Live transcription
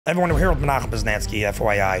Everyone here with Menachem Poznanski,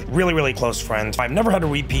 FYI. Really, really close friend. I've never had a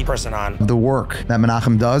repeat person on. The work that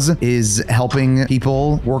Menachem does is helping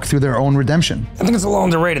people work through their own redemption. I think it's a little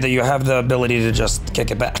underrated that you have the ability to just kick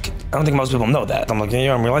it back. I don't think most people know that. I'm looking at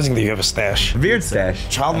you, I'm realizing that you have a stash. Weird stash.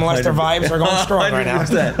 Child molester vibes are going strong right now.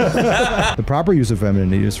 The proper use of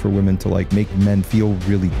femininity is for women to like make men feel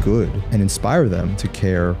really good and inspire them to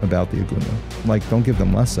care about the aguna. Like, don't give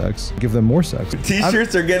them less sex, give them more sex.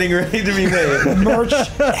 T-shirts are getting ready to be made. Merch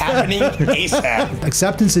happening ASAP.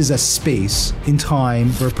 Acceptance is a space in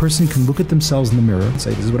time where a person can look at themselves in the mirror and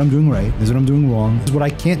say, this is what I'm doing right, this is what I'm doing wrong, this is what I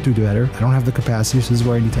can't do better, I don't have the capacity, so this is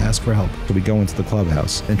where I need to ask for help. So we go into the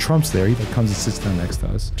clubhouse and Trump's there, he like comes and sits down next to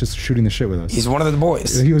us, just shooting the shit with us. He's one of the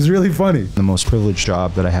boys. He was really funny. The most privileged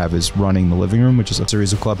job that I have is running the living room, which is a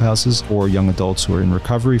series of clubhouses for young adults who are in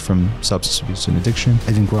recovery from substance abuse and addiction.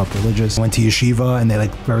 I didn't grow up religious. I went to yeshiva and they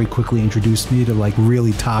like very quickly introduced me to like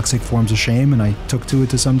really toxic forms of shame, and I took to it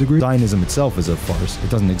to some degree. Zionism itself is a farce.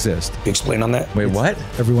 It doesn't exist. You explain on that? Wait, what?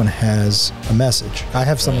 Everyone has a message. I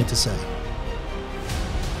have something to say.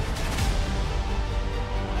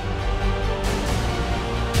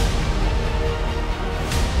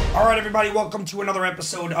 All right, everybody, welcome to another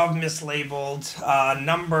episode of Mislabeled.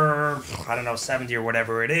 Number, I don't know, 70 or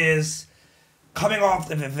whatever it is. Coming off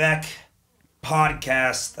the Vivek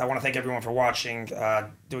podcast. I want to thank everyone for watching,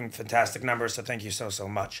 doing fantastic numbers, so thank you so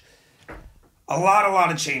much. A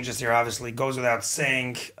lot of changes here, obviously. Goes without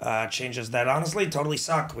saying. Changes that honestly totally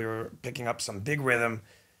suck. We were picking up some big rhythm.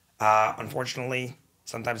 Unfortunately,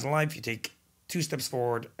 sometimes in life you take 2 steps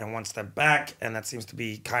forward and 1 step back, and that seems to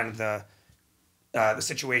be kind of the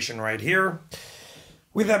situation right here.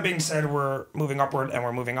 With that being said, we're moving upward and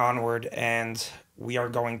we're moving onward, and we are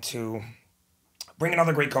going to bring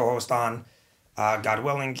another great co-host on, God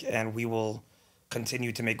willing, and we will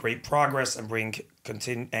continue to make great progress and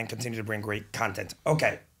continue to bring great content.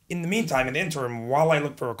 Okay, in the meantime, in the interim, while I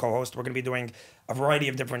look for a co-host, we're going to be doing a variety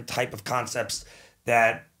of different type of concepts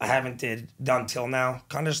that I haven't done till now.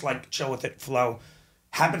 Kind of just like chill with it, flow.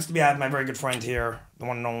 Happens to be I have my very good friend here, the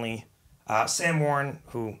one and only Sam Warren,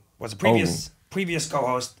 who was a previous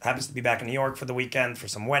co-host, happens to be back in New York for the weekend for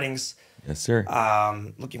some weddings. Yes, sir.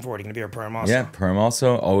 Looking forward. You're going to be our Perm also. Yeah, Perm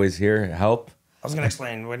also. Always here. Help. I was gonna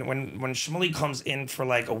explain when Shmuley comes in for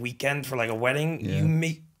like a weekend for like a wedding, he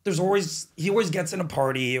always gets in a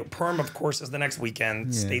party. Perm, of course, is the next weekend.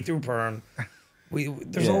 Yeah. Stay through Perm.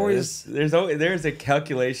 There's a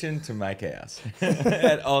calculation to my chaos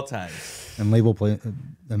at all times. And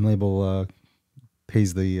Laibel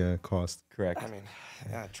pays the cost. Correct. I mean,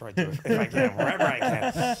 yeah, I try to if I can, wherever I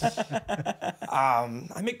can.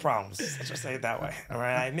 I make problems. Let's just say it that way. All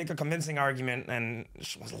right, I make a convincing argument, and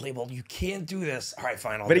she was labeled. You can't do this. All right,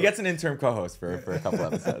 fine. But he gets an interim co-host for a couple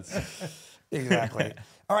episodes. Exactly.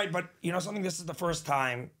 All right, but you know something. This is the first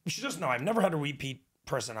time. You should just know I've never had a repeat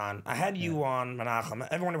person on. I had you on, Menachem.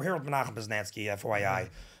 Everyone here with Menachem Poznanski, FYI.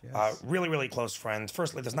 Yes. Really close friends.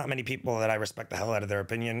 Firstly, there's not many people that I respect the hell out of their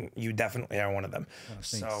opinion. You definitely are one of them. Oh,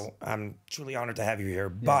 so I'm truly honored to have you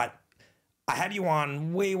here. Yeah. But I had you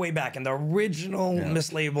on way back in the original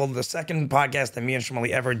Mislabeled, the second podcast that me and Shmuley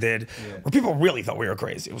ever did, where people really thought we were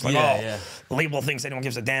crazy. It was like, Laibel thinks anyone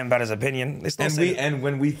gives a damn about his opinion. They still and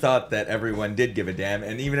when we thought that everyone did give a damn,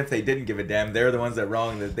 and even if they didn't give a damam, they're the ones that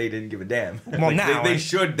wrong that they didn't give a damn. Well, like, now they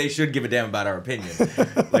should give a damn about our opinion.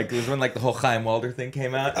 Like it was when like the whole Chaim Walder thing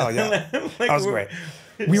came out. Oh yeah, that was great.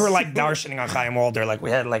 We were like darshaning on Chaim Walder, like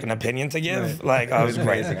we had like an opinion to give. Right. Like it was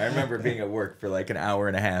amazing. I remember being at work for like an hour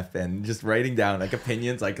and a half and just writing down like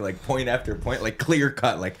opinions, like point after point, like clear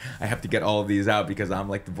cut. Like I have to get all of these out because I'm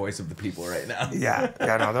like the voice of the people right now. Yeah,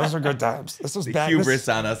 no, those are good times. This was the hubris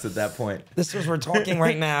on us at that point. We're talking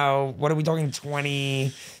right now. What are we talking?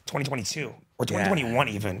 2022 or 2021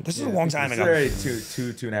 even. This is a long time ago. This is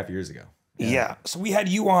already two and a half years ago. Yeah. So we had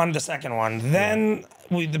you on the second one. Then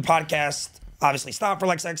the podcast obviously stopped for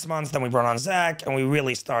like 6 months. Then we brought on Zach, and we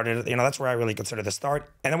really started. You know, that's where I really consider the start.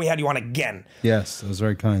 And then we had you on again. Yes, that was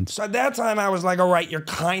very kind. So at that time, I was like, all right, you're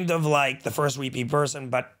kind of like the first repeat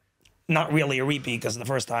person, but not really a repeat because the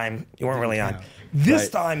first time you weren't really on. This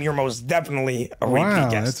time, you're most definitely a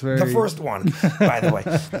repeat guest. The first one, by the way.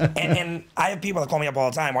 And I have people that call me up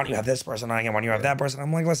all the time. Why don't you have this person on again? Why don't you have that person?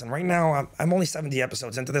 I'm like, listen, right now, I'm only 70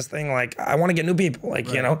 episodes into this thing. Like, I want to get new people,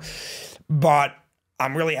 like, you know. But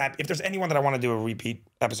I'm really happy. If there's anyone that I want to do a repeat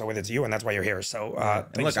episode with, it's you, and that's why you're here. So,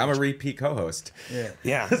 look, I'm a repeat co-host.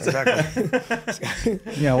 Yeah, exactly.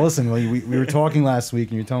 Yeah, listen, we were talking last week,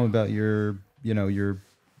 and you were telling me about your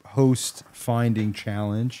host finding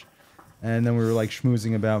challenge, and then we were like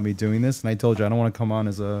schmoozing about me doing this, and I told you I don't want to come on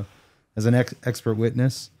as an expert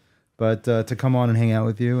witness, But to come on and hang out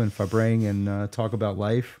with you and Fabring and talk about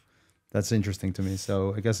life, that's interesting to me.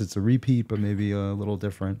 So I guess it's a repeat, but maybe a little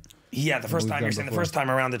different. Yeah, the first time you're saying the first time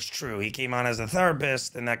around, it's true. He came on as a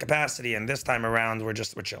therapist in that capacity, and this time around, we're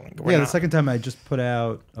chilling. The second time I just put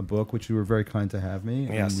out a book, which you were very kind to have me.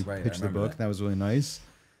 Yes, and we pitched the book. That was really nice.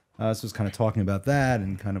 So it was kind of talking about that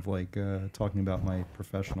and kind of like talking about my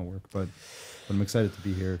professional work. But I'm excited to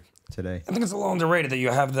be here today. I think it's a little underrated that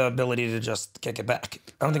you have the ability to just kick it back.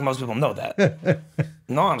 I don't think most people know that.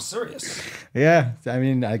 No, I'm serious. Yeah, I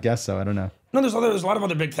mean, I guess so. I don't know. No, there's a lot of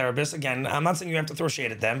other big therapists. Again, I'm not saying you have to throw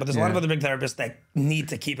shade at them, but there's a lot of other big therapists that need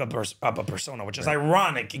to keep up a persona, which is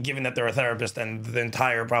ironic given that they're a therapist and the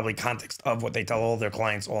entire probably context of what they tell all their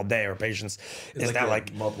clients all day or patients is that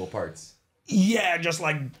like multiple parts. Yeah, just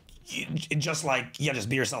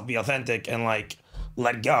be yourself, be authentic, and like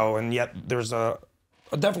let go. And yet there's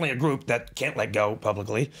definitely a group that can't let go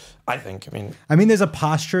publicly, I think. I mean, there's a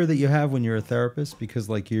posture that you have when you're a therapist because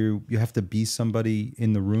like you have to be somebody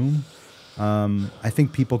in the room. I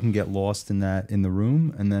think people can get lost in that in the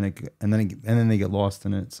room, and then they get lost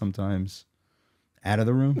in it sometimes out of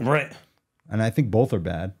the room. Right. And I think both are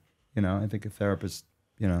bad. I think a therapist.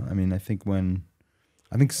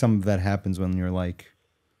 I think some of that happens when you're like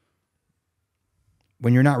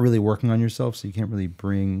when you're not really working on yourself, so you can't really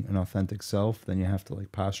bring an authentic self. Then you have to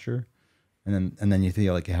like posture, and then you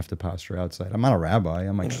feel like you have to posture outside. I'm not a rabbi.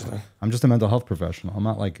 I'm just a mental health professional. I'm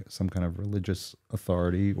not like some kind of religious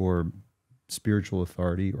authority or spiritual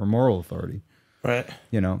authority or moral authority. Right.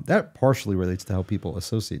 That partially relates to how people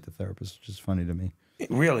associate the therapist, which is funny to me.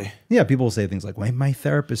 Really? Yeah, people say things like, well, my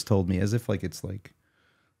therapist told me, as if like it's like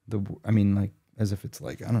as if it's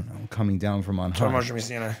like, I don't know, coming down from on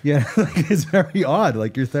high. Yeah, like it's very odd.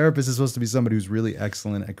 Like your therapist is supposed to be somebody who's really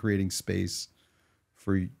excellent at creating space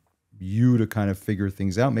for you to kind of figure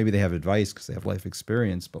things out. Maybe they have advice because they have life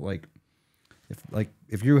experience, but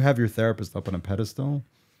if you have your therapist up on a pedestal,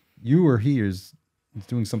 you or he is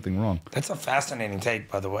doing something wrong. That's a fascinating take,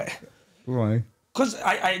 by the way. Why? Because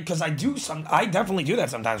I definitely do that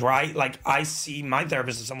sometimes where I see my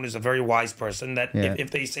therapist as someone who's a very wise person that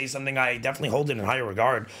if they say something, I definitely hold it in higher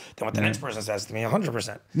regard than what the next person says to me,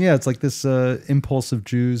 100%. Yeah, it's like this impulse of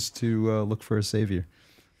Jews to look for a savior.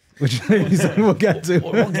 Which we'll get to.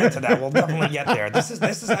 We'll get to that. We'll definitely get there. This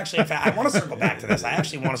is actually a fact. I want to circle back to this. I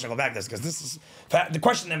actually want to circle back to this because this is the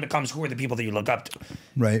question then becomes, who are the people that you look up to?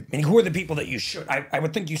 Right. I mean, who are the people that you should? I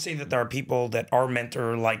would think you say that there are people that are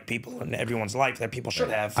mentor-like people in everyone's life that people should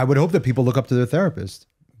have. I would hope that people look up to their therapist.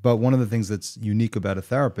 But one of the things that's unique about a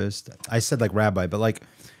therapist, I said like rabbi, but like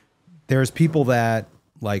there's people that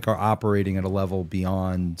like are operating at a level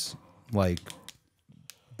beyond like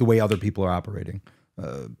the way other people are operating.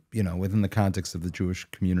 Within the context of the Jewish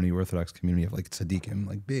community, Orthodox community of like tzaddikim,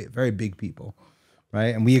 like very big people,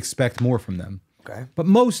 right? And we expect more from them. Okay. But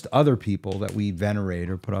most other people that we venerate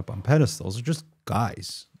or put up on pedestals are just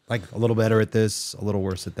guys, like a little better at this, a little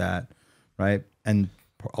worse at that, right? And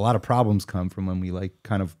a lot of problems come from when we like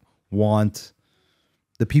kind of want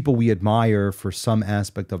the people we admire for some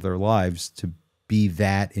aspect of their lives to be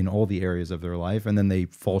that in all the areas of their life, and then they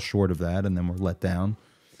fall short of that, and then we're let down.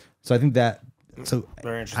 So I think that. So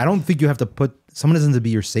I don't think you have to put someone doesn't have to be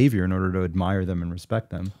your savior in order to admire them and respect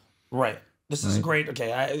them. Right. This is great.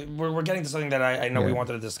 Okay, we're getting to something that I know we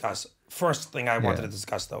wanted to discuss. First thing I wanted to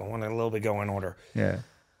discuss, though, I want to a little bit go in order. Yeah.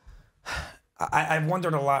 I've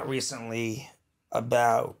wondered a lot recently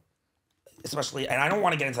about, especially, and I don't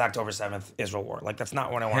want to get into the October 7th Israel war. Like, that's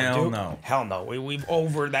not what I want to do. No. Hell no. We've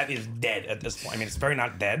that is dead at this point. I mean, it's very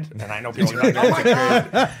not dead, and I know people are like, oh my God.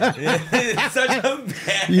 It's such a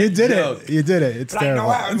bad You did joke. it. You did it. It's terrible.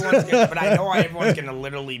 I know how everyone's going to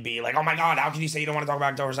literally be like, oh my God, how can you say you don't want to talk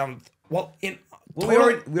about October 7th? Well, we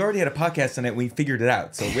already had a podcast on it. We figured it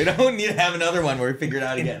out, so we don't need to have another one where we figure it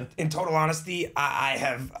out again. In total honesty, I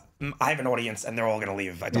have an audience, and they're all going to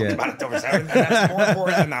leave if I talk about October 7th, and that's more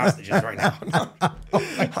important than the hostages right now.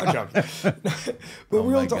 I'm joking. But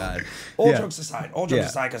real talk. All jokes aside,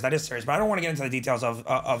 because that is serious. But I don't want to get into the details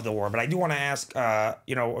of the war. But I do want to ask, a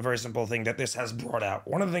very simple thing that this has brought out.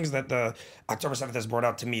 One of the things that the October 7th has brought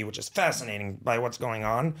out to me, which is fascinating by what's going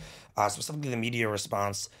on, specifically the media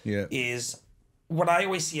response, is what I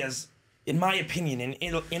always see as, in my opinion, an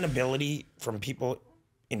inability from people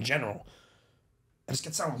in general. And this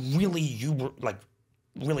can sound really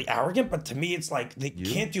really arrogant, but to me it's like they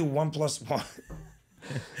can't do 1 + 1.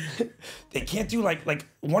 They can't do like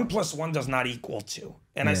 1 + 1 does not equal 2.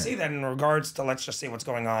 And I say that in regards to, let's just say, what's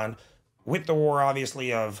going on with the war,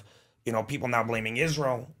 obviously, of people now blaming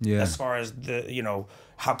Israel as far as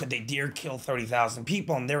how could they dare kill 30,000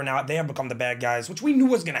 people, and they have become the bad guys, which we knew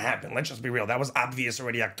was going to happen. Let's just be real. That was obvious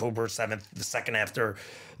already October 7th, the second after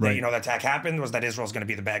the attack happened, was that Israel's going to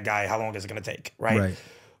be the bad guy. How long is it going to take, right?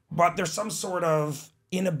 But there's some sort of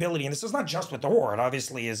inability, and this is not just with the war. It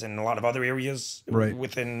obviously is in a lot of other areas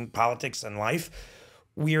within politics and life,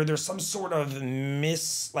 where there's some sort of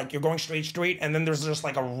like you're going straight, and then there's just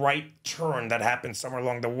like a right turn that happens somewhere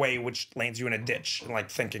along the way, which lands you in a ditch, like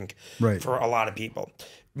thinking for a lot of people.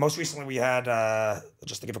 Most recently, we had,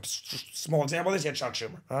 just to give a small example of this, you had Chuck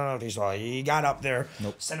Schumer. I don't know if you saw it. He got up there,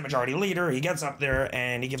 Senate Majority Leader. He gets up there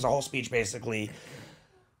and he gives a whole speech basically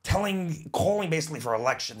calling basically for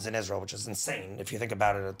elections in Israel, which is insane if you think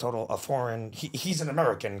about it. He's an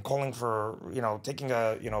American calling for, taking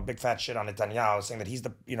a big fat shit on Netanyahu, saying that he's the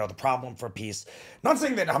problem for peace. Not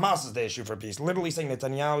saying that Hamas is the issue for peace, literally saying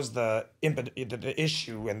Netanyahu is the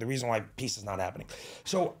issue and the reason why peace is not happening.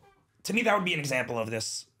 So to me, that would be an example of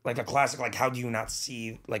this, like a classic, like how do you not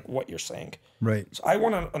see like what you're saying? Right. So I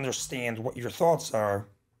want to understand what your thoughts are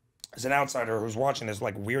as an outsider who's watching this,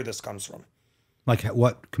 like where this comes from. Like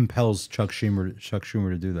what compels Chuck Schumer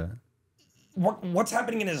to do that? What's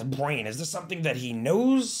happening in his brain? Is this something that he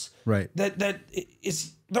knows? Right. That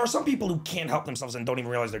is. There are some people who can't help themselves and don't even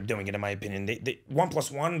realize they're doing it. In my opinion, they 1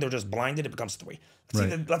 + 1, they're just blinded. It becomes 3.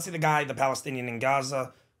 Let's say the guy, the Palestinian in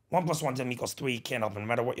Gaza, 1 + 1 to him equals 3. Can't help him. No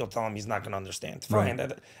matter what you'll tell him, he's not going to understand. Fine.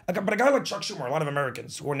 Right. But a guy like Chuck Schumer, a lot of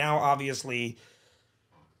Americans who are now obviously.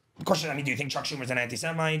 The question, do you think Chuck Schumer's an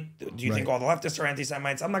anti-Semite? Do you think all the leftists are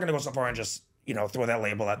anti-Semites? I'm not going to go so far and just throw that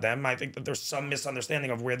label at them. I think that there's some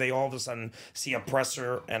misunderstanding of where they all of a sudden see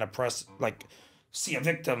oppressor and see a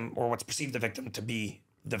victim or what's perceived a victim to be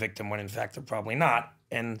the victim when in fact they're probably not.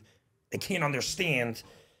 And they can't understand,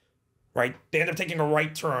 right? They end up taking a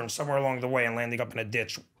right turn somewhere along the way and landing up in a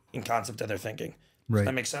ditch in concept that they're thinking. Does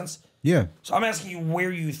that make sense? Yeah. So I'm asking you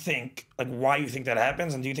where you think, like why you think that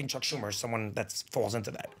happens, and do you think Chuck Schumer is someone that falls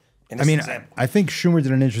into that? I think Schumer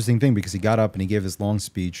did an interesting thing because he got up and he gave this long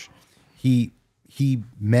speech. He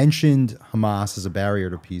mentioned Hamas as a barrier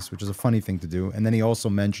to peace, which is a funny thing to do. And then he also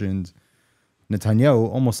mentioned Netanyahu,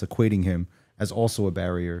 almost equating him as also a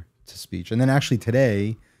barrier to speech. And then actually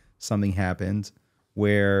today, something happened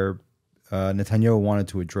where Netanyahu wanted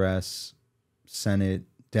to address Senate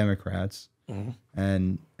Democrats,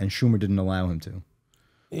 and Schumer didn't allow him to.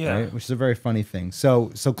 Yeah, right? Which is a very funny thing. So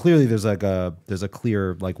clearly there's a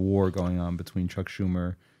clear like war going on between Chuck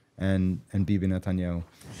Schumer and Bibi Netanyahu.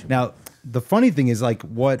 Now, the funny thing is like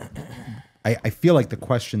what I feel like the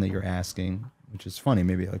question that you're asking, which is funny,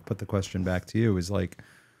 maybe like put the question back to you, is like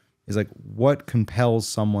what compels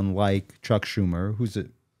someone like Chuck Schumer, who's a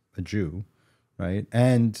Jew, right?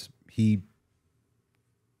 And he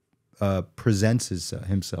presents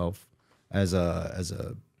himself as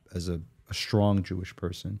a strong Jewish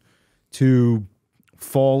person to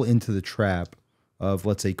fall into the trap of,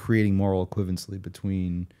 let's say, creating moral equivalency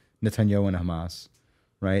between Netanyahu and Hamas,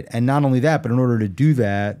 right? And not only that, but in order to do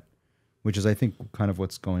that, which is I think kind of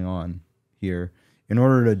what's going on here, in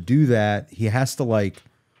order to do that, he has to like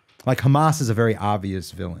Hamas is a very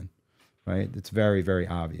obvious villain, right? It's very, very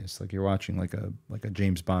obvious. Like you're watching like a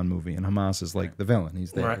James Bond movie, and Hamas is like the villain.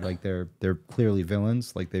 He's there, like they're clearly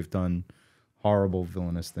villains. Like they've done horrible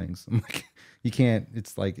villainous things. Like you can't.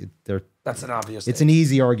 It's like that's an obvious. It's an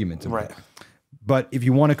easy argument to make. But if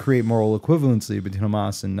you want to create moral equivalency between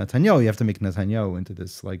Hamas and Netanyahu, you have to make Netanyahu into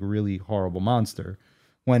this like really horrible monster.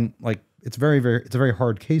 When like it's a very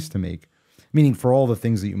hard case to make. Meaning for all the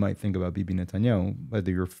things that you might think about Bibi Netanyahu,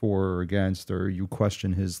 whether you're for or against, or you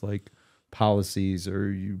question his like policies,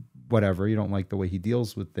 or you don't like the way he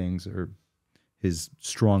deals with things, or his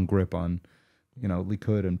strong grip on,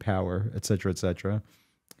 Likud and power, et cetera, et cetera.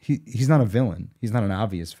 He's not a villain. He's not an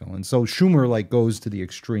obvious villain. So Schumer like goes to the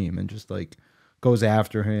extreme and just like goes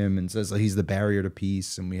after him and says he's the barrier to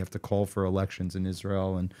peace and we have to call for elections in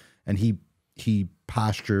Israel. And he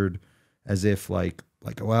postured as if like,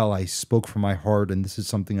 well, I spoke from my heart and this is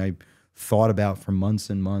something I thought about for months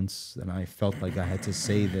and months and I felt like I had to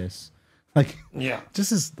say this. Like, yeah,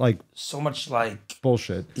 just is like so much like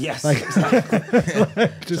bullshit. Yes, like, exactly.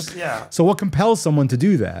 just yeah. So what compels someone to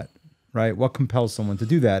do that, right? What compels someone to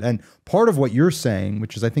do that? And part of what you're saying,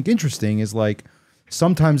 which is I think interesting, is like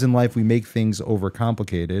sometimes in life we make things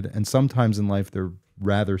overcomplicated, and sometimes in life they're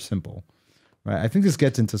rather simple, right? I think this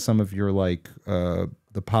gets into some of your like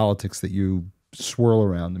the politics that you swirl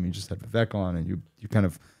around. I mean, you just had Vivek on, and you kind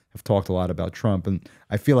of have talked a lot about Trump, and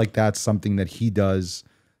I feel like that's something that he does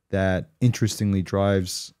that interestingly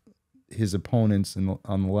drives his opponents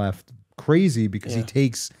on the left crazy, because he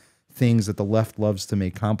takes things that the left loves to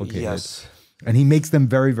make complicated. Yes. And he makes them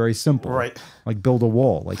very, very simple. Right. Like build a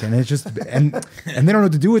wall. Like, and it's just, and they don't know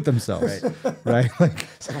what to do with themselves. Right. Like,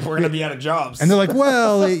 We're gonna be out of jobs. and they're like,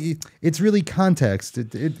 well, it's really context.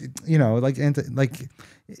 You know, like,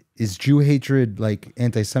 is Jew hatred like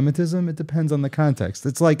anti-Semitism? It depends on the context.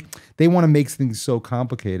 It's like they want to make things so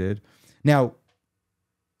complicated. Now,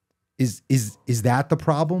 is that the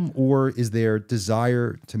problem, or is their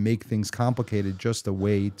desire to make things complicated just a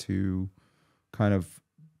way to kind of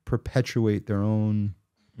perpetuate their own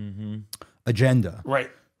agenda? Right.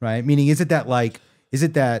 Right. Meaning, is it that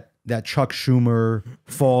Chuck Schumer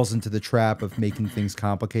falls into the trap of making things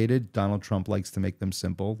complicated? Donald Trump likes to make them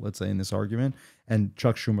simple, let's say, in this argument, and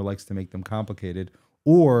Chuck Schumer likes to make them complicated.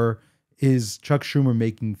 Or is Chuck Schumer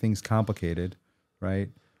making things complicated, right?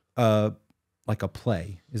 Like a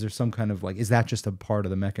play? Is there some kind of like, is that just a part of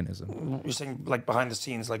the mechanism? You're saying like behind the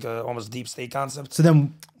scenes, like a almost deep state concept? So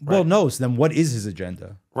then, well, no. So then what is his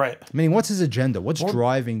agenda? Right. I mean, what's his agenda? What's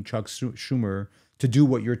driving Chuck Schumer to do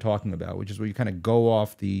what you're talking about, which is where you kind of go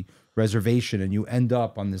off the reservation and you end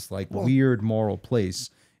up on this like weird moral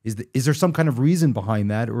place? Is there some kind of reason behind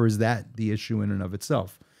that, or is that the issue in and of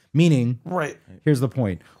itself? Meaning, Right. here's the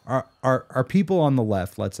point: are people on the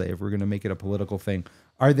left, let's say, if we're going to make it a political thing,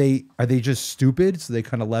 are they just stupid? So they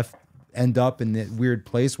kind of end up in that weird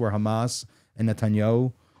place where Hamas and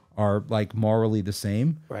Netanyahu are like morally the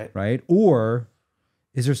same, right? Or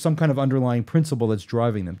is there some kind of underlying principle that's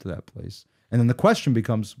driving them to that place? And then the question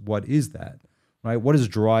becomes, what is that, right? What is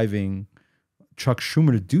driving Chuck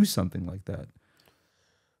Schumer to do something like that?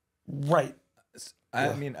 Right.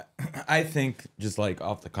 I mean, I think just like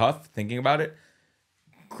off the cuff, thinking about it,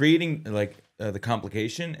 creating like the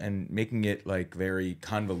complication and making it like very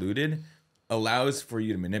convoluted allows for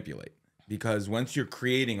you to manipulate. Because once you're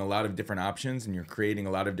creating a lot of different options and you're creating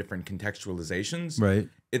a lot of different contextualizations, Right.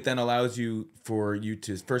 it then allows you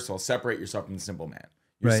to, first of all, separate yourself from the simple man.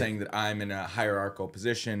 You're Right. saying that I'm in a hierarchical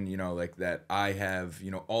position, you know, like that I have,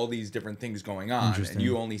 you know, all these different things going on, and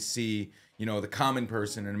you only see, you know, the common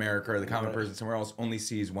person in America or the common person somewhere else only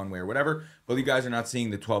sees one way or whatever. But you guys are not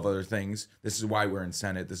seeing the 12 other things. This is why we're in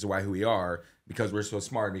Senate. This is why who we are, because we're so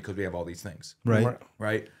smart, because we have all these things. Right.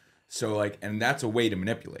 Right. So like, and that's a way to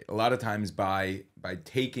manipulate. A lot of times by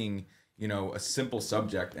taking, you know, a simple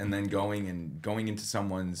subject and then going into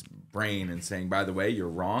someone's brain and saying, by the way, you're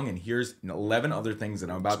wrong, and here's 11 other things that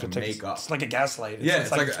I'm about to make up. It's like a gaslight. It's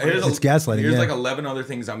gaslighting. Here's yeah. like 11 other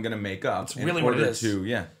things I'm gonna make up. It's really what it is.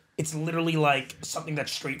 Yeah. It's literally like something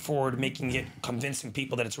that's straightforward, making it convincing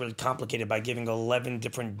people that it's really complicated by giving 11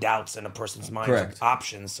 different doubts in a person's mind, Correct. of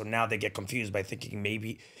options. So now they get confused by thinking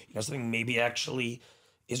maybe, you know, something maybe actually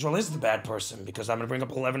Israel is the bad person, because I'm going to bring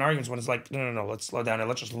up 11 arguments when it's like, no, let's slow down and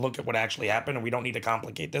let's just look at what actually happened, and we don't need to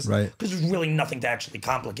complicate this. Right. Because there's really nothing to actually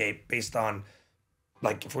complicate based on,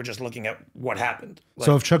 like, if we're just looking at what happened. Like,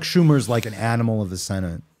 So if Chuck Schumer's like an animal of the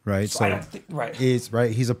Senate, right? so I don't think, right. He's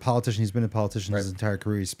a politician. He's been a politician his entire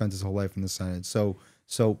career. He spent his whole life in the Senate. So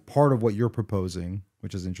part of what you're proposing,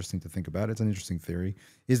 which is interesting to think about, it's an interesting theory,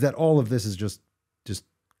 is that all of this is just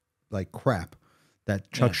like crap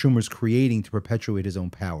that Chuck Schumer's creating to perpetuate his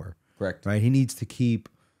own power. Correct. Right? He needs to keep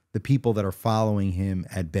the people that are following him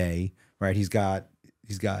at bay. Right? He's got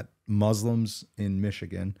Muslims in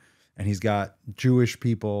Michigan, and he's got Jewish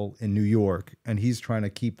people in New York, and he's trying to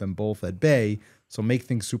keep them both at bay. So make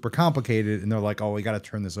things super complicated, and they're like, "Oh, we got to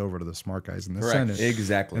turn this over to the smart guys in the Correct. Senate."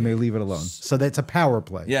 Exactly. And they leave it alone. So that's a power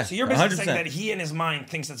play. Yeah. So you're basically 100%. saying that he in his mind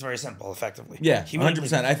thinks it's very simple, effectively. Yeah, He really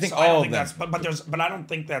 100%. I think so don't all think of them. that's, but I don't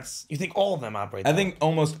think that's. You think all of them operate? I that think way.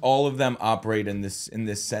 almost all of them operate in this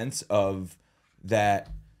sense of that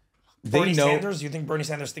they Bernie know. Sanders. You think Bernie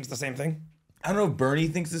Sanders thinks the same thing? I don't know if Bernie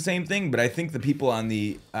thinks the same thing, but I think the people on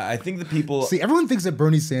the people. See, everyone thinks that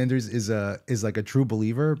Bernie Sanders is like a true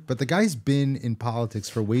believer, but the guy's been in politics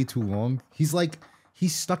for way too long. He's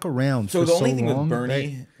stuck around. So for the only so thing long, with Bernie,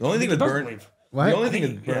 right? the only thing with doesn't Bernie, believe. What? the only I thing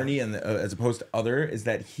think with he- Bernie and as opposed to other is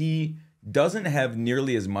that he doesn't have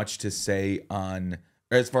nearly as much to say on,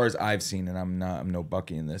 or as far as I've seen, and I'm no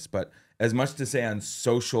Bucky in this, but as much to say on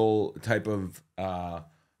social type of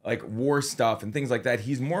like war stuff and things like that.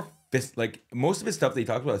 He's more like most of his stuff that he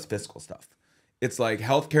talks about is fiscal stuff. It's like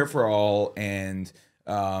healthcare for all and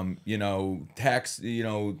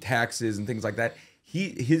taxes and things like that.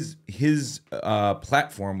 His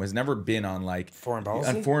platform has never been on like Foreign policy?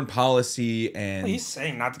 on foreign policy and Well, he's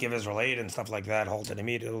saying not to give Israel aid and stuff like that. Halted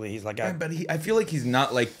immediately. He's like, but I feel like he's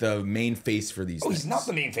not like the main face for these things. he's not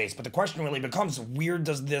the main face. But the question really becomes: where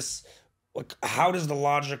does this Like, how does the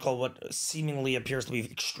logical, what seemingly appears to be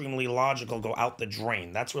extremely logical, go out the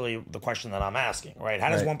drain? That's really the question that I'm asking, right? How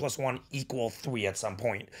does 1 + 1 = 3 at some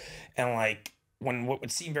point? And like, when what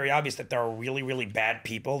would seem very obvious that there are really, really bad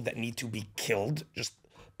people that need to be killed, just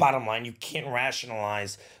bottom line, you can't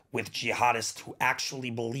rationalize with jihadists who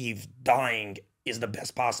actually believe dying is the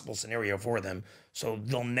best possible scenario for them. So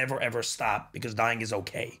they'll never ever stop because dying is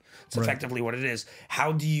okay. It's effectively what it is.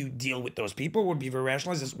 How do you deal with those people? Would be very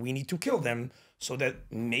rationalized is we need to kill them so that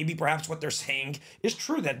maybe perhaps what they're saying is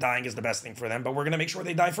true, that dying is the best thing for them, but we're going to make sure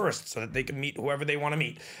they die first so that they can meet whoever they want to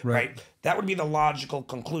meet, right? That would be the logical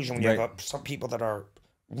conclusion when you have some people that are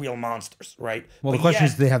real monsters, right? Well, but the question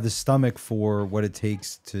is, do they have the stomach for what it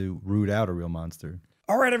takes to root out a real monster?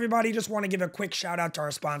 All right, everybody, just want to give a quick shout out to our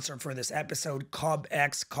sponsor for this episode,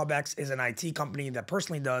 CubX. CubX is an IT company that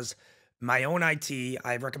personally does my own IT.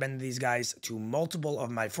 I've recommended these guys to multiple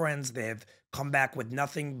of my friends. They have come back with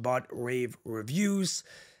nothing but rave reviews.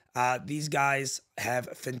 These guys have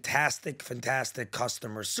fantastic, fantastic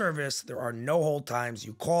customer service. There are no hold times.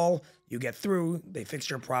 You call, you get through, they fix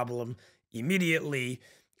your problem immediately,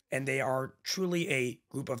 and they are truly a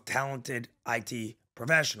group of talented IT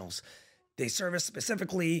professionals. They service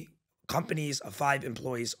specifically companies of 5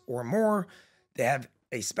 employees or more. They have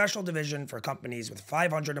a special division for companies with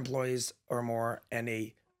 500 employees or more, and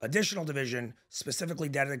a additional division specifically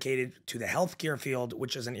dedicated to the healthcare field,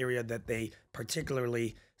 which is an area that they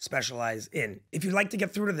particularly specialize in. If you'd like to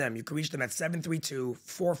get through to them, you can reach them at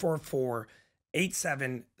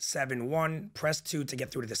 732-444-8771. Press 2 to get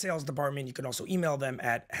through to the sales department. You can also email them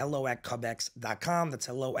at hello@cubx.com. That's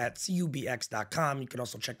hello@cubx.com. You can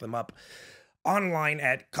also check them up online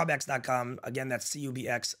at cubx.com. Again, that's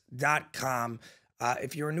cubx.com.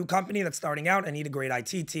 If you're a new company that's starting out and need a great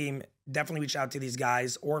IT team, definitely reach out to these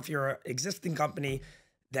guys. Or if you're an existing company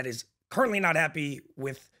that is currently not happy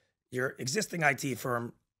with your existing IT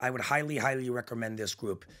firm, I would highly, highly recommend this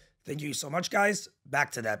group. Thank you so much, guys.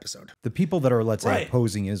 Back to the episode. The people that are, let's say,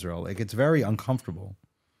 opposing Israel, like, it's very uncomfortable.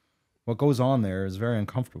 What goes on there is very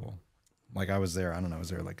uncomfortable. Like, I was there, I don't know, I was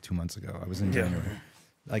there like 2 months ago. I was in January.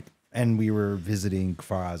 Like, and we were visiting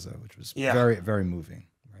Farce, which was very, very moving,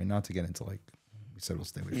 right? Not to get into, like, we said we'll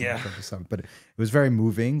stay away from stuff, but it was very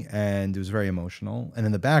moving and it was very emotional. And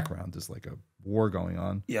in the background, there's like a war going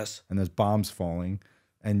on. Yes. And there's bombs falling.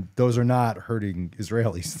 And those are not hurting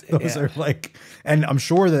Israelis. Those are like, and I'm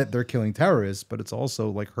sure that they're killing terrorists, but it's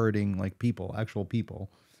also like hurting like people, actual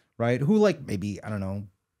people, right? Who, like, maybe, I don't know,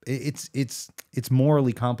 it's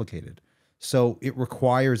morally complicated. So it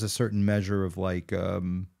requires a certain measure of like,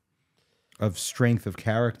 of strength of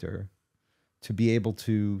character to be able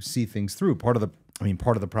to see things through. Part of the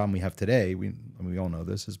problem we have today, we all know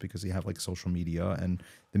this, is because you have like social media, and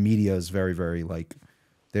the media is very, very like,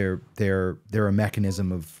 they're a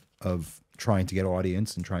mechanism of trying to get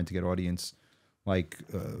audience, and trying to get audience like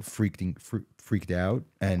freaked out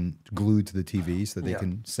and glued to the TV so that they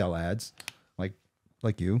can sell ads,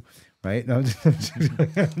 like you, right? No, I'm just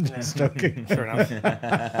joking. Sure enough.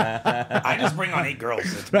 I just bring on 8 girls.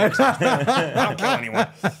 It's I don't kill anyone.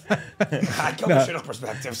 I kill the shit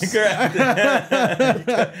perspectives. Correct.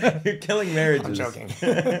 You're killing marriages. I'm joking.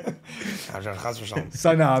 I'm joking.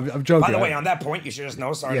 So no, I'm joking. By the way, on that point, you should just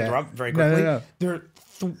know, sorry to interrupt very quickly. No. There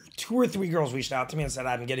 2 or 3 girls reached out to me and said,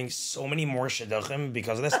 I'm getting so many more shidduchim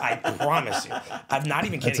because of this. I promise you. I'm not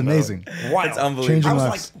even kidding. That's amazing. Wild. It's unbelievable. I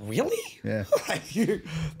was like, really? Yeah.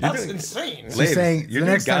 That's insane. She's saying the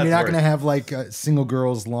next time you're not going to have like single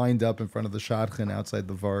girls lined up in front of the shadchan outside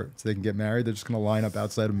the Vart so they can get married. They're just going to line up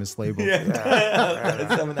outside of Miss Label.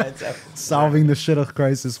 Solving the shidduch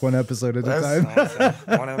crisis one episode at a time.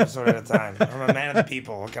 One episode at a time. I'm a man of the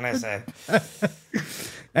people. What can I say?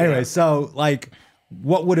 Anyway, so like,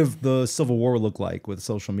 what would have the Civil War looked like with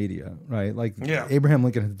social media, right? Like, Abraham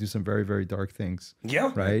Lincoln had to do some very, very dark things.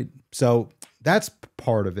 Yeah. Right? So that's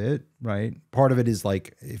part of it, right? Part of it is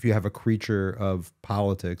like, if you have a creature of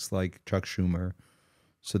politics like Chuck Schumer,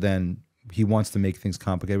 so then he wants to make things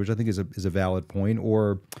complicated, which I think is a valid point,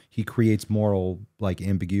 or he creates moral like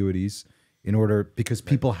ambiguities in order, because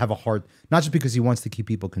people have a hard, not just because he wants to keep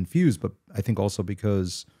people confused, but I think also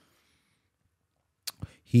because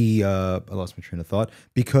I lost my train of thought,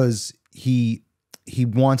 because he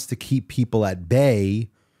wants to keep people at bay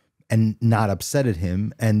and not upset at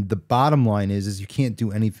him. And the bottom line is you can't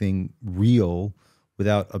do anything real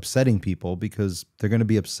without upsetting people, because they're going to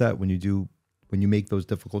be upset when you make those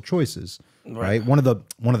difficult choices, right? One of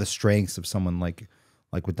the strengths of someone like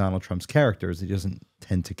with Donald Trump's character is he doesn't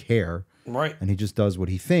tend to care, right? And he just does what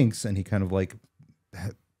he thinks, and he kind of like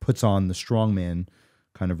puts on the strongman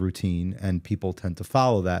kind of routine, and people tend to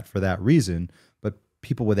follow that for that reason. But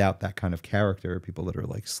people without that kind of character, people that are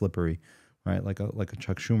like slippery, right? Like a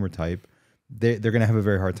Chuck Schumer type, they're going to have a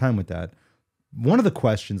very hard time with that. One of the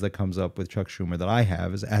questions that comes up with Chuck Schumer that I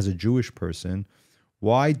have is, as a Jewish person,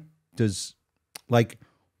 why does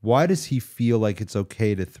he feel like it's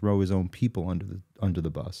okay to throw his own people under the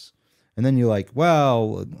bus? And then you're like,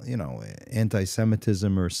 well, you know,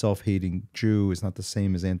 anti-Semitism or self-hating Jew is not the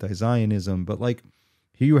same as anti-Zionism, but like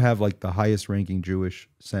here you have like the highest ranking Jewish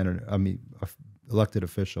elected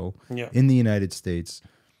official in the United States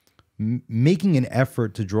making an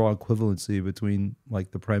effort to draw equivalency between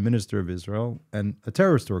like the Prime Minister of Israel and a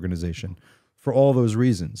terrorist organization for all those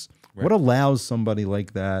reasons. Right. What allows somebody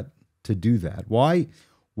like that to do that? Why?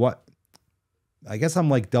 What? I guess I'm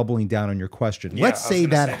like doubling down on your question. Yeah, let's say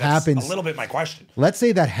that happens. A little bit my question. Let's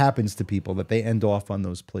say that happens to people, that they end off on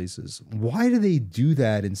those places. Why do they do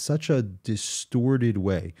that in such a distorted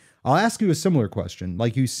way? I'll ask you a similar question.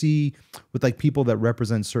 Like you see with like people that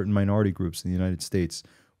represent certain minority groups in the United States,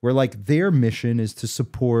 where like their mission is to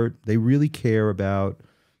support, they really care about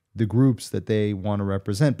the groups that they want to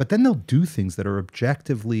represent, but then they'll do things that are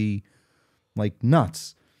objectively like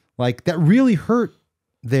nuts, like that really hurt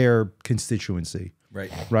their constituency,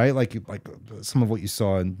 right? Like some of what you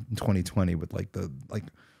saw in 2020 with like the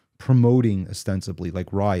promoting ostensibly like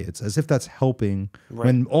riots, as if that's helping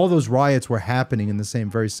when all those riots were happening in the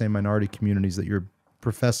very same minority communities that you're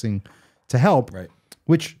professing to help. Right.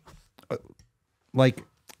 Which, like,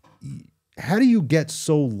 how do you get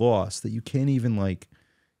so lost that you can't even like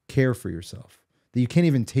care for yourself, that you can't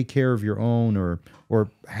even take care of your own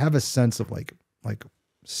or have a sense of like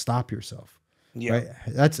stop yourself? Yeah, right?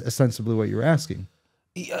 That's ostensibly what you're asking.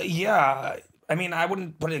 Yeah, I mean, I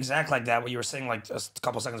wouldn't put it exactly like that. What you were saying, like just a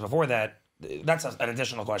couple seconds before that, that's an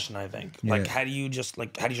additional question. I think, like, how do you just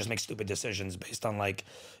make stupid decisions based on like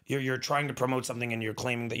you're trying to promote something and you're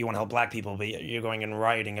claiming that you want to help black people, but you're going and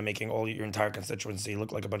rioting and making all your entire constituency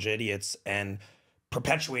look like a bunch of idiots and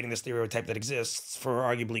perpetuating the stereotype that exists for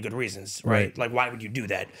arguably good reasons, right? Like, why would you do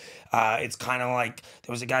that? It's kind of like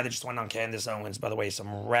there was a guy that just went on Candace Owens, by the way,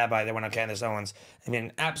 some rabbi that went on Candace Owens. I mean,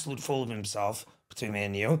 an absolute fool of himself, between me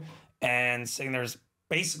and you, and saying there's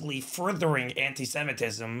basically furthering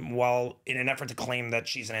anti-Semitism while in an effort to claim that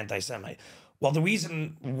she's an anti-Semite. Well, the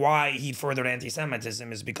reason why he furthered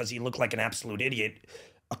anti-Semitism is because he looked like an absolute idiot,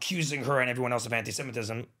 accusing her and everyone else of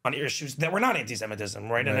anti-Semitism on issues that were not anti-Semitism,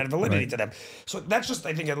 right? And had validity to them. So that's just,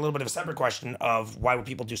 I think, a little bit of a separate question of why would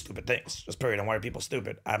people do stupid things, just period, and why are people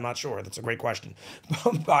stupid? I'm not sure. That's a great question.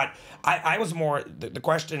 But I was more, the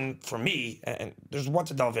question for me, and there's one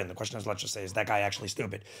to delve in. The question is, let's just say, is that guy actually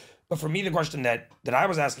stupid? But for me, the question that I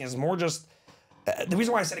was asking is more just, the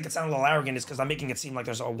reason why I said it could sound a little arrogant is because I'm making it seem like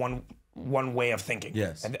there's a one way of thinking.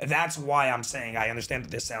 Yes. And that's why I'm saying I understand that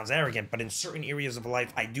this sounds arrogant, but in certain areas of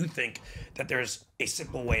life, I do think that there's a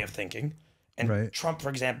simple way of thinking. And Trump, for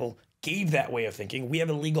example, gave that way of thinking. We have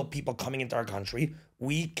illegal people coming into our country.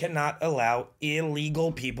 We cannot allow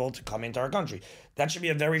illegal people to come into our country. That should be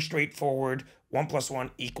a very straightforward 1 +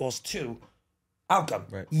 1 = 2 outcome.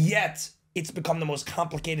 Right. Yet, it's become the most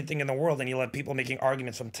complicated thing in the world, and you'll have people making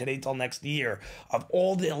arguments from today till next year of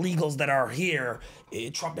all the illegals that are here.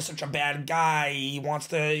 Trump is such a bad guy. He wants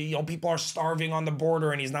to, people are starving on the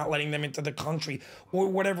border and he's not letting them into the country, or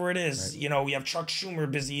whatever it is. Right. You have Chuck Schumer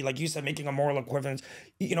busy, like you said, making a moral equivalence.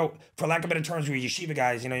 For lack of better terms, we're yeshiva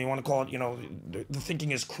guys, you want to call it, the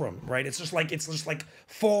thinking is krum, right? It's just like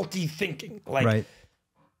faulty thinking. Like,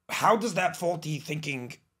 how does that faulty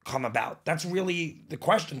thinking come about? That's really the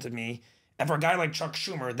question to me. And for a guy like Chuck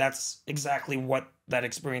Schumer, that's exactly what that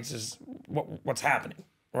experience is, what's happening,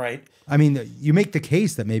 right? I mean, you make the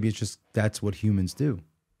case that maybe it's just that's what humans do.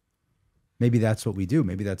 Maybe that's what we do.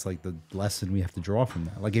 Maybe that's like the lesson we have to draw from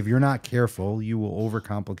that. Like, if you're not careful, you will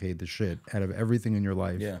overcomplicate the shit out of everything in your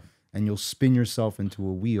life. Yeah. And you'll spin yourself into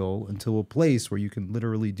a wheel, into a place where you can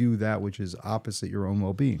literally do that which is opposite your own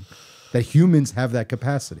well-being. That humans have that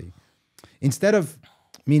capacity. Instead of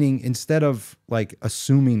like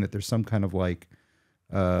assuming that there's some kind of like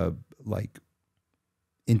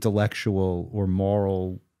intellectual or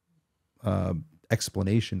moral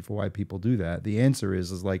explanation for why people do that, the answer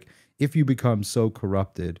is like, if you become so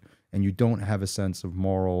corrupted and you don't have a sense of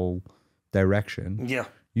moral direction,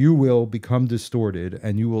 you will become distorted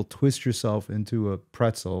and you will twist yourself into a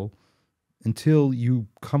pretzel until you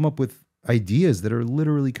come up with ideas that are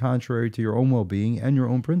literally contrary to your own well-being and your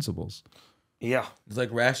own principles. Yeah, it's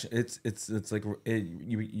like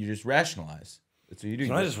you just rationalize. That's what you do. You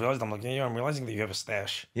know, I just realized I'm looking at you. I'm realizing that you have a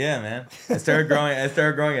stash. Yeah, man. I started growing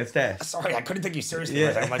a stash. Sorry, I couldn't take you seriously.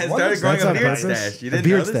 Yeah, I'm like, I what started is growing that? a beard purpose? stash. You A didn't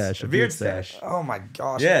beard know this? stash, A a beard beard stash. Oh my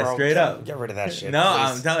gosh, Yeah, bro. straight up. Get rid of that shit. No,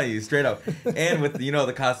 please. I'm telling you, straight up. And with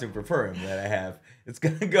the costume for Purim that I have, it's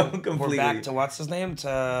gonna go completely. We're back to what's his name?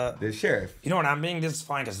 To the sheriff. you know what I'm being? This is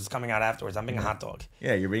fine because it's coming out afterwards. I'm being a hot dog.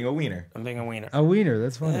 Yeah, you're being a wiener. I'm being a wiener. A wiener.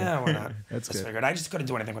 That's funny. Yeah, why not? That's Just good. figured. I just couldn't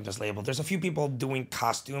do anything with this label. There's a few people doing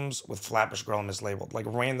costumes with Flatbush Girl mislabeled, like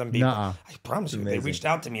random people. Nuh-uh. I promise you, they Amazing. reached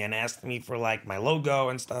out to me and asked me for like my logo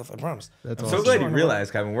and stuff. I promise. That's I'm awesome. so glad you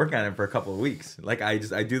realized. 'Cause I've been working on it for a couple of weeks. Like I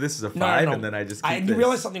do this as a five, and then I just keep I this.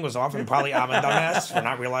 realized something was off, and probably I'm a dumbass for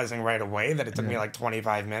not realizing right away that it took me like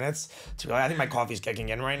 25 minutes to realize. I think my coffee's kicking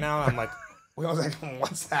in right now. I'm like, I was like,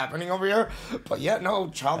 what's happening over here? But yeah,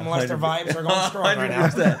 no, child molester vibes are going strong right now.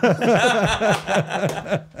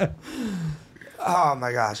 100%. Oh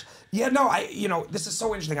my gosh. Yeah, no, this is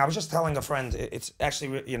so interesting. I was just telling a friend, it's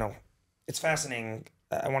actually, it's fascinating.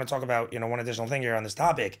 I want to talk about, one additional thing here on this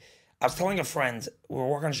topic. I was telling a friend, we were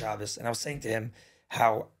working on Shabbos, and I was saying to him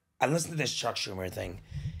how I listened to this Chuck Schumer thing.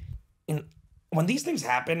 And when these things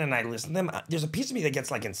happen and I listen to them, there's a piece of me that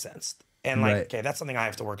gets like incensed. And like, Right. okay, that's something I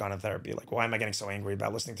have to work on in therapy. Like, why am I getting so angry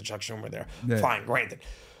about listening to Chuck Schumer there? Yeah. Fine, granted.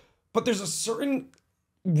 But there's a certain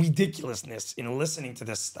ridiculousness in listening to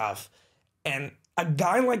this stuff. And a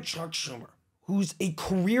guy like Chuck Schumer, who's a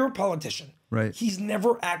career politician, Right. he's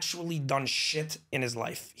never actually done shit in his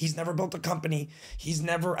life. He's never built a company. He's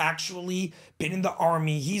never actually been in the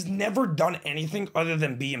army. He's never done anything other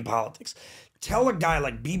than be in politics. Tell a guy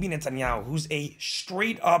like Bibi Netanyahu, who's a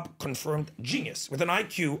straight up confirmed genius with an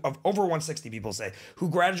IQ of over 160, people say, who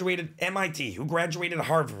graduated MIT, who graduated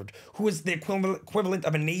Harvard, who is the equivalent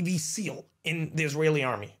of a Navy SEAL in the Israeli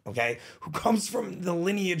army, okay? Who comes from the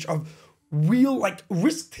lineage of real, like,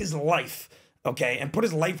 risked his life, okay, and put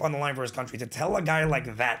his life on the line for his country. To tell a guy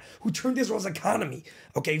like that, who turned Israel's economy,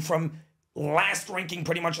 okay, from last ranking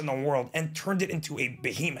pretty much in the world and turned it into a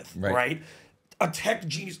behemoth, right? A tech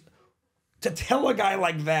genius. To tell a guy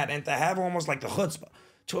like that and to have almost like the chutzpah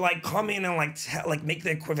to like come in and like make the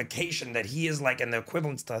equivocation that he is like in the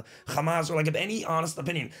equivalence to Hamas or like of any honest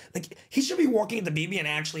opinion, like he should be walking into Bibi and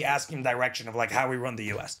actually asking him direction of like how we run the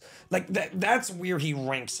U.S. Like that's where he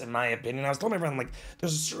ranks in my opinion. I was telling my friend like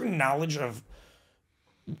there's a certain knowledge of,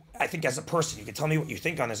 I think as a person, you can tell me what you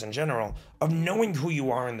think on this in general, of knowing who you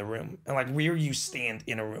are in the room and like where you stand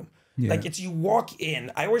in a room. Yeah. Like it's you walk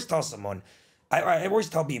in. I always tell someone, I always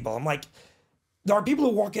tell people, I'm like, there are people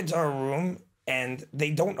who walk into a room and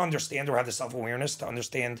they don't understand or have the self-awareness to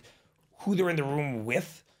understand who they're in the room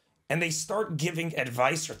with, and they start giving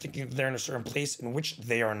advice or thinking that they're in a certain place in which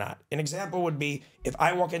they are not. An example would be if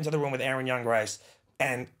I walk into the room with Aaron Youngrice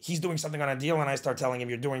and he's doing something on a deal and I start telling him,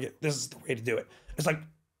 you're doing it, this is the way to do it. It's like,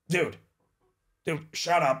 dude,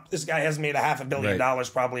 shut up. This guy has made $500 million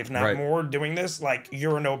probably, if not more, doing this. Like,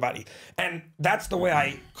 you're a nobody. And that's the way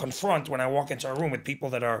I confront when I walk into a room with people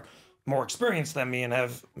that are more experienced than me and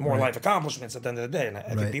have more life accomplishments at the end of the day. And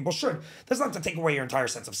I think people should. That's not to take away your entire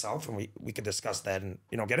sense of self, and we could discuss that and,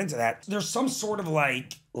 get into that. There's some sort of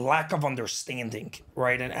like lack of understanding,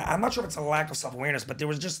 right? And I'm not sure if it's a lack of self-awareness, but there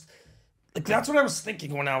was just, like, that's what I was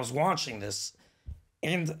thinking when I was watching this.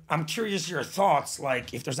 And I'm curious your thoughts,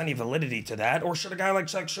 like if there's any validity to that, or should a guy like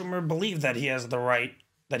Chuck Schumer believe that he has the right,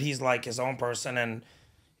 that he's like his own person, and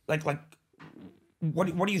like what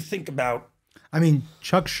do you think about? I mean,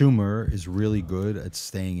 Chuck Schumer is really good at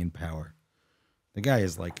staying in power. The guy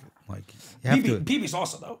is like you have to. Bibi's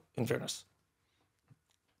also though, in fairness.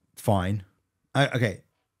 Fine, okay.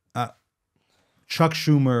 Chuck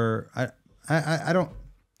Schumer, I don't.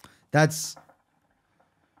 That's.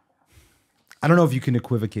 I don't know if you can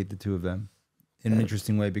equivocate the two of them in an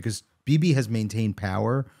interesting way, because Bibi has maintained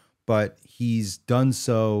power, but he's done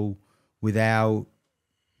so without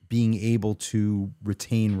being able to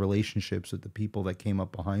retain relationships with the people that came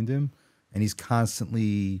up behind him. And he's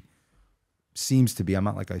constantly seems to be, I'm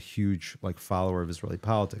not like a huge like follower of Israeli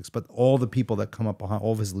politics, but all the people that come up behind,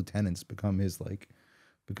 all of his lieutenants become his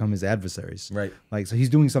adversaries. Right. Like, so he's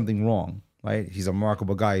doing something wrong, right? He's a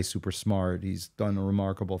remarkable guy. He's super smart. He's done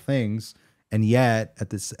remarkable things. And yet at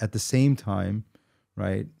the same time,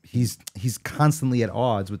 right, he's constantly at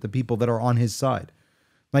odds with the people that are on his side.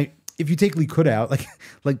 Like, if you take Likud out,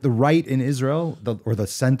 like the right in Israel, or the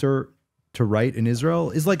center to right in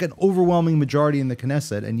Israel, is like an overwhelming majority in the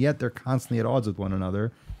Knesset, and yet they're constantly at odds with one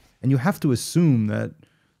another. And you have to assume that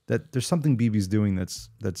there's something Bibi's doing that's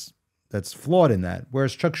flawed in that.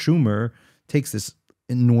 Whereas Chuck Schumer takes this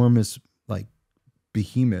enormous like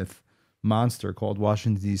behemoth monster called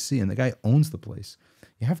Washington, D.C., and the guy owns the place.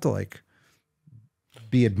 You have to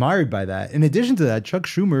be admired by that. In addition to that, Chuck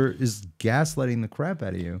Schumer is gaslighting the crap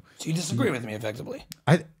out of you. So you disagree with me effectively?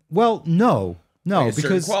 Well, no, Like,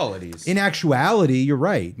 because certain qualities. in actuality, you're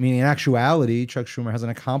right. I mean, in actuality, Chuck Schumer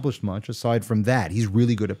hasn't accomplished much aside from that. He's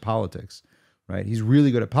really good at politics, right? He's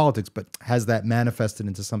really good at politics, but has that manifested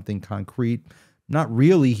into something concrete? Not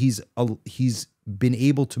really. He's been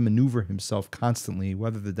able to maneuver himself constantly,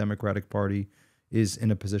 whether the Democratic Party is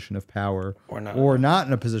in a position of power or not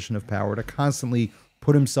in a position of power, to constantly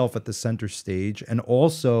put himself at the center stage and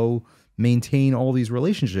also maintain all these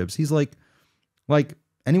relationships. He's like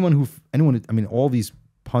anyone, I mean, all these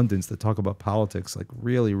pundits that talk about politics, like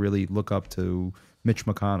really, really look up to Mitch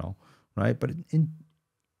McConnell, right? But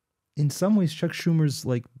in some ways, Chuck Schumer's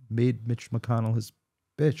like made Mitch McConnell his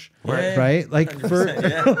bitch, right? Like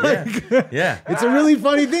Yeah. it's a really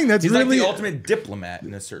funny thing. That's He's really like the ultimate diplomat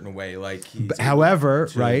in a certain way. Like, however,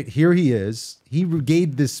 right here he is. He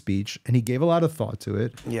gave this speech and he gave a lot of thought to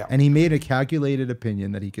it. Yeah. And he made a calculated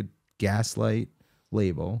opinion that he could gaslight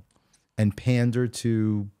Laibel and pander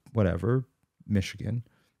to whatever, Michigan,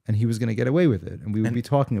 and he was going to get away with it, and we would be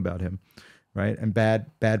talking about him, right? And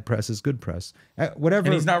bad press is good press. Whatever.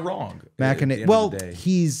 And he's not wrong. Well,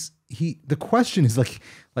 the question is like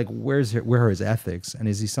where are his ethics, and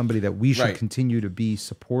is he somebody that we should continue to be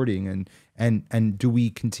supporting, and do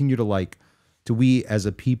we continue to do we as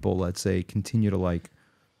a people, let's say, continue to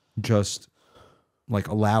just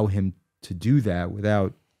allow him to do that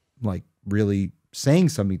without really saying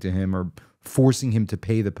something to him or forcing him to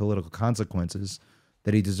pay the political consequences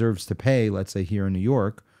that he deserves to pay, let's say here in New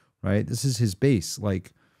York, right? This is his base.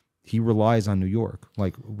 Like, he relies on New York.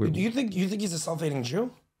 Do you think he's a self-hating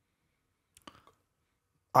Jew?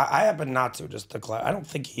 I happen not to. I don't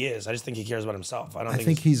think he is. I just think he cares about himself. I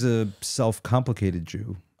think he's a self-complicated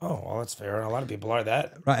Jew. Oh, well, that's fair. A lot of people are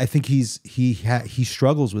that. Right. I think he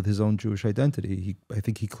struggles with his own Jewish identity. I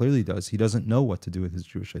think he clearly does. He doesn't know what to do with his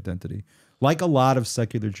Jewish identity. Like a lot of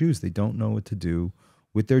secular Jews, they don't know what to do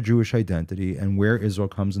with their Jewish identity and where Israel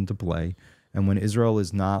comes into play. And when Israel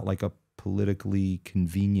is not like a politically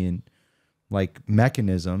convenient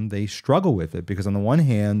mechanism, they struggle with it, because on the one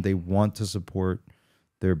hand, they want to support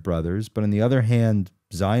their brothers, but on the other hand,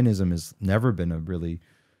 Zionism has never been a really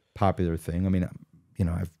popular thing. I mean,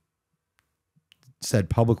 I've said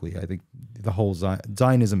publicly, I think the whole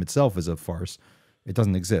Zionism itself is a farce. It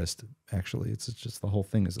doesn't exist, actually. It's just the whole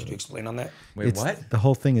thing is. Could you explain on that? Wait, what? The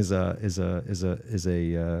whole thing is a what's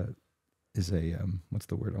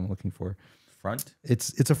the word I'm looking for? Front?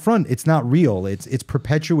 It's a front. It's not real. It's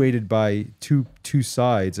perpetuated by two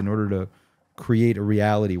sides in order to create a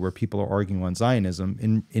reality where people are arguing on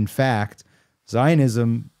Zionism. In fact,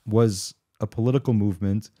 Zionism was a political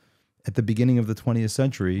movement at the beginning of the 20th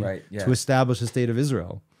century to establish a state of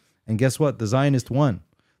Israel. And guess what? The Zionist won.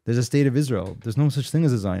 There's a state of Israel. There's no such thing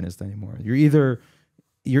as a Zionist anymore. You're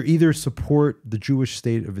either support the Jewish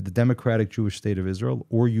state of the democratic Jewish state of Israel,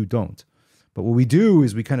 or you don't. But what we do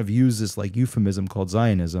is we kind of use this euphemism called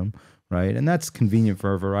Zionism, right? And that's convenient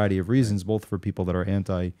for a variety of reasons, both for people that are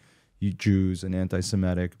anti-Jews and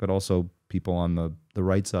anti-Semitic, but also people on the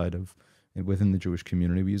right side of within the Jewish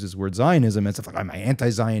community. We use this word Zionism, and it's like, am I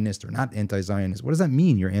anti-Zionist or not anti-Zionist? What does that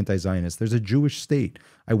mean, you're anti-Zionist? There's a Jewish state.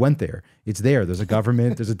 I went there. It's there. There's a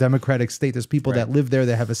government. There's a democratic state. There's people that live there.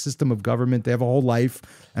 They have a system of government. They have a whole life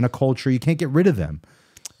and a culture. You can't get rid of them.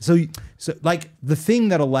 So the thing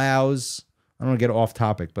that allows, I don't want to get off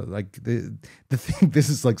topic, but the thing, this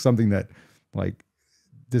is something that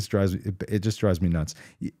this just drives me nuts.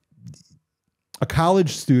 A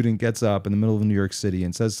college student gets up in the middle of New York City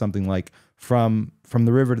and says something like, from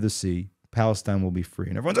the river to the sea, Palestine will be free.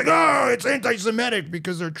 And everyone's like, oh, it's anti-Semitic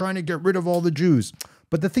because they're trying to get rid of all the Jews.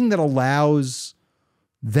 But the thing that allows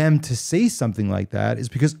them to say something like that is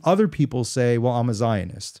because other people say, well, I'm a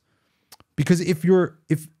Zionist. Because if you're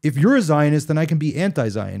a Zionist, then I can be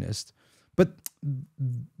anti-Zionist. But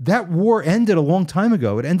that war ended a long time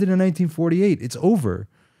ago. It ended in 1948. It's over.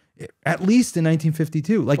 At least in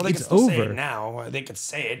 1952, they it's could still over. say it now. They could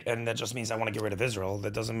say it, and that just means I want to get rid of Israel.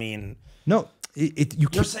 That doesn't mean no.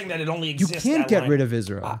 You're saying that it only exists. You can't get rid of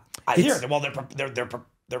Israel. I hear it. Well,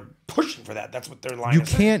 they're pushing for that. That's what their line. You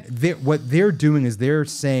can't. What they're doing is they're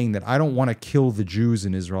saying that I don't want to kill the Jews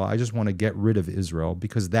in Israel. I just want to get rid of Israel,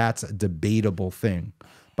 because that's a debatable thing.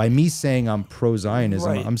 By me saying I'm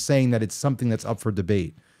pro-Zionism, I'm saying that it's something that's up for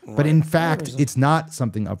debate. But in fact, it's not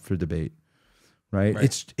something up for debate. Right?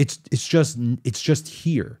 It's just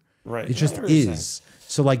here. Right. It just is.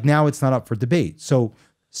 So now it's not up for debate. So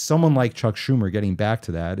someone like Chuck Schumer, getting back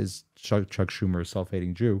to that, is Chuck Schumer, a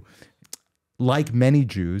self-hating Jew, like many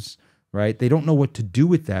Jews, right? They don't know what to do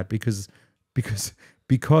with that because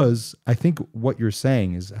because I think what you're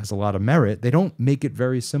saying has a lot of merit. They don't make it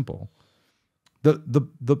very simple. The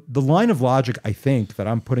line of logic, I think, that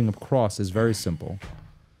I'm putting across is very simple,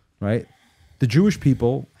 right? The Jewish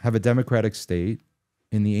people have a democratic state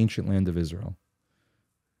in the ancient land of Israel.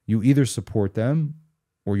 You either support them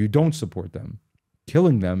or you don't support them.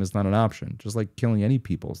 Killing them is not an option, just like killing any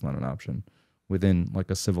people is not an option within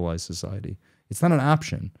like a civilized society. It's not an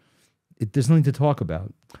option. There's nothing to talk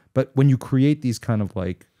about. But when you create these kind of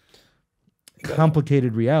like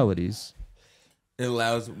complicated realities, it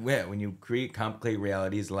allows, when you create complicated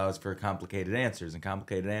realities, it allows for complicated answers, and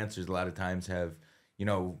complicated answers a lot of times have,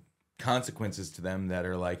 consequences to them that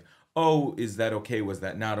are like, oh, is that okay? Was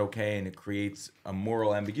that not okay? And it creates a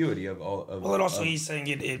moral ambiguity of all. Well, and also he's saying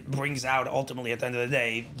it brings out ultimately at the end of the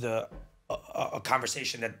day a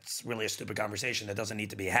conversation that's really a stupid conversation that doesn't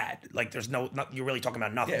need to be had. Like there's you're really talking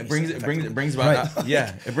about nothing. Yeah, it brings about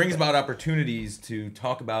it brings about opportunities to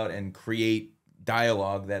talk about and create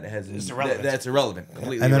dialogue that that's irrelevant.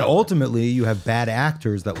 Completely and then irrelevant. ultimately you have bad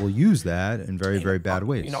actors that will use that in very, very bad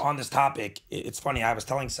ways. On this topic, it's funny. I was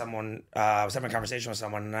telling someone, I was having a conversation with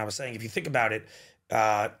someone, and I was saying, if you think about it,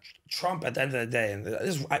 Trump at the end of the day, and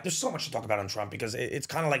there's so much to talk about on Trump because it's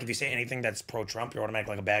kind of like if you say anything that's pro-Trump, you're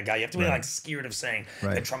automatically like a bad guy. You have to be like scared of saying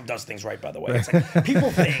that Trump does things right, by the way. It's like people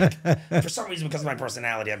think, for some reason, because of my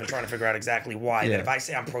personality, I've been trying to figure out exactly why, that if I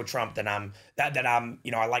say I'm pro-Trump, then I'm,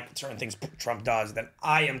 I like certain things Trump does, then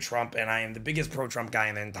I am Trump and I am the biggest pro-Trump guy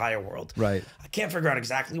in the entire world. Right. I can't figure out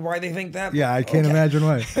exactly why they think that. Yeah, I can't imagine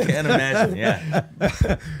why. Can't imagine, yeah.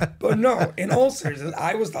 But no, in all seriousness,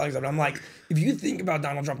 I was telling someone, I'm like, if you think about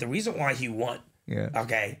Donald Trump, the reason why he won,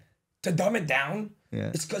 to dumb it down,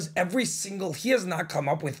 it's because he has not come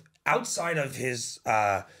up with, outside of his,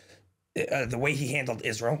 the way he handled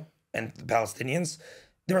Israel and the Palestinians,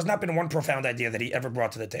 there has not been one profound idea that he ever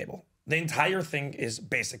brought to the table. The entire thing is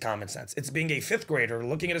basic common sense. It's being a fifth grader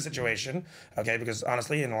looking at a situation, because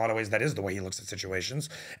honestly, in a lot of ways, that is the way he looks at situations,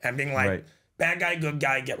 and being like, bad guy, good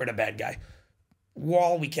guy, get rid of bad guy.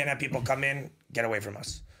 Wall, we can't have people come in, get away from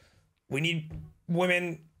us. We need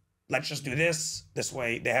women, let's just do this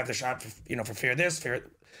way. They have the shot for fear this,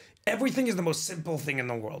 fear. Everything is the most simple thing in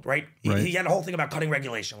the world, right? He had a whole thing about cutting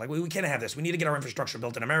regulation. Like, we can't have this. We need to get our infrastructure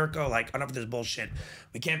built in America. Like, enough of this bullshit.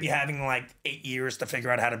 We can't be having, 8 years to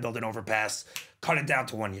figure out how to build an overpass. Cut it down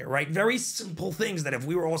to 1 year, right? Very simple things that if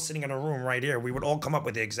we were all sitting in a room right here, we would all come up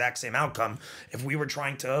with the exact same outcome if we were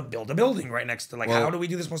trying to build a building right next to, how do we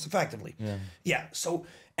do this most effectively? Yeah, so,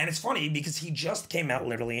 and it's funny because he just came out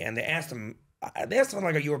literally and they asked him,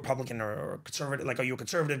 are you a Republican or conservative? Like, are you a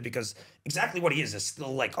conservative? Because exactly what he is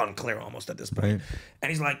still unclear almost at this point. Right.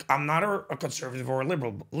 And he's like, I'm not a conservative or a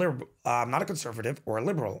liberal. I'm not a conservative or a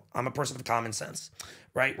liberal. I'm a person of common sense,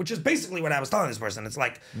 right? Which is basically what I was telling this person. It's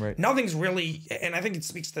like nothing's really, and I think it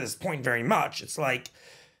speaks to this point very much. It's like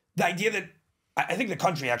the idea that I think the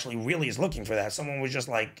country actually really is looking for that. Someone was just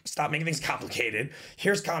like, stop making things complicated.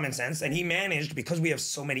 Here's common sense. And he managed, because we have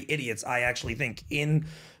so many idiots, I actually think, in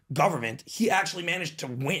government, he actually managed to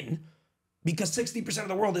win because 60% of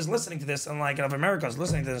the world is listening to this, and of America is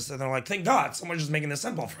listening to this, and they're like, thank God, someone's just making this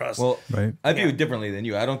simple for us. Well, I view it differently than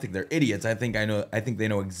you. I don't think they're idiots. I think they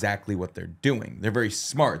know exactly what they're doing. They're very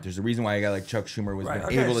smart. There's a reason why a guy like Chuck Schumer was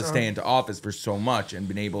able to stay into office for so much and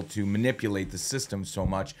been able to manipulate the system so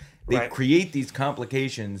much. They create these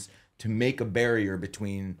complications to make a barrier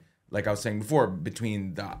between, like I was saying before,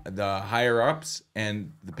 between the higher ups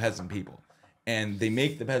and the peasant people. And they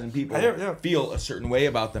make the peasant people feel a certain way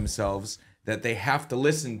about themselves, that they have to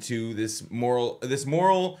listen to this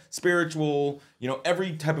moral, spiritual,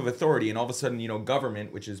 every type of authority. And all of a sudden,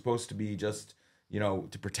 government, which is supposed to be just,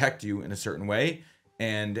 to protect you in a certain way,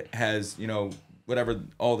 and has, whatever,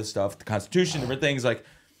 all this stuff, the Constitution, different things,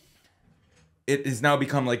 it has now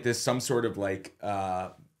become this, some sort of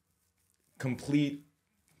complete,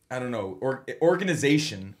 I don't know,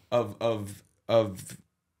 organization of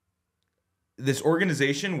this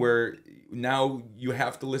organization where now you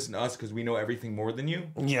have to listen to us because we know everything more than you.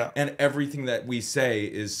 Yeah. And everything that we say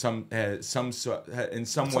is in some way.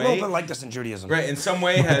 It's a little bit like this in Judaism. Right. In some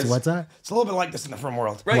way has. What's that? It's a little bit like this in the frum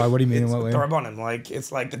world. Right. Why? What do you mean? In what way? The Rabbanim.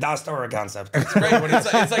 It's like the Das Torah concept. Right. But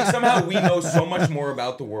it's like somehow we know so much more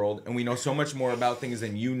about the world, and we know so much more about things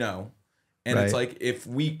than you know. And it's like if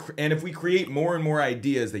we create more and more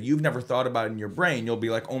ideas that you've never thought about in your brain, you'll be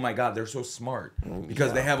like, oh my God, they're so smart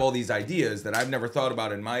because they have all these ideas that I've never thought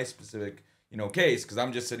about in my specific case, because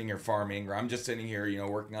I'm just sitting here farming, or I'm just sitting here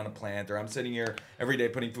working on a plant, or I'm sitting here every day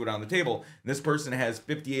putting food on the table. And this person has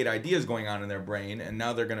 58 ideas going on in their brain, and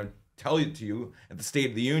now they're gonna tell it to you at the State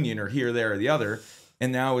of the Union or here, there, or the other.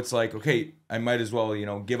 And now it's like, okay, I might as well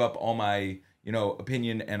give up all my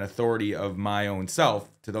opinion and authority of my own self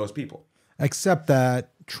to those people. Except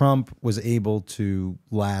that Trump was able to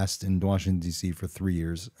last in Washington, D.C. for 3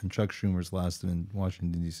 years, and Chuck Schumer's lasted in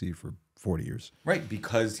Washington, D.C. for 40 years. Right,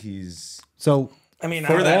 because he's... So... I mean,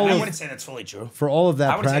 For I all of- wouldn't say that's fully true. For all of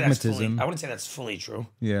that I wouldn't say that's pragmatism... I wouldn't say that's fully true.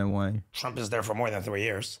 Yeah, why? Trump is there for more than 3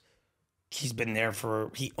 years. He's been there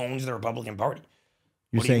he owns the Republican Party.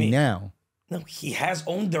 You're What do you saying mean? now. No, he has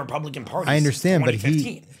owned the Republican Party. I understand, since but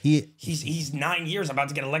 2015. He's 9 years about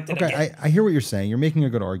to get elected again. Okay, I hear what you're saying. You're making a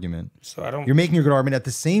good argument. So I don't. You're making a good argument. At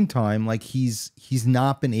the same time, like he's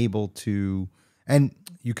not been able to, and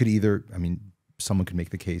you could either, I mean, someone could make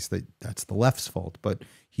the case that that's the left's fault, but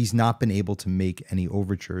he's not been able to make any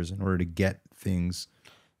overtures in order to get things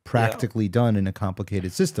practically done in a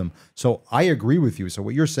complicated system. So I agree with you. So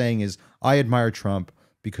what you're saying is I admire Trump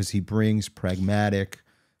because he brings pragmatic,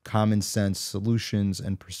 common sense solutions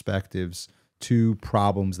and perspectives to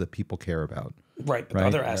problems that people care about. Right, but the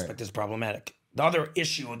other aspect is problematic. The other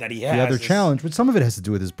issue that he has, The other is, challenge, but some of it has to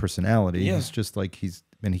do with his personality. Yeah. He's just like he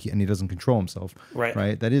doesn't control himself. Right.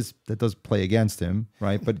 Right. That does play against him.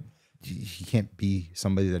 Right. But he can't be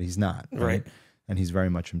somebody that he's not. Right. And he's very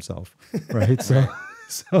much himself. Right. So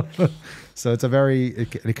it's a very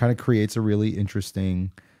it kind of creates a really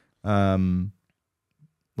interesting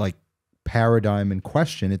like paradigm and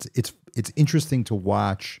question. It's interesting to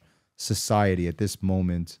watch society at this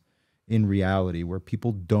moment in reality where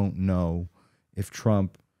people don't know if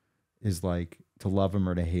Trump is like to love him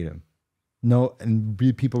or to hate him. No, and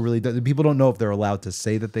people don't know if they're allowed to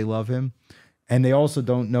say that they love him, and they also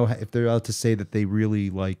don't know if they're allowed to say that they really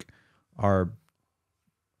like are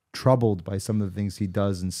troubled by some of the things he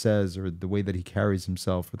does and says, or the way that he carries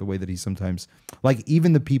himself, or the way that he sometimes, like,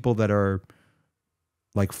 even the people that are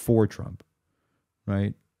like for Trump,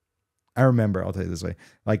 right? I remember, I'll tell you this way,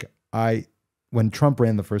 like when Trump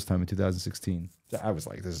ran the first time in 2016, I was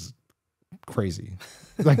like, this is crazy.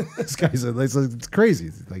 Like, this guy's it's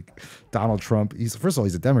crazy. Like, Donald Trump, first of all,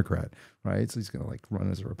 he's a Democrat, right? So he's gonna like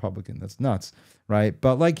run as a Republican. That's nuts, right?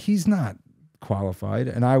 But like, he's not qualified,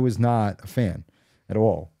 and I was not a fan at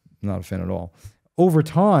all. Not a fan at all. Over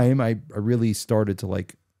time, I really started to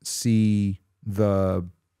like see the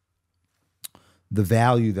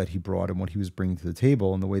value that he brought and what he was bringing to the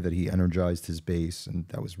table and the way that he energized his base, and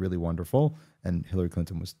that was really wonderful. And Hillary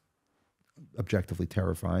Clinton was objectively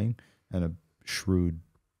terrifying and a shrewd,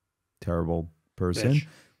 terrible person, Bitch.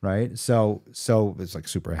 right? So it's like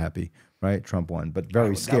super happy, right? Trump won, but very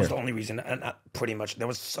That scared. was the only reason, and pretty much that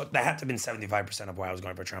had to have been 75% of why I was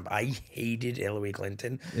going for Trump. I hated Hillary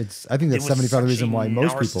Clinton. I think that's 75% the reason why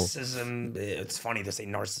most people. Narcissism. It's funny to say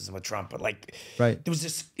narcissism with Trump, but like, Right. it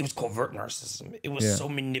was covert narcissism. It was so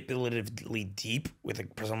manipulatively deep with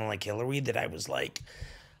someone like Hillary that I was like,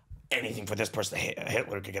 anything for this person,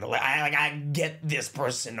 Hitler could get elected. I get this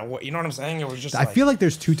person. You know what I'm saying? It was just. I feel like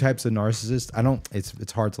there's two types of narcissists.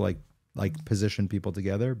 It's hard to like position people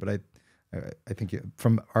together, but I think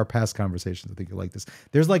from our past conversations, I think you like this.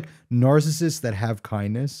 There's like narcissists that have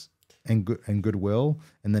kindness and goodwill,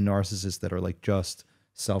 and then narcissists that are like just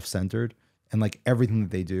self-centered, and like everything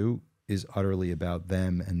that they do is utterly about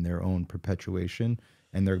them and their own perpetuation,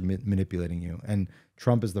 and they're manipulating you. And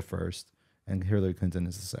Trump is the first, and Hillary Clinton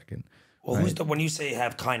is the second. Well, right? when you say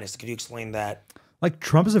have kindness, could you explain that? Like,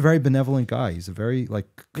 Trump is a very benevolent guy. He's a very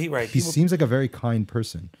he seems like a very kind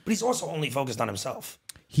person. But he's also only focused on himself.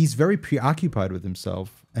 He's very preoccupied with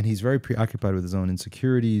himself, and he's very preoccupied with his own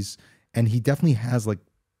insecurities. And he definitely has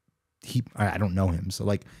I don't know him. So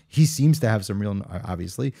like, he seems to have some real,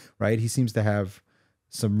 obviously, right? He seems to have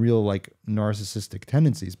some real like narcissistic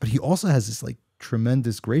tendencies, but he also has this like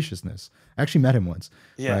tremendous graciousness. I actually met him once,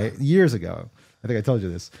 right? Years ago. I think I told you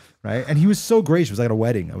this, right? And he was so gracious. It was at a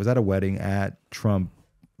wedding. I was at a wedding at Trump,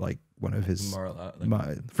 like one of his.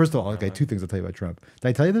 First of all, okay, two things I'll tell you about Trump. Did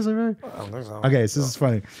I tell you this already? I don't think so. Okay, so this is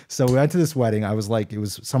funny. So we went to this wedding. I was like, it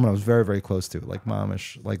was someone I was very, very close to, like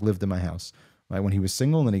momish, like lived in my house, right? When he was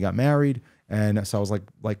single, and then he got married, and so I was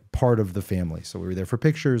like part of the family. So we were there for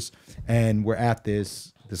pictures, and we're at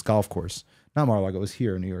this golf course. Not Mar-a-Lago, it was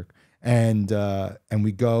here in New York, and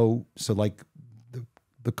we go. So like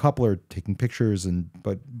the couple are taking pictures,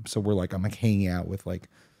 so we're like, I'm like hanging out with like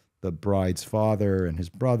the bride's father and his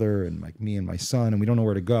brother, and like me and my son, and we don't know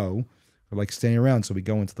where to go. We're like standing around, so we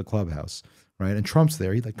go into the clubhouse, right? And Trump's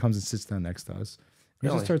there. He like comes and sits down next to us. He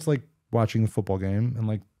just starts like watching the football game and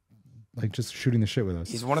like just shooting the shit with us.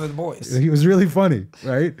 He's one of the boys. He was really funny,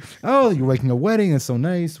 right? Oh, you're making a wedding. It's so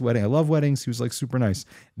nice. Wedding. I love weddings. He was like super nice.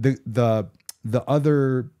 The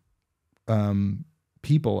other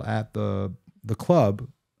people at the club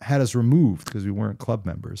had us removed because we weren't club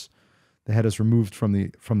members. They had us removed from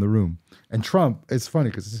the room. And Trump, it's funny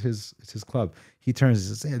because it's his club. He turns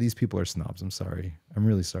and says, "Yeah, these people are snobs. I'm sorry. I'm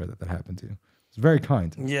really sorry that happened to you." It's very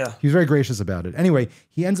kind. Yeah. He was very gracious about it. Anyway,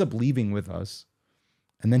 he ends up leaving with us.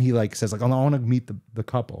 And then he like says like, "Oh, I want to meet the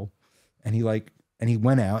couple." And he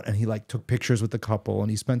went out and he like took pictures with the couple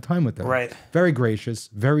and he spent time with them. Right. Very gracious,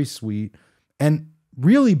 very sweet. And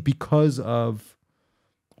really because of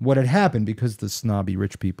what had happened, because the snobby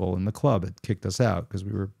rich people in the club had kicked us out because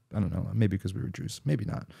we were, I don't know, maybe because we were Jews, maybe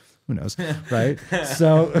not. Who knows, right?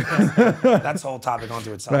 So That's a whole topic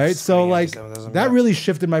onto itself. right? So like Anti-Semitism, that really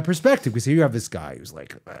shifted my perspective because here you have this guy who's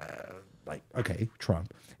like, okay,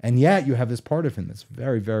 Trump. And yet you have this part of him that's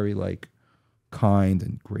very, very like kind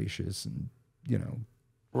and gracious and, you know,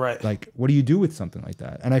 right. like, what do you do with something like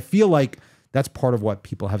that? And I feel like that's part of what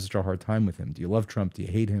people have such a hard time with him. Do you love Trump? Do you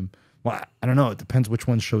hate him? Well, I don't know. It depends which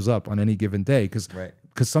one shows up on any given day because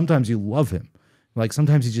sometimes you love him. Like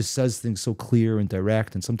sometimes he just says things so clear and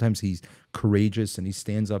direct, and sometimes he's courageous and he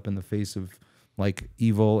stands up in the face of like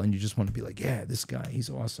evil, and you just want to be like, yeah, this guy, he's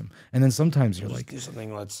awesome. And then sometimes you're like, do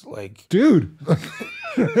something that's like, dude,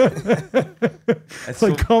 it's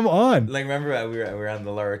like, come on. Like, remember we were on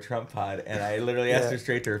the Laura Trump pod, and I literally asked her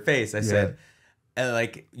straight to her face. I said, and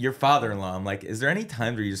like, your father-in-law, I'm like, is there any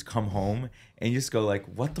times where you just come home and you just go like,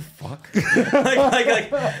 what the fuck?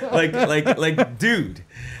 like, dude,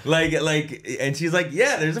 like, and she's like,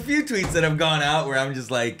 yeah, there's a few tweets that have gone out where I'm just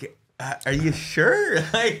like, are you sure?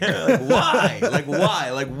 like why? Like, why?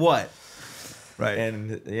 Like, what? Right.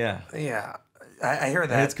 And yeah, I hear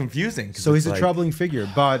that. and it's confusing. So he's it's a troubling figure,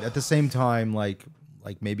 but at the same time, like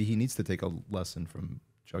maybe he needs to take a lesson from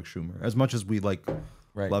Chuck Schumer. As much as we like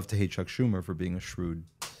love to hate Chuck Schumer for being a shrewd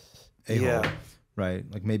a-hole, right?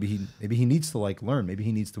 Like maybe he needs to like learn. Maybe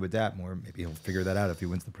he needs to adapt more. Maybe he'll figure that out if he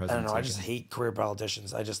wins the presidency. I don't know. I just hate career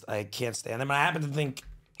politicians. I can't stand them. And I happen to think.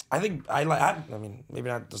 I mean, maybe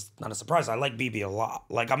not a surprise. I like Bibi a lot.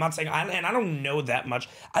 Like, I'm not saying, and I don't know that much.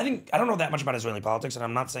 I don't know that much about Israeli politics, and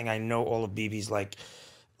I'm not saying I know all of Bibi's, like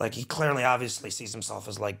he clearly, obviously sees himself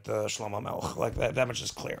as, like, the Shlomo Melech. Like, that much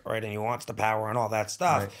is clear, right? And he wants the power and all that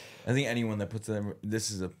stuff. Right. I think anyone that puts them,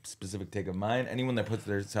 this is a specific take of mine, anyone that puts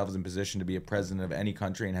themselves in position to be a president of any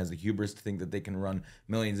country and has the hubris to think that they can run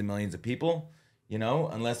millions and millions of people, you know,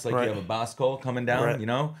 unless, like, you have a boss call coming down, you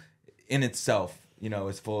know, in itself, you know,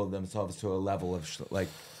 is full of themselves to a level of like,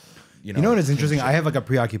 you know. You know what is interesting? I have like a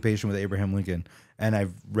preoccupation with Abraham Lincoln, and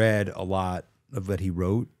I've read a lot of what he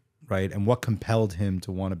wrote, right? And what compelled him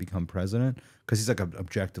to want to become president, because he's like an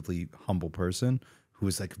objectively humble person who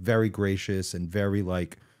is like very gracious and very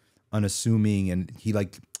like unassuming, and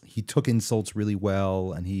he took insults really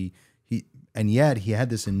well, and and yet he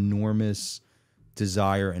had this enormous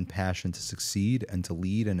desire and passion to succeed and to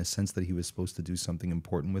lead, and a sense that he was supposed to do something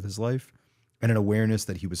important with his life, and an awareness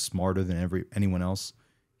that he was smarter than anyone else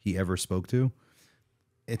he ever spoke to.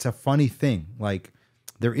 It's a funny thing. Like,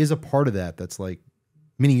 there is a part of that that's like,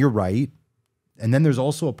 meaning you're right, and then there's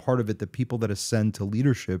also a part of it that people that ascend to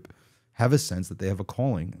leadership have a sense that they have a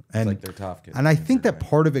calling. And like they're tough kids. And I think that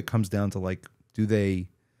part of it comes down to like, do they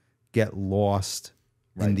get lost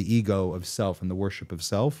in the ego of self and the worship of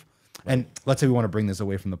self? And let's say we want to bring this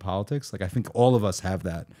away from the politics. Like, I think all of us have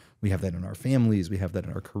that. We have that in our families. We have that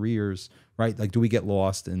in our careers, right? Like, do we get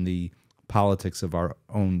lost in the politics of our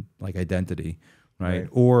own like identity, right?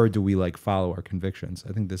 Or do we like follow our convictions?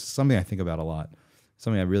 I think this is something I think about a lot.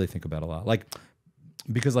 Something I really think about a lot. Like,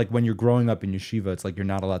 because like when you're growing up in yeshiva, it's like you're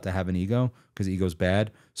not allowed to have an ego because ego's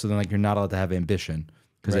bad. So then like you're not allowed to have ambition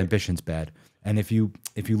because ambition's bad. And if you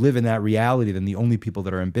live in that reality, then the only people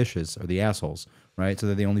that are ambitious are the assholes, right? So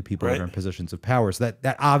they're the only people that are in positions of power. So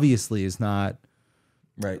that obviously is not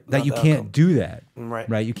that not you can't do that,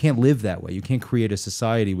 right? You can't live that way. You can't create a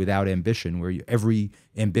society without ambition where every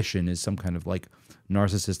ambition is some kind of like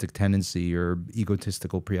narcissistic tendency or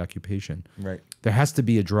egotistical preoccupation. Right. There has to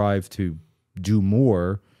be a drive to do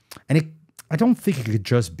more, and I don't think it could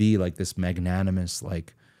just be like this magnanimous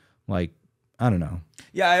like I don't know.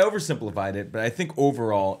 Yeah, I oversimplified it, but I think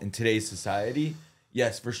overall in today's society,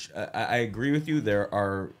 yes, I agree with you. There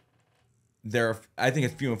are, I think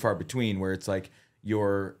it's few and far between where it's like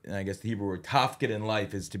and I guess the Hebrew word tafkid in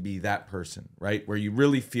life is to be that person, right? Where you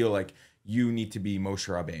really feel like you need to be Moshe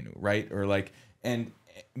Rabbeinu, right? Or like,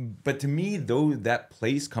 but to me, though, that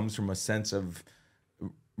place comes from a sense of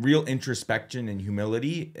real introspection and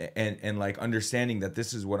humility and like understanding that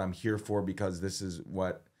this is what I'm here for because this is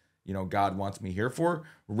what, you know, God wants me here for,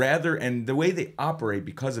 and the way they operate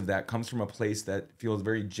because of that comes from a place that feels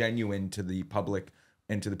very genuine to the public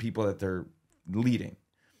and to the people that they're leading.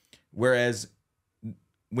 Whereas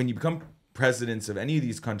when you become presidents of any of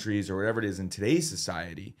these countries or whatever it is in today's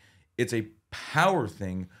society, it's a power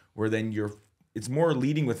thing where then it's more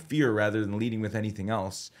leading with fear rather than leading with anything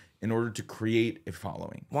else in order to create a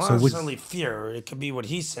following. Well, not necessarily fear. It could be what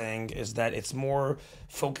he's saying is that it's more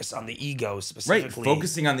focused on the ego specifically. Right,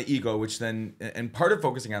 focusing on the ego, which then, and part of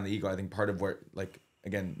focusing on the ego, I think part of where, like,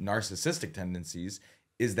 again, narcissistic tendencies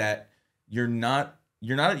is that you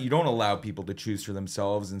don't allow people to choose for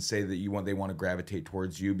themselves and say that they want to gravitate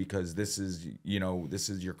towards you because this is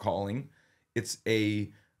your calling. It's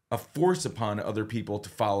a force upon other people to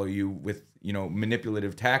follow you with,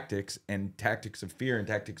 manipulative tactics and tactics of fear and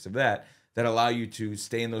tactics of that allow you to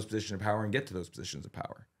stay in those positions of power and get to those positions of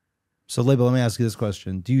power. So, Laibel, let me ask you this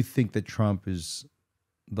question: do you think that Trump is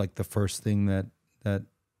like the first thing that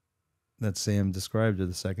Sam described, or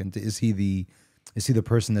the second? Is he the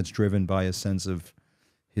person that's driven by a sense of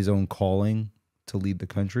his own calling to lead the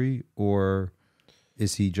country, or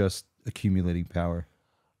is he just accumulating power?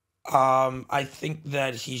 I think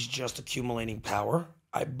that he's just accumulating power.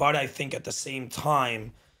 But I think at the same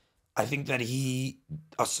time, I think that he,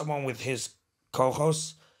 someone with his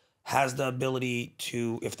co-hosts, has the ability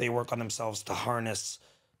to, if they work on themselves, to harness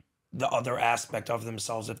the other aspect of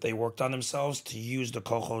themselves. If they worked on themselves, to use the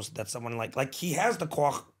co-host that someone like he has the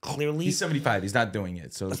koach clearly. He's 75. He's not doing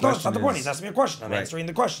it. So that's not the point. He's asking me a question. I'm answering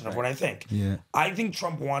the question of what I think. Yeah. I think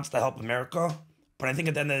Trump wants to help America, but I think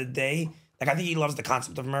at the end of the day, I think he loves the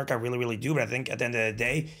concept of America. I really, really do. But I think at the end of the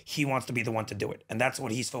day, he wants to be the one to do it. And that's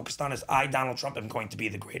what he's focused on is Donald Trump, am going to be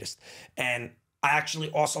the greatest. And I actually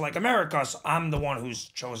also like America, so I'm the one who's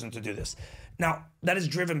chosen to do this. Now, that is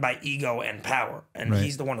driven by ego and power. And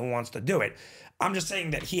he's the one who wants to do it. I'm just saying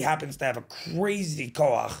that he happens to have a crazy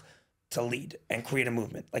koach to lead and create a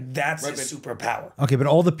movement. Like, that's his superpower. Okay, but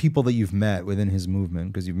all the people that you've met within his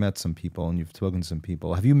movement, because you've met some people and you've spoken to some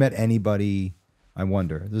people, have you met anybody... I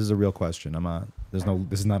wonder. This is a real question. This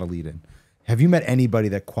is not a lead-in. Have you met anybody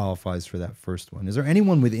that qualifies for that first one? Is there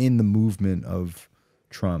anyone within the movement of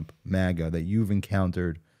Trump, MAGA, that you've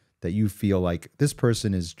encountered that you feel like this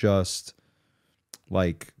person is just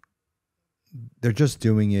like they're just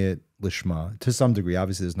doing it lishma to some degree?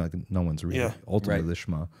 Obviously, there's no one's really ultimately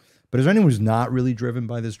lishma. But is there anyone who's not really driven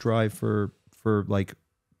by this drive for like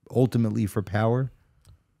ultimately for power?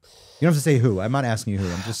 You don't have to say who. I'm not asking you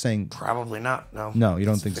who. I'm just saying. Probably not. No. No, you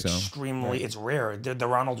don't think so. Extremely, it's rare. The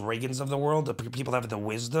Ronald Reagans of the world, the people that have the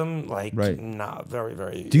wisdom, nah, very,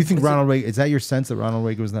 very. Do you think Ronald Reagan? Is that your sense that Ronald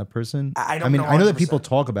Reagan was that person? I don't know. I know that people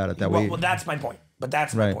talk about it that way. Well, that's my point. But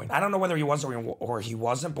that's my point. I don't know whether he was or he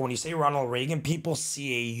wasn't. But when you say Ronald Reagan, people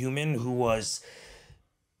see a human who was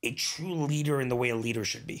a true leader in the way a leader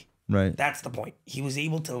should be. Right. That's the point. He was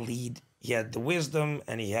able to lead. He had the wisdom,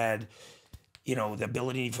 and he had. The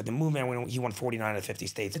ability for the movement when he won 49 out of 50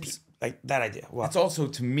 states. It's, like that idea. Well, it's also,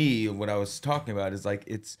 to me, what I was talking about is like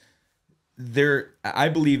I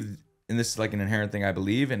believe, and this is like an inherent thing I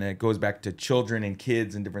believe, and it goes back to children and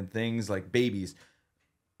kids and different things like babies.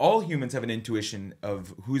 All humans have an intuition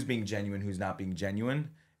of who's being genuine, who's not being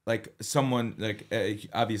genuine. Like someone,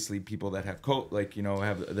 obviously people that have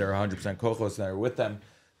they're 100% co-hosts that are with them.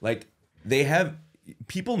 Like they have...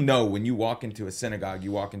 People know when you walk into a synagogue,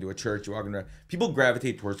 you walk into a church, people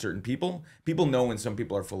gravitate towards certain people. People know when some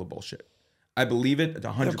people are full of bullshit. I believe it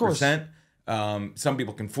 100%. Some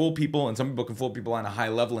people can fool people, and some people can fool people on a high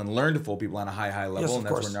level and learn to fool people on a high level. Yes, and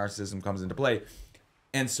that's where narcissism comes into play.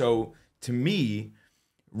 And so to me,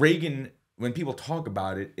 Reagan, when people talk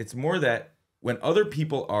about it, it's more that when other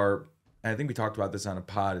people are, and I think we talked about this on a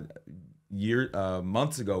pod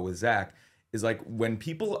months ago with Zach, is like when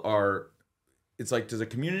people are, it's like, does a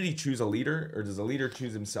community choose a leader or does a leader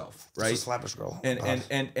choose himself? Right. It's a slapper scroll.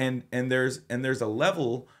 And there's a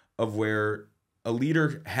level of where a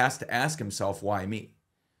leader has to ask himself, why me?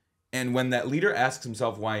 And when that leader asks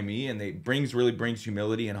himself, why me? And they really brings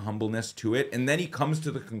humility and humbleness to it. And then he comes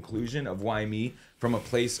to the conclusion of why me from a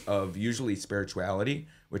place of usually spirituality,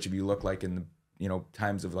 which if you look like in the,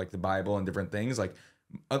 times of like the Bible and different things, like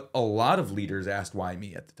a lot of leaders asked why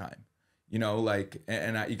me at the time. You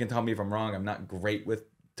can tell me if I'm wrong. I'm not great with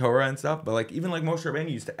Torah and stuff, but like even like Moshe Rabbeinu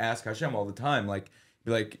used to ask Hashem all the time, like,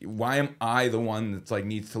 be like, why am I the one that's like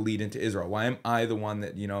needs to lead into Israel? Why am I the one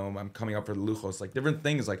that I'm coming up for the luchos? Like different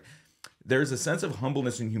things. Like there's a sense of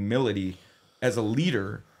humbleness and humility as a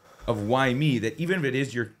leader of why me. That even if it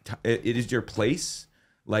is your place.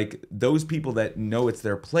 Like those people that know it's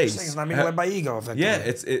their place. It's not being led by ego. Yeah,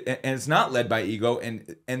 it's not led by ego,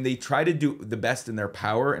 and they try to do the best in their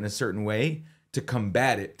power in a certain way to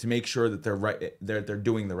combat it, to make sure that they're right, they're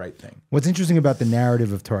doing the right thing. What's interesting about the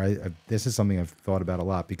narrative of Torah, this is something I've thought about a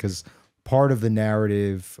lot, because part of the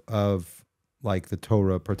narrative of like the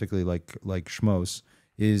Torah, particularly like Shmos,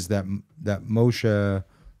 is that Moshe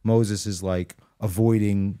Moses is like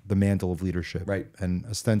avoiding the mantle of leadership. Right. And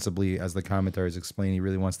ostensibly, as the commentaries explain, he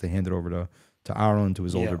really wants to hand it over to Aaron, to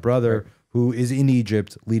his older Yeah. brother, who is in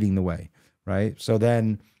Egypt leading the way, right? So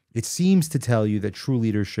then it seems to tell you that true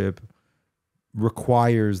leadership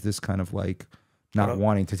requires this kind of like not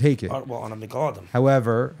wanting to take it. Well, on a Megadim.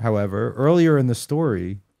 However, earlier in the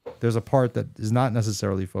story, there's a part that is not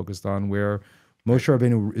necessarily focused on where Moshe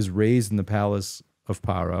Rabbeinu is raised in the palace of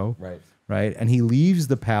Paro, right? And he leaves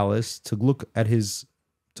the palace to look at his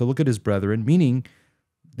brethren, meaning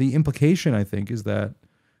the implication, I think, is that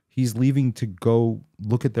he's leaving to go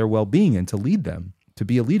look at their well-being and to lead them, to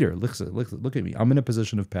be a leader. Look at me. I'm in a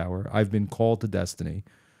position of power. I've been called to destiny,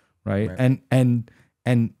 right?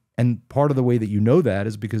 And part of the way that you know that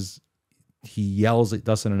is because he yells at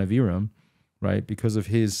Dasan and Aviram, right? Because of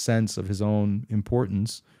his sense of his own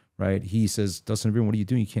importance, right? He says, Dasan and Aviram, what are you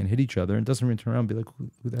doing? You can't hit each other. And Dasan and Aviram turn around and be like,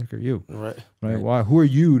 who the heck are you? Right. Why? Who are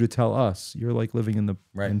you to tell us? You're like living in the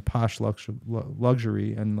in posh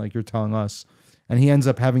luxury, and like you're telling us. And he ends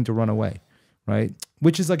up having to run away, right?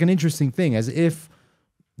 Which is like an interesting thing, as if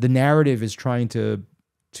the narrative is trying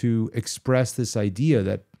to express this idea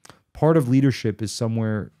that part of leadership is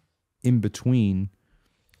somewhere in between,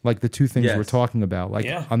 like the two things we're talking about. Like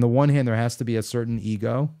on the one hand, there has to be a certain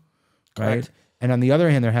ego, right? And on the other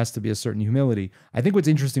hand, there has to be a certain humility. I think what's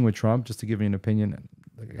interesting with Trump, just to give you an opinion,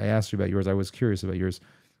 like I asked you about yours, I was curious about yours.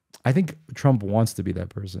 I think Trump wants to be that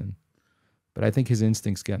person, but I think his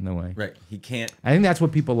instincts get in the way. Right. He can't. I think that's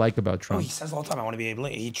what people like about Trump. He says all the time, I want to be able to.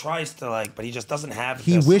 He tries to like, but he just doesn't have.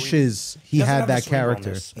 He wishes he had that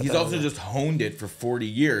character. He's also just honed it for 40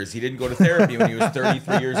 years. He didn't go to therapy when he was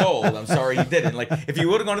 33 years old. I'm sorry he didn't. Like, if he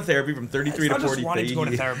would have gone to therapy from 33 to 43. Just wanting to go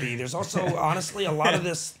to therapy. There's also, honestly, a lot of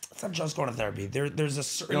this. It's not just going to therapy. There's a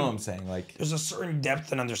certain. You know what I'm saying? Like, there's a certain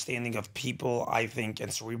depth and understanding of people, I think,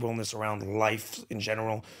 and cerebralness around life in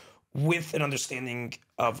general, with an understanding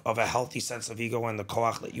of a healthy sense of ego and the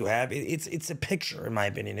koach that you have. It's a picture, in my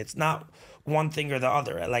opinion. It's not one thing or the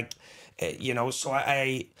other. Like, so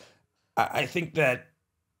I think that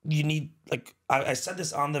you need, like, I said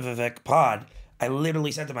this on the Vivek pod. I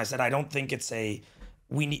literally said to him, I said, I don't think it's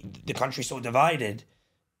we need, the country's so divided.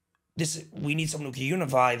 We need someone who can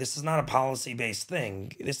unify. This is not a policy-based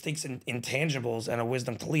thing. This takes intangibles and a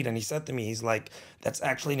wisdom to lead. And he said to me, he's like, that's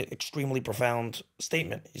actually an extremely profound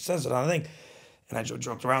statement. He says it on the thing. And I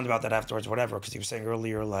joked around about that afterwards, whatever, because he was saying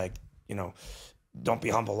earlier, like, don't be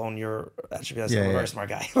humble, own your, actually, that's a very smart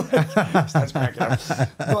guy. Starts cracking up.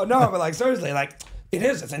 But no, but like, seriously, like,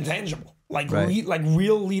 it's intangible. Like, like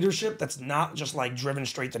real leadership that's not just like driven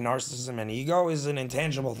straight to narcissism and ego is an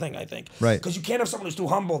intangible thing, I think. Right. Because you can't have someone who's too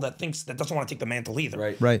humble that doesn't want to take the mantle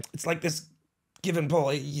either. Right. It's like this give and pull.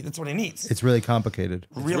 That's what he needs. It's really complicated.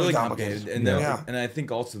 Really complicated. And and I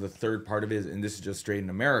think also the third part of it, and this is just straight in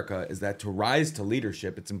America, is that to rise to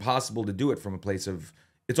leadership, it's impossible to do it from a place of,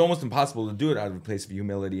 it's almost impossible to do it out of a place of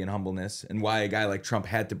humility and humbleness. And why a guy like Trump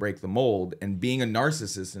had to break the mold, and being a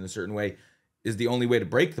narcissist in a certain way is the only way to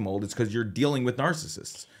break the mold. It's because you're dealing with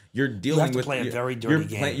narcissists. You're dealing with. Play a very dirty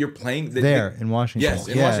game. You're playing in Washington. Yes,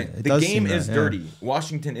 in Washington. The game is dirty.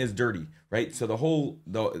 Washington is dirty, right? So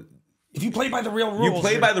if you play by the real rules, you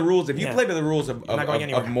play by the rules. If you play by the rules of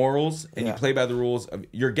morals and you play by the rules of,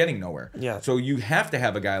 you're getting nowhere. Yeah. So you have to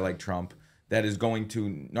have a guy like Trump that is going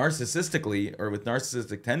to narcissistically or with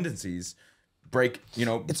narcissistic tendencies break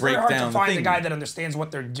down. It's very hard to find a guy that understands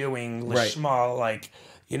what they're doing. Lishma, like.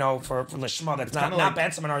 For Lishma, that's not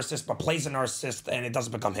bad, some narcissist, but plays a narcissist, and it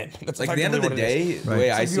doesn't become him. That's like, at the end of the day, the way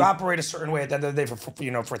I see, if you operate a certain way at the end of the day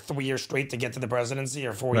for 3 years straight to get to the presidency,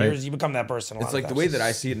 or 4 years, you become that person. It's like the way that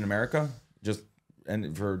I see it in America,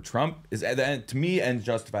 and for Trump, is to me ends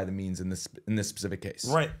justify the means in this specific case.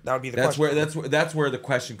 Right, that would be the question. That's where the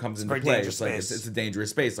question comes into play. It's like it's a dangerous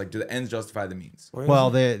space. Like, do the ends justify the means? Well,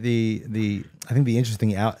 I think the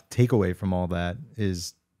interesting takeaway from all that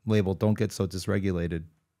is Laibel, don't get so dysregulated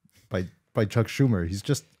by Chuck Schumer. He's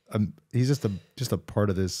just a part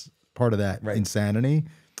of that insanity.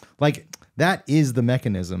 Like, that is the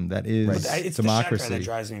mechanism that is it's democracy. The sheker that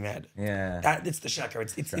drives me mad. Yeah, it's the sheker.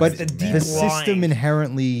 It's the deep the system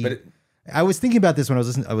inherently. I was thinking about this when I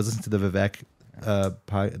was listening to the Vivek, the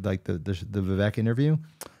Vivek interview.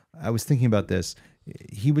 I was thinking about this.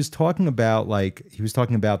 He was talking about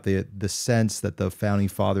the sense that the founding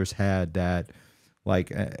fathers had that,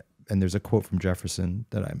 like. And there's a quote from Jefferson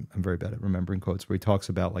that I'm very bad at remembering quotes, where he talks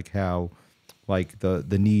about like how, like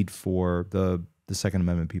the need for the Second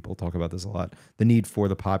Amendment, people talk about this a lot, the need for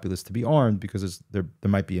the populace to be armed because there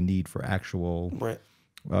might be a need for actual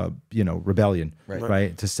rebellion,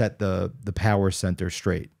 right? To set the power center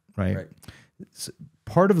straight, right? So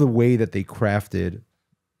part of the way that they crafted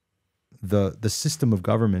the system of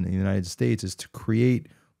government in the United States is to create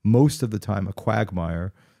most of the time a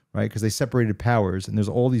quagmire, right? Because they separated powers, and there's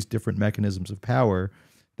all these different mechanisms of power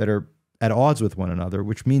that are at odds with one another,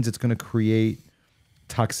 which means it's going to create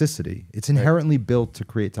toxicity. It's inherently built to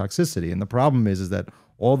create toxicity. And the problem is that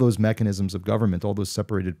all those mechanisms of government, all those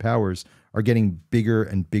separated powers are getting bigger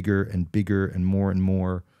and bigger and bigger and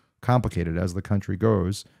more complicated as the country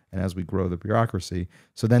goes and as we grow the bureaucracy.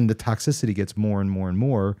 So then the toxicity gets more and more and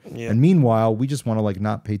more. Yeah. And meanwhile, we just want to like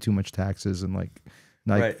not pay too much taxes and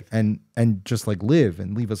and just like live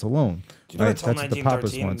and leave us alone. Do you know that until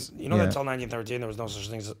 1913? You know that until 1913 there was no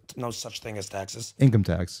such thing as taxes. Income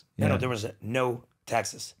tax. Yeah. No, there was no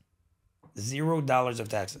taxes. $0 of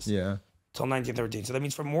taxes. Yeah. Till 1913. So that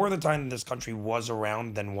means for more of the time this country was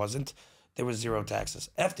around than wasn't, there was zero taxes.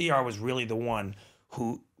 FDR was really the one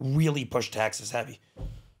who really pushed taxes heavy.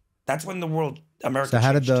 That's when the world, America. So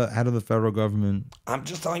how did the federal government? I'm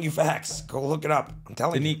just telling you facts. Go look it up. I'm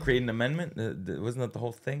telling you. Didn't he create an amendment? Wasn't that the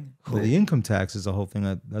whole thing? Well, the income tax is the whole thing.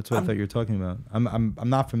 That's what I thought you were talking about. I'm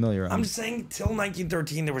not familiar. I'm saying till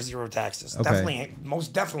 1913 there was zero taxes. Okay. Definitely,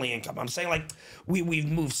 most definitely income. I'm saying like we've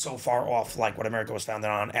moved so far off like what America was founded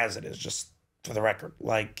on as it is. Just for the record,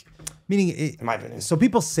 like meaning in my opinion. So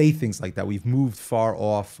people say things like that. We've moved far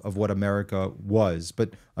off of what America was,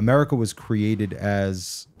 but America was created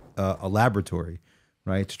as a laboratory,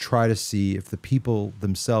 right? To try to see if the people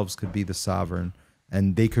themselves could be the sovereign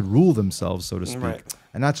and they could rule themselves, so to speak. Right.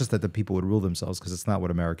 And not just that the people would rule themselves, because it's not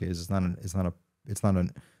what America is. It's not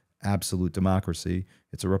an absolute democracy.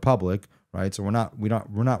 It's a republic, right? So we're not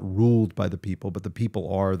ruled by the people, but the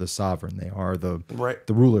people are the sovereign. They are the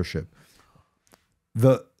rulership.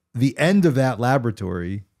 The end of that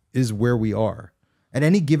laboratory is where we are. At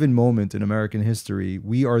any given moment in American history,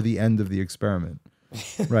 we are the end of the experiment.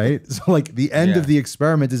 Right? So like the end of the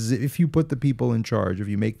experiment is if you put the people in charge, if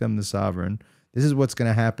you make them the sovereign, this is what's going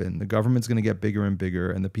to happen. The government's going to get bigger and bigger,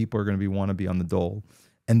 and the people are going to want to be on the dole.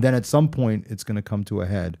 And then at some point, it's going to come to a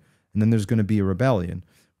head, and then there's going to be a rebellion,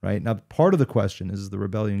 right? Now, part of the question is the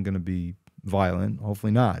rebellion going to be violent?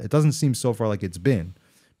 Hopefully not. It doesn't seem so far like it's been.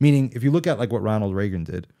 Meaning, if you look at like what Ronald Reagan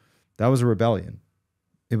did, that was a rebellion.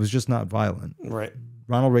 It was just not violent. Right.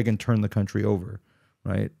 Ronald Reagan turned the country over,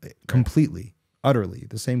 right? Completely. Utterly,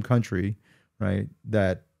 the same country, right?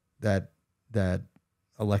 That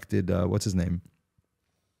elected what's his name?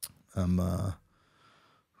 Who's the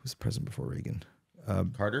president before Reagan?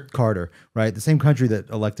 Carter. Carter, right? The same country that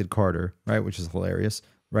elected Carter, right? Which is hilarious,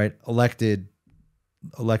 right? Elected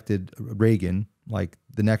Reagan like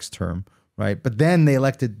the next term, right? But then they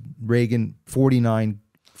elected Reagan.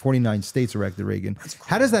 49 states elected Reagan.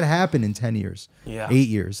 How does that happen in 10 years? Yeah. 8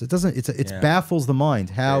 years? It doesn't, it baffles the mind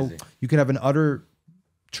how you can have an utter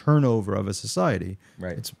turnover of a society.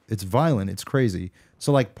 Right. It's violent. It's crazy.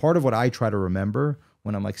 So like part of what I try to remember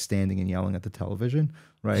when I'm like standing and yelling at the television,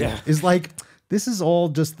 right, is like, this is all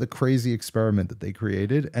just the crazy experiment that they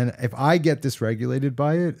created. And if I get dysregulated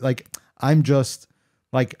by it, like I'm just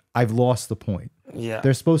like, I've lost the point. Yeah.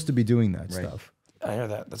 They're supposed to be doing that stuff. I hear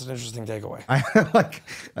that. That's an interesting takeaway.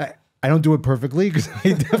 I don't do it perfectly because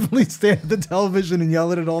I definitely stand at the television and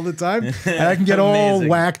yell at it all the time. And I can get all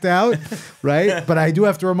whacked out, right? But I do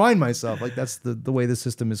have to remind myself, like that's the way the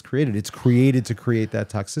system is created. It's created to create that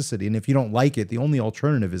toxicity. And if you don't like it, the only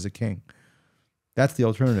alternative is a king. That's the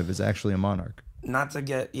alternative, is actually a monarch. Not to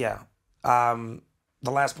get, the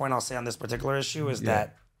last point I'll say on this particular issue is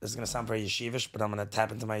that, this is going to sound very yeshivish, but I'm going to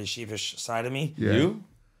tap into my yeshivish side of me. Yeah. You?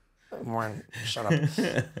 Warren, shut up.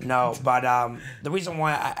 No, but the reason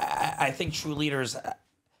why I think true leaders,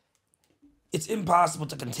 it's impossible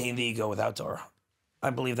to contain the ego without Torah.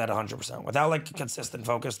 I believe that 100%. Without like consistent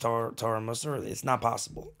focus, Torah and Musar, it's not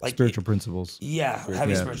possible. Like spiritual principles. Yeah,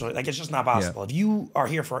 heavy spiritual. Like it's just not possible. If you are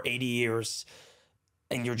here for 80 years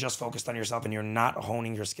and you're just focused on yourself and you're not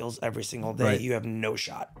honing your skills every single day, you have no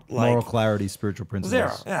shot. Like, moral clarity, spiritual principles.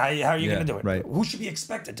 Zero. Yeah, how are you going to do it? Right. Who should be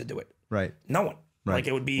expected to do it? Right. No one. Right. Like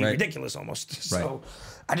it would be ridiculous almost. So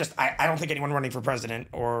I don't think anyone running for president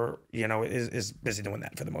or, is busy doing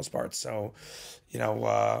that for the most part. So,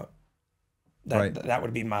 that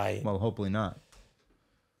would be my. Well, hopefully not.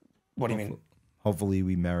 What do you mean? Hopefully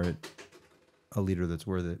we merit a leader that's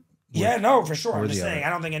worth it. Yeah, no, for sure. I'm just saying,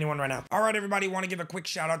 I don't think anyone right now. All right, everybody, want to give a quick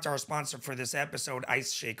shout out to our sponsor for this episode,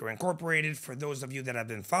 Ice Shaker Incorporated. For those of you that have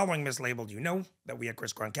been following Mislabeled, you know that we had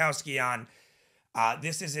Chris Gronkowski on.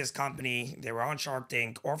 This is his company. They were on Shark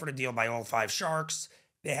Tank, offered a deal by all 5 sharks.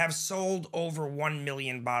 They have sold over 1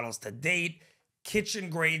 million bottles to date. Kitchen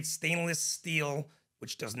grade stainless steel,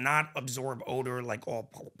 which does not absorb odor like all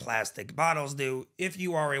plastic bottles do. If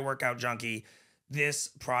you are a workout junkie, this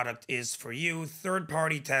product is for you.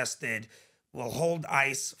 Third-party tested, will hold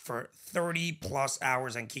ice for 30 plus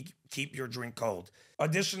hours and keep your drink cold.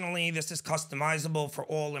 Additionally, this is customizable for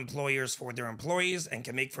all employers for their employees and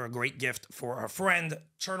can make for a great gift for a friend.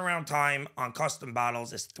 Turnaround time on custom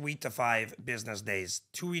bottles is 3 to 5 business days.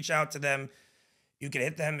 To reach out to them, you can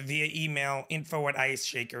hit them via email,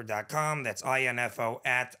 info@iceshaker.com. That's info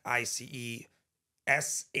at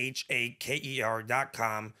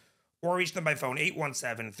ICESHAKER.com. Or reach them by phone,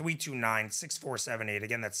 817-329-6478.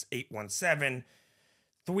 Again, that's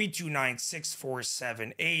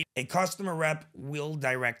 817-329-6478. A customer rep will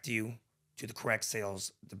direct you to the correct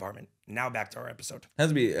sales department. Now back to our episode. Has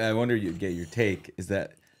to be, I wonder you'd get your take, is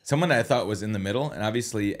that someone I thought was in the middle, and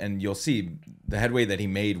obviously, and you'll see the headway that he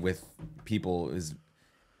made with people is,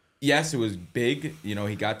 yes, it was big. You know,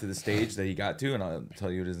 he got to the stage that he got to, and I'll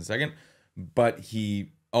tell you what it is in a second. But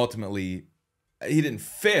he ultimately, he didn't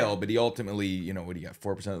fail, but he ultimately, you know, what he got,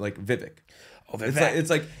 4%, like Vivek. Oh, Vivek.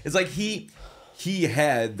 It's like he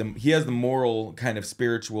has the moral kind of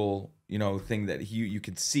spiritual, you know, thing that you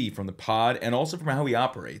could see from the pod and also from how he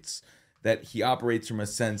operates, that he operates from a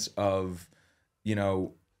sense of, you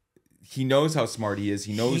know, he knows how smart he is.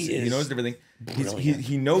 He knows everything.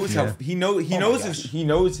 He knows how he knows his You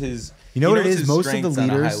know what it is? Most of strengths the on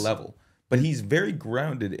a high leaders- level. But he's very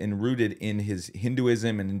grounded and rooted in his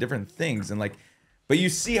Hinduism and in different things, and like, but you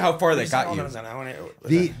see how far that got you.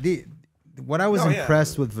 What I was No, yeah.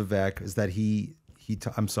 impressed with Vivek is that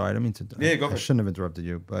I'm sorry, I don't mean to. Yeah, go for I it. shouldn't have interrupted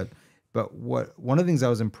you, but one of the things I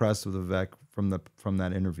was impressed with Vivek from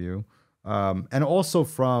that interview, and also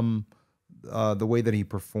from the way that he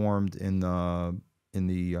performed in the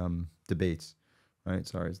debates. Right,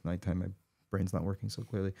 sorry, it's nighttime. My brain's not working so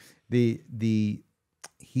clearly.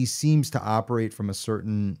 He seems to operate from a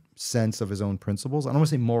certain sense of his own principles. I don't want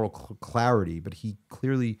to say moral clarity, but he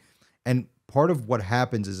clearly, and part of what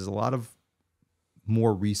happens is a lot of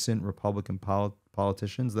more recent Republican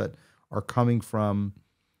politicians that are coming from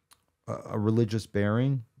a religious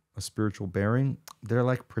bearing, a spiritual bearing, they're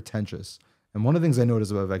like pretentious. And one of the things I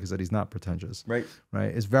noticed about Vivek is that he's not pretentious. Right.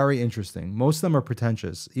 Right. It's very interesting. Most of them are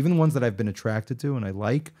pretentious. Even the ones that I've been attracted to and I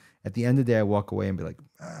like, at the end of the day, I walk away and be like,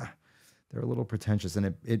 they're a little pretentious.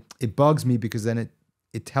 And it bugs me because then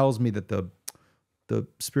it tells me that the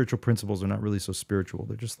spiritual principles are not really so spiritual.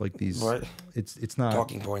 They're just like these, Right. It's not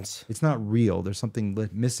Talking points. It's not real. There's something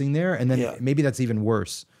missing there. And then Yeah. maybe that's even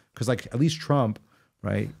worse. Cause like at least Trump,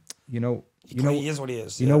 right. He is what he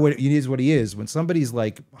is. You know what he is. What he is. When somebody's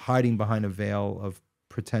like hiding behind a veil of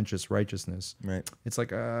pretentious righteousness, Right. it's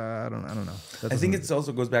like I don't know. I think it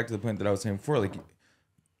also goes back to the point that I was saying before. Like,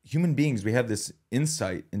 human beings, we have this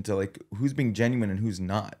insight into like who's being genuine and who's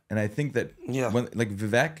not. And I think that when like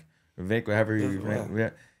Vivek,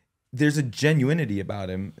 whatever there's a genuinity about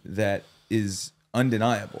him that is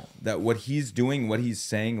undeniable. That what he's doing, what he's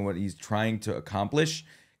saying, and what he's trying to accomplish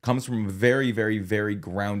comes from a very, very, very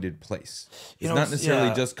grounded place. It's not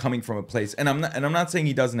necessarily just coming from a place. And I'm not saying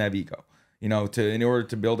he doesn't have ego. You know, in order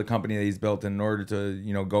to build a company that he's built, in order to,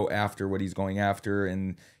 you know, go after what he's going after,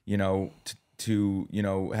 and, you know, to you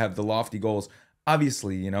know, have the lofty goals.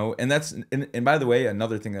 Obviously, you know, and that's and by the way,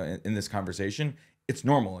 another thing in this conversation, it's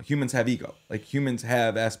normal. Humans have ego. Like, humans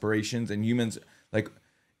have aspirations, and humans like.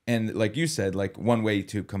 And like you said, like, one way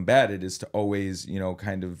to combat it is to always, you know,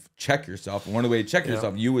 kind of check yourself. And one way to check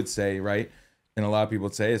yourself, you would say, right, and a lot of people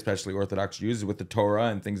would say, especially Orthodox Jews, is with the Torah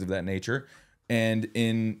and things of that nature. And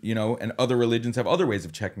in, you know, and other religions have other ways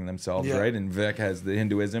of checking themselves, right? And Vivek has the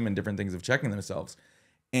Hinduism and different things of checking themselves.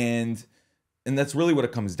 And that's really what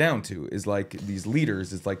it comes down to, is like these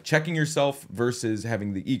leaders, is like checking yourself versus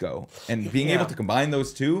having the ego. And being able to combine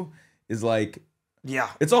those two is like,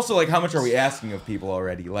 it's also like, how much are we asking of people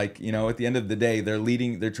already? Like, you know, at the end of the day, they're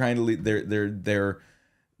trying to lead,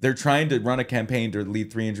 they're trying to run a campaign to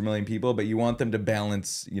lead 300 million people, but you want them to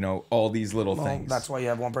balance, you know, all these little things. That's why you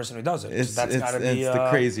have one person who does it. It's Gotta be the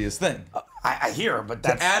craziest thing. I hear, but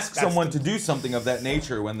that's, to ask someone to do something of that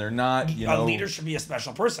nature when they're not, you know, a leader should be a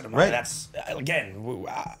special person. Right. That's, again,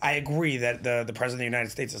 I agree that the president of the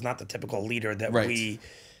United States is not the typical leader that we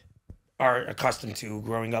are accustomed to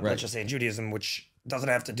growing up. Let's just say in Judaism, which doesn't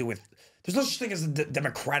have to do with. There's no such thing as a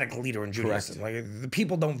democratic leader in Judaism. Like, the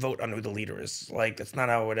people don't vote on who the leader is. Like, that's not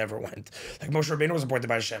how it ever went. Like, Moshe Rabbeinu was appointed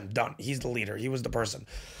by Hashem. Done. He's the leader. He was the person.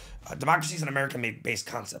 Democracy is an American-based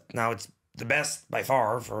concept. Now, it's the best by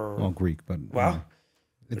far for. Well, Greek, but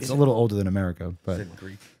it's a it? little older than America, but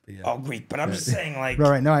Greek. Oh, Greek. But I'm just saying, like.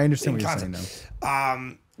 right. No, I understand what you're saying now.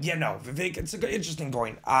 Yeah, no, Vivek, it's an interesting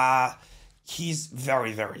point. He's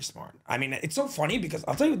very, very smart. I mean, it's so funny because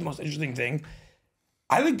I'll tell you the most interesting thing.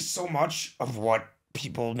 I think so much of what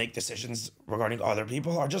people make decisions regarding other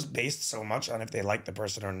people are just based so much on if they like the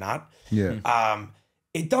person or not. Yeah.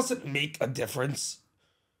 It doesn't make a difference.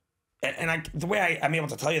 And the way I'm able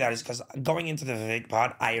to tell you that is because going into the Vivek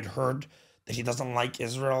pod, I had heard that he doesn't like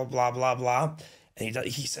Israel, blah, blah, blah. And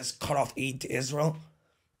he says cut off aid to Israel.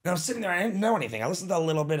 And I was sitting there, I didn't know anything. I listened to a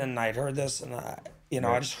little bit and I'd heard this and, I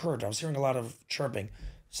just heard. I was hearing a lot of chirping.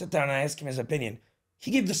 Sit down and I asked him his opinion. He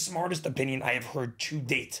gave the smartest opinion I have heard to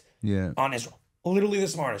date on Israel. Literally the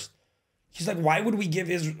smartest. He's like, why would we give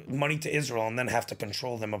money to Israel and then have to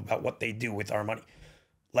control them about what they do with our money?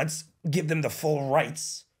 Let's give them the full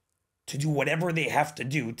rights to do whatever they have to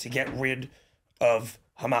do to get rid of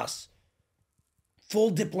Hamas. Full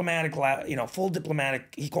diplomatic,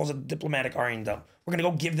 he calls it diplomatic Aryan dumb. We're going to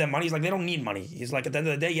go give them money. He's like, they don't need money. He's like, at the end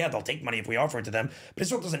of the day, yeah, they'll take money if we offer it to them. But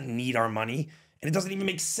Israel doesn't need our money. And it doesn't even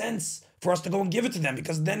make sense for us to go and give it to them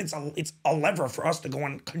because then it's a lever for us to go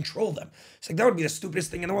and control them. It's like, that would be the stupidest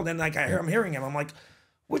thing in the world. And like, I'm hearing him. I'm like,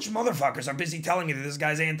 which motherfuckers are busy telling you that this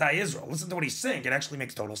guy's anti-Israel? Listen to what he's saying. It actually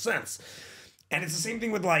makes total sense. And it's the same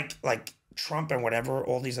thing with like Trump and whatever,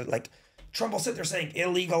 all these, like, Trump will sit there saying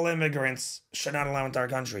illegal immigrants should not allow into our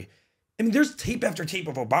country. I mean, there's tape after tape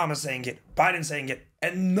of Obama saying it, Biden saying it,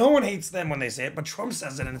 and no one hates them when they say it, but Trump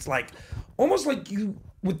says it, and it's like, almost like you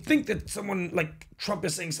would think that someone like Trump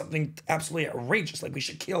is saying something absolutely outrageous, like we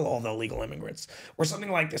should kill all the illegal immigrants, or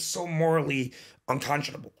something like this so morally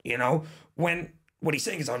unconscionable, when what he's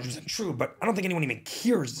saying is 100% true, but I don't think anyone even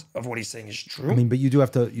cares of what he's saying is true. I mean, but you do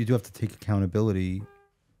have to take accountability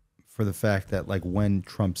for the fact that, like, when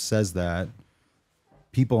Trump says that,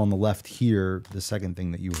 people on the left hear the second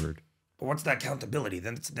thing that you heard. But what's that accountability?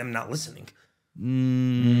 Then it's them not listening.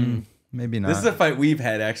 Maybe not. This is a fight we've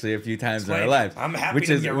had actually a few times in our lives. I'm happy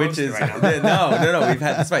to get roasted right now. No. We've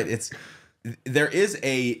had this fight.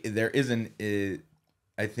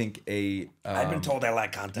 I've been told I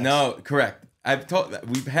lack context. No, correct.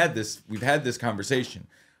 We've had this conversation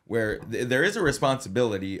where there is a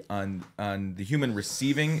responsibility on the human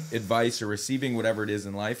receiving advice or receiving whatever it is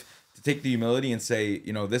in life to take the humility and say,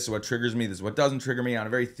 this is what triggers me, this is what doesn't trigger me on a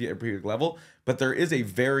very therapeutic level. But there is a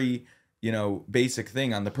very, basic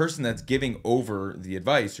thing on the person that's giving over the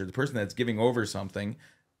advice or the person that's giving over something.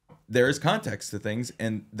 There is context to things,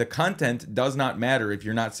 and the content does not matter if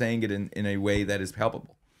you're not saying it in a way that is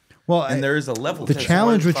palpable. Well, and there is a level. The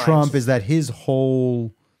challenge with Trump is that his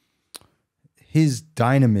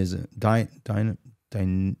dynamism,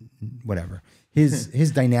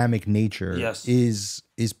 his dynamic nature is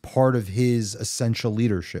part of his essential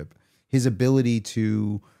leadership. His ability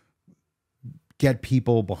to get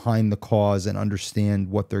people behind the cause and understand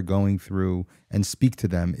what they're going through and speak to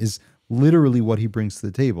them is literally what he brings to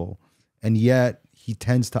the table. And yet he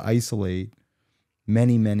tends to isolate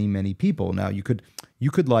many, many, many people. Now you could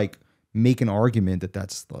like make an argument that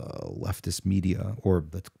that's the leftist media or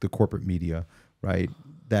the corporate media, right?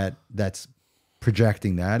 That's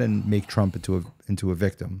projecting that and make Trump into a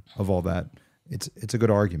victim of all that. It's a good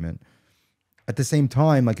argument. At the same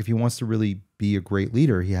time, like, if he wants to really be a great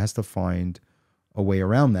leader, he has to find a way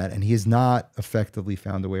around that, and he has not effectively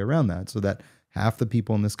found a way around that. So that half the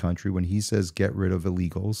people in this country, when he says get rid of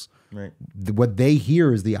illegals, right, what they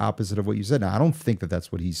hear is the opposite of what you said. Now, I don't think that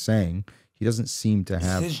that's what he's saying. He doesn't seem to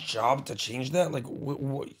have. Is his job to change that? Like,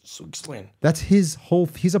 so explain. That's his whole.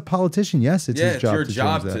 He's a politician. Yes, it's his job. It's your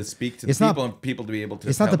job to speak to the people and people to be able to.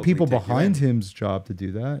 It's not the people behind him's job to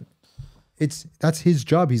do that. That's his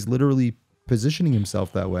job. He's literally positioning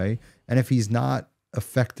himself that way, and if he's not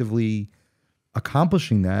effectively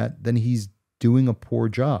accomplishing that, then he's doing a poor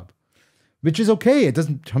job. Which is okay.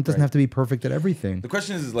 Trump doesn't have to be perfect at everything. The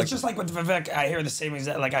question is like, it's just like with Vivek. I hear the same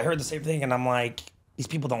exact. Like, I heard the same thing, and I'm like, these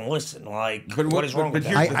people don't listen. Like, what is wrong with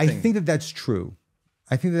that? I think that's true.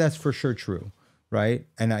 I think that's for sure true, right?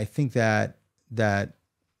 And I think that,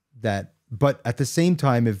 but at the same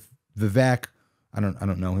time, if Vivek, I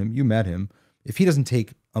don't know him. You met him. If he doesn't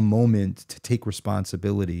take a moment to take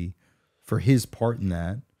responsibility for his part in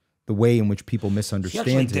that, the way in which people misunderstand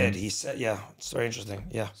him. He actually did. He said, yeah, it's very interesting.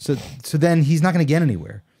 Yeah. So then he's not going to get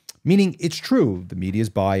anywhere. Meaning, it's true. The media is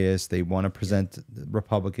biased. They want to present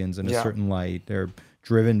Republicans in a certain light. They're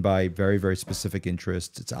driven by very, very specific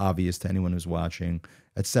interests. It's obvious to anyone who's watching,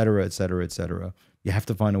 et cetera, et cetera, et cetera. You have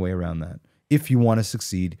to find a way around that. If you want to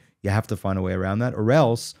succeed, you have to find a way around that, or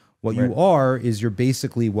else what you are is you're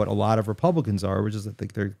basically what a lot of Republicans are, which is that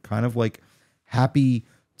they're kind of like happy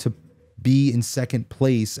to be in second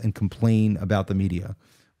place and complain about the media,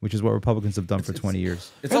 which is what Republicans have done for 20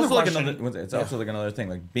 years. It's also like another. It's also like another thing.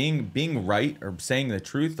 Like being right or saying the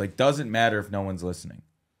truth, like, doesn't matter if no one's listening.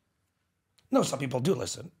 No, some people do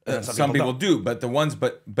listen. And Some people don't. do, but the ones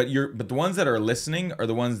that are listening are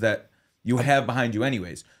the ones that you have behind you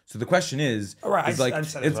anyways. So the question is, Right, is like, I've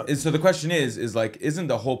said it, but- so the question is like, isn't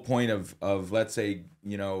the whole point of let's say,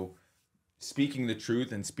 you know, speaking the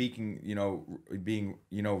truth and speaking, you know, being,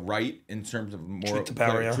 you know, right in terms of more Truth to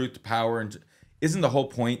power, yeah. truth to power, and isn't the whole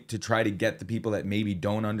point to try to get the people that maybe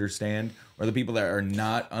don't understand or the people that are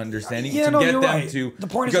not understanding Yeah, to no, get you're them right. to The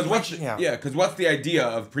point is because to what's preach, yeah. yeah, because what's the idea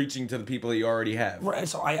of preaching to the people that you already have? Right,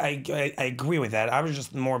 so I agree with that. I was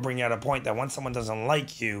just more bringing out a point that once someone doesn't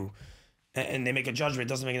like you and they make a judgment, it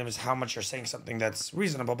doesn't make a difference how much you're saying something that's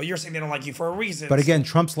reasonable. But you're saying they don't like you for a reason. But again,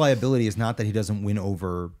 Trump's liability is not that he doesn't win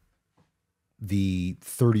over the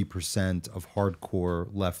 30% of hardcore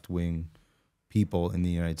left-wing people in the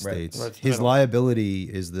United States. Right, His middle. liability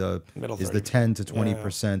is the Middle 10 to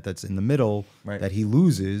 20% that's in the middle Right. that he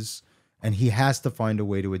loses, and he has to find a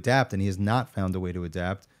way to adapt, and he has not found a way to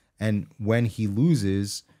adapt. And when he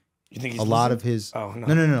loses, you think he's a lot losing? of his Oh,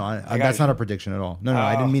 no. no, got that's you. not a prediction at all. No,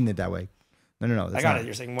 I didn't mean it that way. No, that's I got not. it.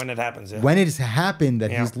 You're saying when it happens. Yeah. When it has happened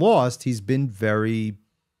that Yeah. he's lost, he's been very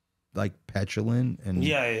like petulant and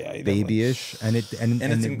Yeah, definitely. babyish, and it it's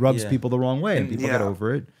it rubs yeah. people the wrong way, and people get yeah.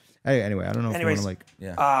 over it. Anyway, I don't know if Anyways, you want to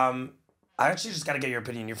Yeah. I actually just got to get your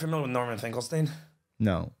opinion. You're familiar with Norman Finkelstein?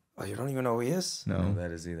 no. Oh, you don't even know who he is? I don't know who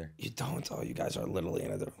that is either. You don't? Oh, you guys are literally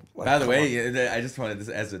in it. Like, By the come way, I just wanted this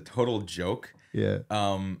as a total joke. Yeah.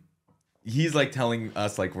 He's like telling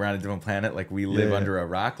us like we're on a different planet, like we live Yeah. under a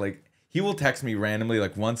rock. Like he will text me randomly,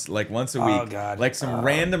 like once a Oh, week, God. like some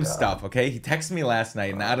random stuff. Okay, he texted me last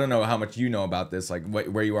night, and I don't know how much you know about this, like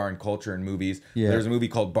where you are in culture and movies. Yeah. There's a movie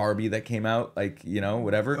called Barbie that came out, like you know,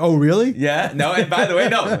 whatever. Oh, really? Yeah. No, and by the way,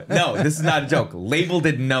 no, this is not a joke. Laibel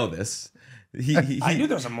didn't know this. I knew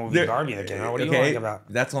there was a movie Barbie that came out. What are you lying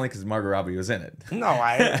about? That's only because Margot Robbie was in it. No,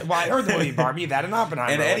 I heard the movie Barbie, that and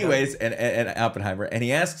Oppenheimer. And anyways, and Oppenheimer, and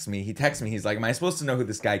he asks me, he texts me, he's like, "Am I supposed to know who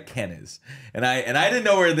this guy Ken is?" And I didn't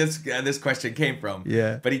know where this question came from.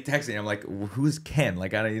 Yeah. But he texts me, I'm like, "Who's Ken?"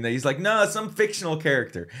 Like I don't know. He's like, "No, some fictional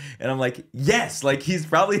character." And I'm like, "Yes, like he's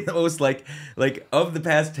probably the most like of the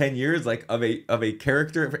past 10 years, like of a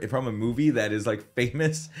character from a movie that is like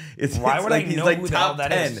famous." Why would I like, he's know like who the hell top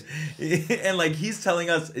that 10. is? And like he's telling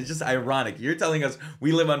us, it's just ironic. You're telling us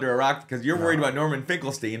we live under a rock because you're worried about Norman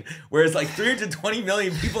Finkelstein, whereas like 320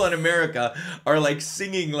 million people in America are like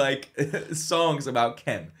singing like songs about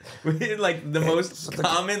Ken. Like the most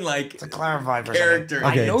common like To clarify for a character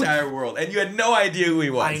second, in the I know, entire world, and you had no idea who he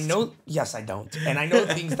was. I know. Yes, I don't, and I know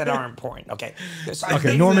things that are important. Okay. So I Okay,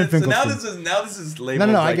 think Norman that- So now Finkelstein. this is labeled.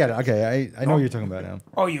 No, I like- get it. Okay, I know what you're talking about now.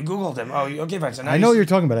 Oh, you Googled him. Oh, okay, fine. So now I know what you're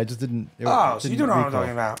talking about. I just didn't. Oh, so you do know what I'm recall.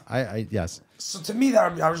 talking about. I yes. So to me,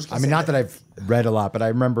 that I was just. I mean, not that I've read a lot, but I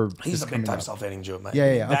remember. He's this a big coming time up. self-hating Jew, man.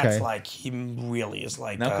 Yeah, That's okay. like he really is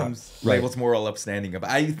like. Now comes Right. labels moral upstanding. But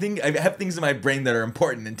I think I have things in my brain that are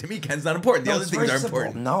important, and to me, Ken's not important. The No, other it's things very are simple.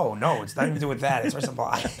 important. No, it's nothing to do with that. It's very simple.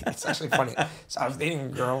 It's actually funny. So I was dating a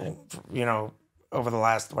girl, you know, over the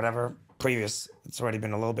last previous. It's already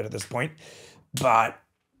been a little bit at this point, but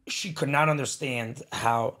she could not understand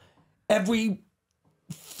how every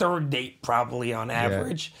third date, probably on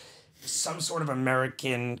average, some sort of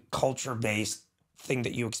American culture-based thing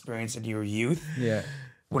that you experience in your youth Yeah.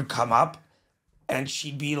 would come up, and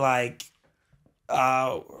she'd be like,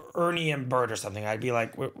 Ernie and Bert or something. I'd be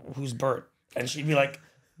like, who's Bert? And she'd be like,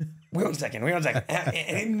 wait one second. And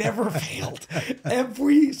it never failed.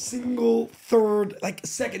 Every single third, like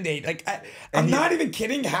second date, like I'm not even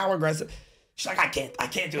kidding how aggressive. She's like, I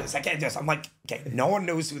can't do this. I can't do this. I'm like, okay, no one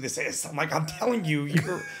knows who this is. I'm like, I'm telling you,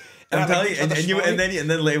 you're. I'm telling you, like, and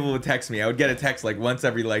then Label would text me. I would get a text like once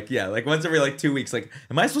every 2 weeks. Like,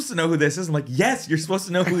 am I supposed to know who this is? I'm like, yes, you're supposed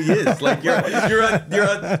to know who he is. Like, you're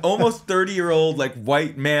a almost 30-year-old like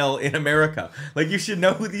white male in America. Like, you should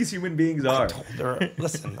know who these human beings are.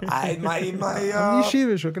 Listen, I'm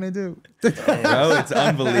yeshivish. What can I do? Bro, it's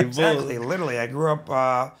unbelievable. Exactly. Literally, I grew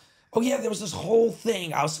up. Oh yeah, there was this whole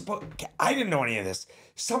thing. I didn't know any of this.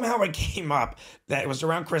 Somehow it came up that it was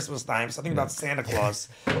around Christmas time. Something about Santa Claus.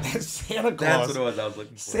 Santa Claus. That's what it was. I was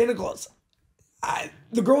looking for. Santa Claus.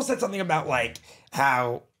 The girl said something about like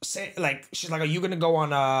how like she's like, are you gonna go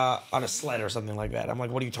on a sled or something like that? I'm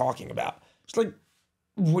like, what are you talking about? She's like,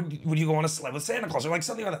 would you go on a sled with Santa Claus or like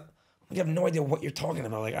something like that? I have no idea what you're talking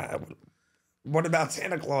about. Like, what about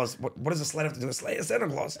Santa Claus? What does a sled have to do with Santa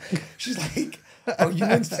Claus? She's like, are you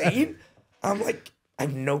insane? I'm like, I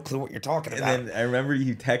have no clue what you're talking about. And then I remember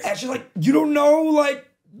you text. And she's like, you don't know like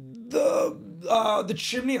the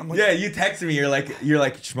chimney? I'm like, Yeah, you texted me. You're like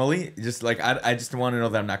Shmuley. Just like I just want to know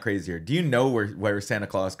that I'm not crazy here. Do you know where Santa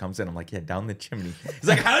Claus comes in? I'm like, yeah, down the chimney. He's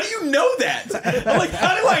like, how do you know that? I'm like,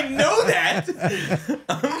 how do I know that?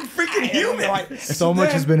 I'm freaking human. So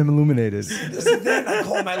much has been illuminated. Then I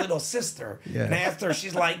called my little sister Yeah. and I asked her,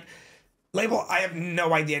 she's like, Laibel, I have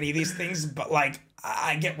no idea any of these things, but like,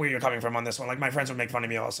 I get where you're coming from on this one. Like, my friends would make fun of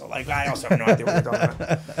me also. Like, I also have no idea what you're talking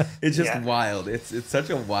about. It's just Yeah. wild. It's such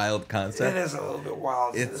a wild concept. It is a little bit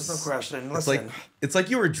wild. There's no question. Listen, It's like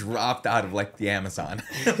you were dropped out of like the Amazon.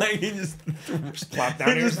 Like you just plopped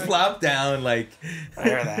down. you just plopped down. Like I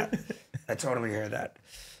hear that. I totally hear that.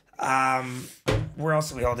 Where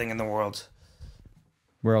else are we holding in the world?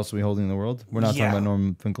 Where else are we holding in the world? We're not Yeah. talking about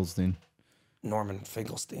Norman Finkelstein. Norman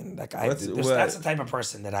Finkelstein. That guy. What's- That's the type of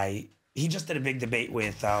person that he just did a big debate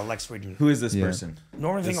with Lex Friedman. who is this Yeah. person?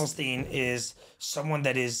 Norman Finkelstein is someone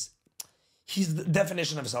that he's the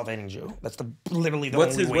definition of a self-hating Jew. That's literally the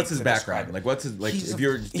only way What's his to background? describe it. Like what's his like? He's If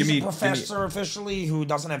you're he's give me a professor officially who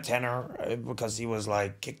doesn't have tenure because he was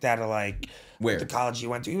like kicked out of like Where? the college he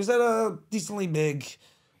went to. He was at a decently big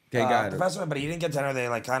got it. professor, but he didn't get tenure. They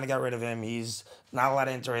like kind of got rid of him. He's not allowed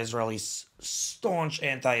to enter Israel. He's staunch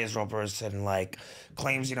anti-Israel person. Like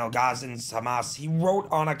claims Gazans, Hamas. He wrote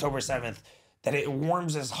on October 7th that it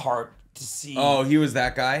warms his heart to see. Oh, he was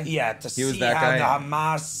that guy. Yeah, to He was see that how guy? the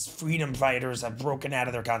Hamas freedom fighters have broken out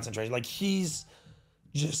of their concentration. Like he's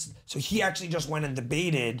just so he actually just went and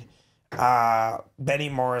debated Benny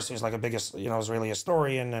Morris, who's like a biggest Israeli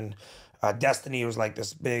historian, and Destiny, who's like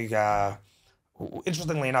this big.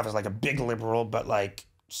 Interestingly enough, is like a big liberal, but like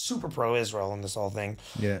super pro-Israel in this whole thing.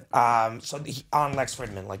 Yeah. On Lex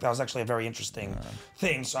Friedman, like that was actually a very interesting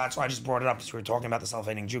thing. So that's why I just brought it up because we were talking about the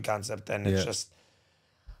self-hating Jew concept, and it's Yeah. just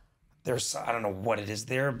there's I don't know what it is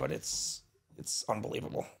there, but it's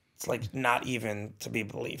unbelievable. It's like not even to be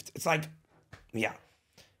believed. It's like, yeah.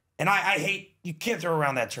 And I hate you can't throw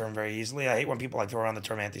around that term very easily. I hate when people like throw around the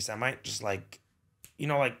term anti-Semite, just like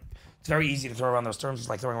like it's very easy to throw around those terms. It's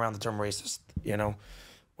like throwing around the term racist.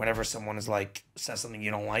 Whenever someone is like says something you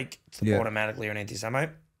don't like, it's Yeah. automatically an anti-Semite.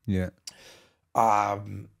 Yeah.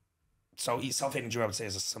 So self-hating Jew, I would say,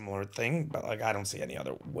 is a similar thing, but like I don't see any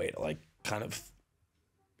other way to like kind of.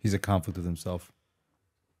 He's a conflict with himself.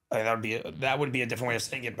 That would be a different way of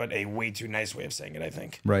saying it, but a way too nice way of saying it. I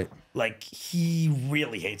think. Right. Like he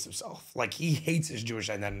really hates himself. Like he hates his Jewish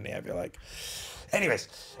identity. I feel like. Anyways,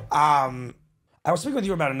 I was speaking with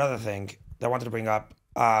you about another thing that I wanted to bring up.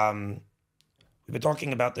 We've been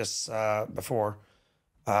talking about this before,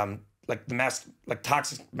 like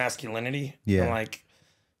toxic masculinity, Yeah. and like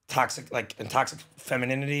toxic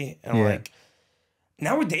femininity, and Yeah. like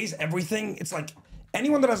nowadays everything. It's like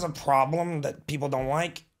anyone that has a problem that people don't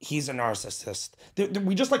like, he's a narcissist.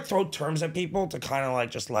 We just like throw terms at people to kind of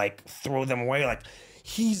like just like throw them away. Like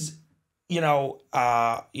he's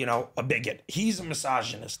a bigot. He's a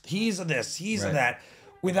misogynist. He's a this. He's a Right. that.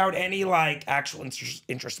 Without any like actual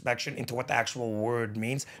introspection into what the actual word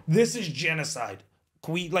means. This is genocide.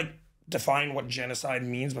 Can we like define what genocide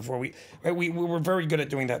means before we're very good at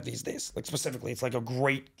doing that these days. Like specifically, it's like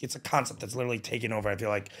it's a concept that's literally taken over, I feel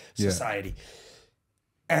like, society.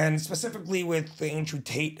 And specifically with the Andrew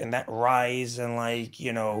Tate and that rise and like,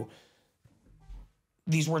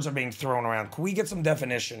 these words are being thrown around. Can we get some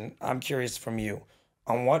definition? I'm curious from you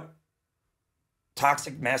on what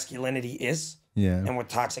toxic masculinity is. Yeah. And what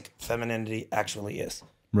toxic femininity actually is,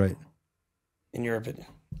 Right. in your opinion.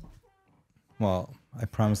 Well, I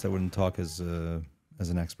promised I wouldn't talk as an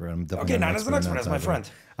expert. I'm definitely Okay, not as an in expert, that as my topic. friend.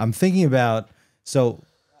 I'm thinking about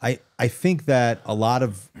I think that a lot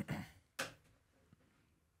of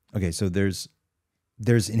so there's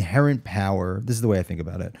inherent power. This is the way I think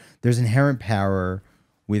about it. There's inherent power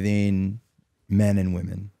within men and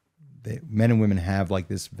women. Men and women have like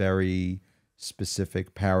this very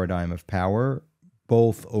specific paradigm of power,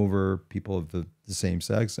 both over people of the same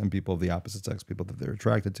sex and people of the opposite sex, people that they're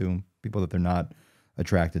attracted to, people that they're not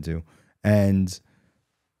attracted to, and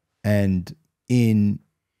in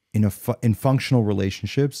functional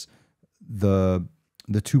relationships, the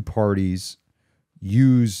two parties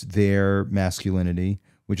use their masculinity,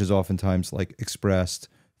 which is oftentimes like expressed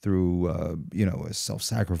through a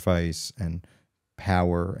self-sacrifice and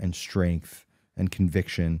power and strength and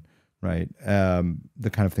conviction, right? The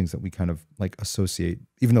kind of things that we kind of like associate,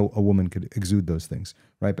 even though a woman could exude those things,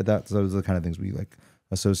 right? But those are the kind of things we like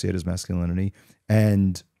associate as masculinity.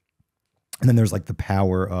 And then there's like the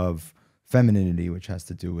power of femininity, which has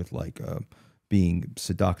to do with like being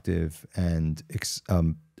seductive and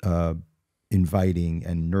inviting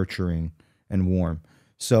and nurturing and warm.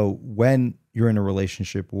 So when you're in a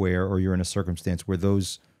relationship or you're in a circumstance where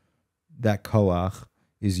that koach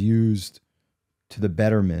is used to the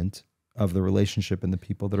betterment of the relationship and the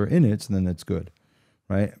people that are in it, so then that's good,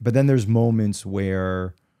 right? But then there's moments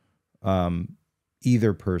where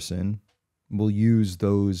either person, will use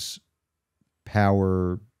those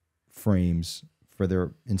power frames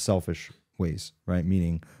for in selfish ways, right?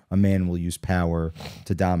 Meaning a man will use power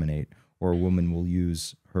to dominate, or a woman will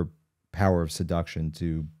use her power of seduction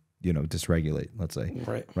to, dysregulate, let's say,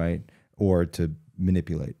 right? Or to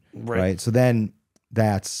manipulate, right? So then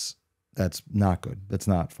that's not good. That's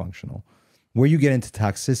not functional. Where you get into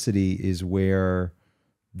toxicity is where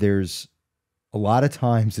there's a lot of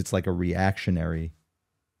times it's like a reactionary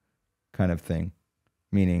kind of thing,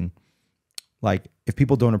 meaning like if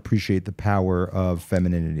people don't appreciate the power of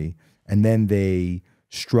femininity and then they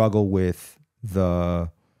struggle with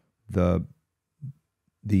the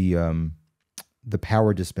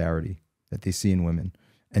power disparity that they see in women,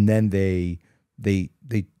 and then they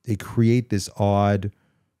create this odd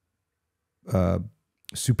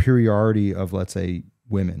superiority of, let's say,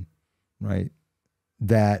 women, right?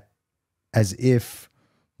 That as if,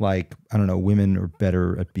 like, I don't know, women are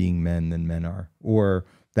better at being men than men are, or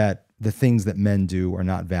that the things that men do are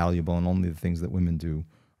not valuable and only the things that women do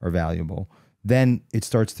are valuable, then it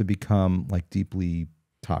starts to become like deeply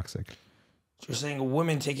toxic. So you're saying a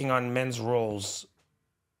woman taking on men's roles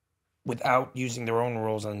without using their own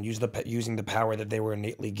roles and using the power that they were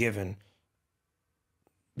innately given,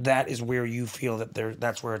 that is where you feel that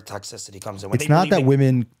that's where toxicity comes in. When it's not that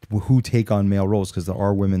women who take on male roles, because there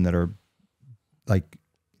are women that are like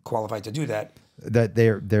qualified to do that. That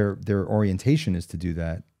their orientation is to do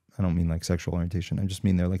that. I don't mean like sexual orientation. I just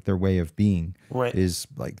mean their way of being is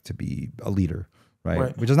like to be a leader,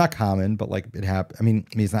 right? Which is not common, but like it happens. I mean,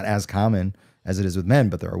 it's not as common as it is with men,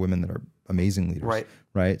 but there are women that are amazing leaders,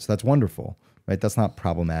 right? So that's wonderful, right? That's not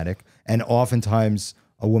problematic. And oftentimes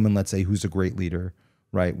a woman, let's say, who's a great leader,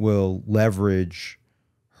 right, will leverage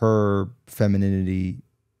her femininity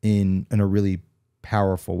in a really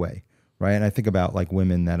powerful way, right? And I think about like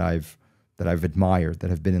women that I've admired that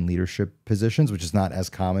have been in leadership positions, which is not as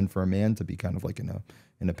common for a man to be kind of like in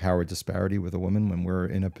a power disparity with a woman. When we're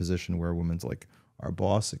in a position where a woman's like our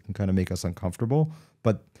boss, it can kind of make us uncomfortable.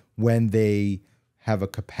 But when they have a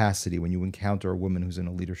capacity, when you encounter a woman who's in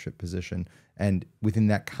a leadership position, and within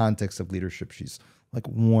that context of leadership, she's like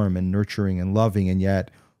warm and nurturing and loving, and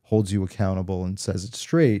yet holds you accountable and says it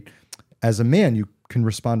straight. As a man, you can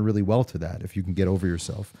respond really well to that if you can get over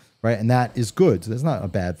yourself, right? And that is good. So that's not a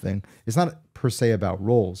bad thing. It's not per se about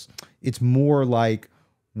roles. It's more like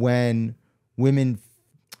when women,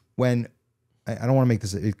 I don't want to make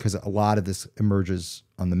this, because a lot of this emerges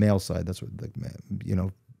on the male side. That's what, like,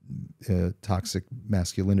 toxic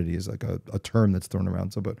masculinity is like a term that's thrown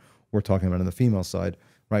around. So, but we're talking about on the female side,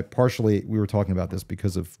 right? Partially, we were talking about this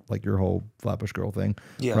because of like your whole Flatbush Girl thing,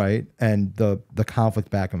 right? And the conflict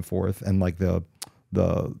back and forth, and like the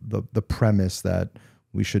premise that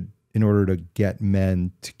we should, in order to get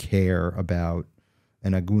men to care about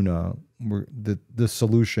an aguna, the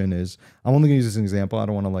solution is, I'm only going to use this as an example. I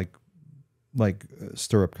don't want to like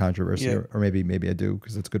stir up controversy, or maybe I do,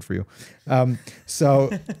 because it's good for you. So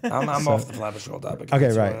I'm off the Flatbush Girl topic.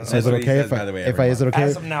 Okay, right. So is it okay is it okay?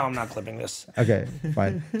 As of now, I'm not clipping this. Okay,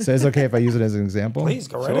 fine. So is it okay if I use it as an example? Please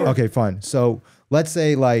go right ahead. Okay, fine. So let's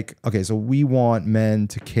say so we want men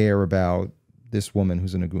to care about this woman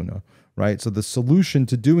who's an aguna, right? So the solution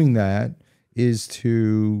to doing that is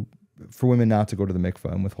for women not to go to the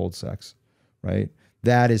mikvah and withhold sex, right?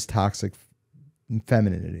 That is toxic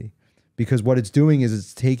femininity. Because what it's doing is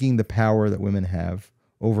it's taking the power that women have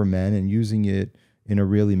over men and using it in a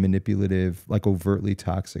really manipulative, like overtly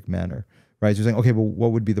toxic manner, right? So you're saying, okay, but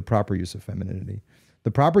what would be the proper use of femininity?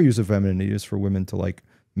 The proper use of femininity is for women to like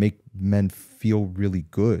make men feel really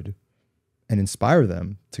good and inspire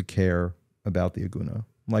them to care about the aguna.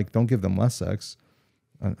 Like, don't give them less sex.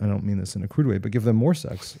 I don't mean this in a crude way, but give them more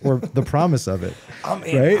sex, or the promise of it.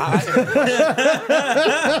 Right?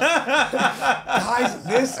 Guys,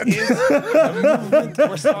 this is the movement.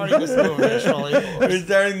 We're starting this movement, Shirley. We're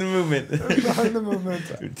starting the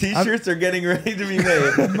movement. T-shirts are getting ready to be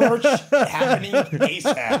made. Merch happening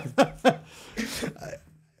ASAP.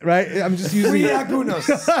 Right? I'm just using agunos.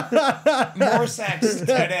 More sex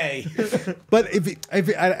today. But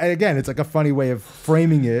again, it's like a funny way of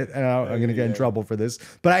framing it, and I'm going to get in trouble for this.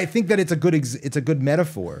 But I think that it's a good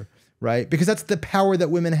metaphor, right? Because that's the power that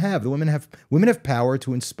women have. Women have power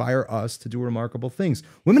to inspire us to do remarkable things.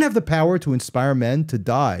 Women have the power to inspire men to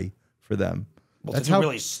die for them. Well, that's to do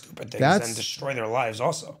really stupid things and destroy their lives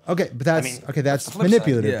also. Okay, but that's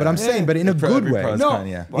manipulative. Yeah. But I'm saying, but in a good way.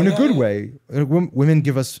 In a good way. Women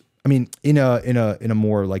give us. I mean, in a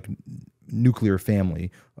more like nuclear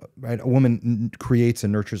family, right? A woman creates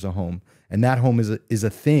and nurtures a home, and that home is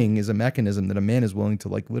a mechanism that a man is willing to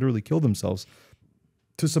like literally kill themselves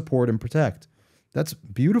to support and protect. That's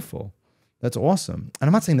beautiful. That's awesome. And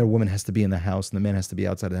I'm not saying that a woman has to be in the house and the man has to be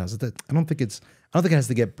outside of the house. I don't think it has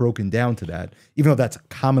to get broken down to that, even though that's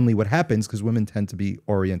commonly what happens, because women tend to be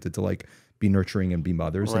oriented to like be nurturing and be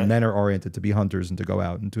mothers, and men are oriented to be hunters and to go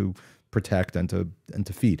out and to protect and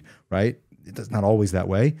to feed, right? It's not always that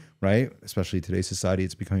way, right? Especially in today's society,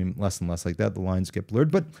 it's becoming less and less like that. The lines get blurred,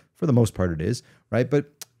 but for the most part it is, right? But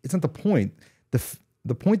it's not the point.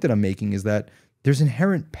 The point that I'm making is that there's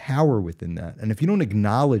inherent power within that. And if you don't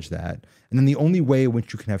acknowledge that, and then the only way in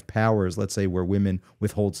which you can have power is, let's say, where women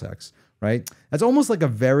withhold sex, right? That's almost like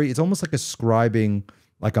it's almost like ascribing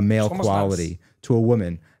like a male quality to a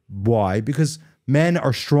woman. Why? Because men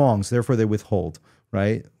are strong, so therefore they withhold,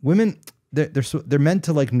 right? Women, they're meant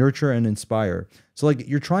to like nurture and inspire. So like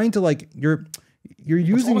you're trying to like you're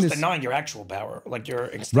using almost this denying your actual power, like your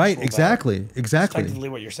instinctual right. power. Exactly. That's technically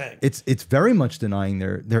what you're saying. It's very much denying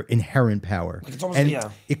their inherent power. Like it's almost,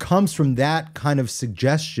 and it comes from that kind of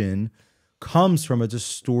suggestion, comes from a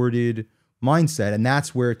distorted mindset, and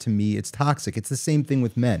that's where to me it's toxic. It's the same thing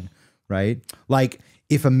with men, right? Like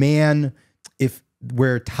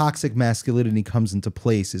where toxic masculinity comes into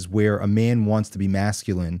place is where a man wants to be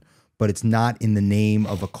masculine, but it's not in the name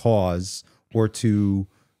of a cause or to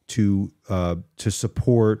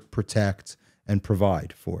support, protect, and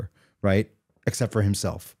provide for, right? Except for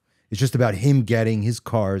himself. It's just about him getting his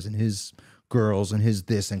cars and his girls and his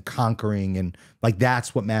this and conquering, and like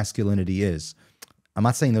that's what masculinity is. I'm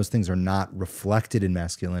not saying those things are not reflected in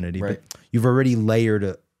masculinity, but you've already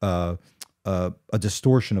layered a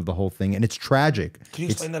distortion of the whole thing, and it's tragic. Can you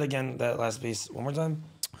explain that again, that last piece, one more time?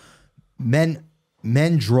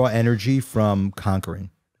 Men draw energy from conquering,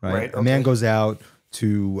 right? Okay. A man goes out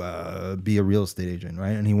to be a real estate agent,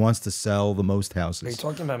 right? And he wants to sell the most houses. Are you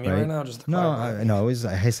talking about me right now? Just no,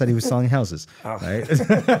 I said he was selling houses, right?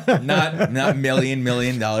 not $1 million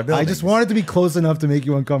buildings. I just wanted to be close enough to make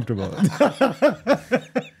you uncomfortable.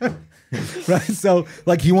 Right? So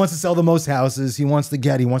like he wants to sell the most houses. He wants to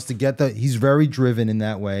get he's very driven in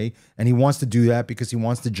that way. And he wants to do that because he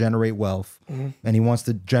wants to generate wealth. And he wants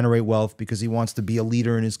to generate wealth because he wants to be a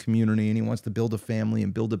leader in his community, and he wants to build a family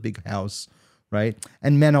and build a big house. Right.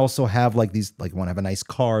 And men also have like these, like want to have a nice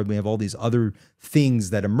car. We have all these other things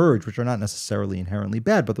that emerge, which are not necessarily inherently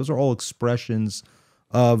bad, but those are all expressions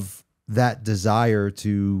of that desire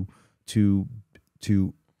to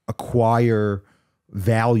acquire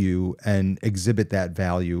value and exhibit that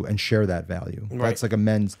value and share that value. Right. That's like a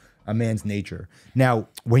man's nature. Now,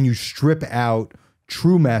 when you strip out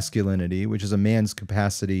true masculinity, which is a man's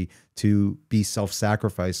capacity to be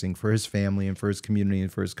self-sacrificing for his family and for his community and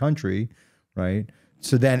for his country, right?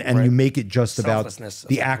 So then, and you make it just about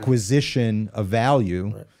the acquisition of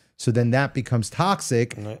value. Right. So then that becomes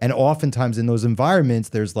toxic. Right. And oftentimes in those environments,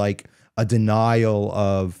 there's like a denial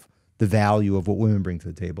of the value of what women bring to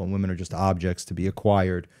the table. And women are just objects to be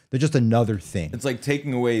acquired. They're just another thing. It's like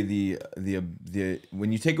taking away the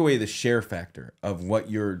when you take away the share factor of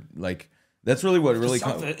what you're like, that's really what it really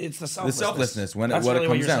comes. It's the selflessness when what it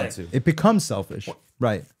comes down to. It becomes selfish.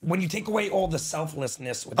 Right. When you take away all the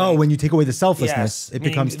selflessness. When you take away the selflessness, yes, it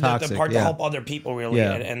becomes toxic. The part to help other people, really.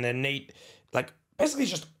 Yeah. And then Nate, like, basically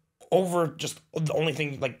just the only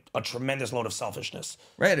thing, like a tremendous load of selfishness.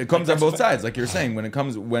 Right. It comes on both sides. Like you're saying,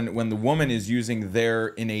 when the woman is using their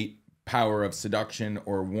innate power of seduction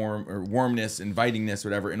or warmness, invitingness,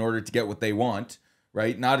 whatever, in order to get what they want,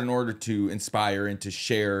 right? Not in order to inspire and to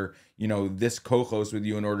share, this co-host with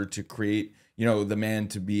you in order to create, the man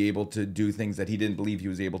to be able to do things that he didn't believe he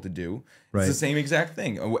was able to do. Right. It's the same exact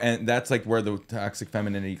thing. And that's like where the toxic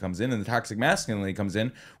femininity comes in, and the toxic masculinity comes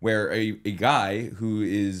in, where a guy who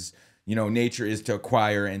is, nature is to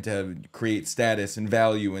acquire and to create status and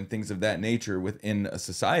value and things of that nature within a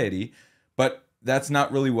society. But that's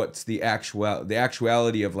not really what's the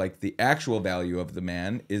actuality of like the actual value of the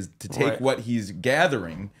man is to take what he's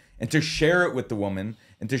gathering and to share it with the woman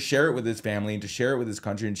and to share it with his family and to share it with his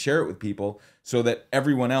country and share it with people so that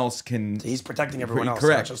everyone else can... He's protecting everyone else,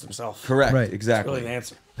 correct. not just himself. Correct, right. Exactly. That's really the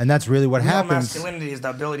answer. And that's really what Real happens. Masculinity is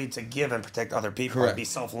the ability to give and protect other people and be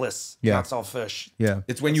selfless, not selfish. Yeah.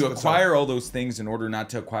 It's when you acquire all those things in order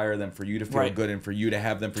not to acquire them for you to feel good and for you to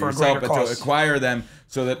have them for yourself, but to acquire them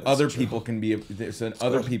so that other people can be... So that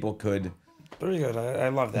other people could... Very good. I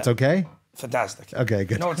love that. It's okay? Fantastic. Okay,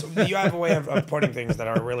 good. No, you have a way of putting things that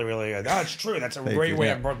are really, really good. Oh, it's true. That's a great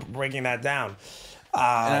way of breaking that down. And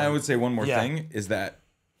I would say one more thing is that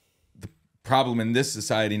the problem in this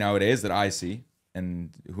society nowadays that I see,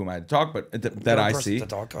 and who am I to talk, but that I see,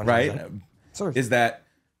 right, is that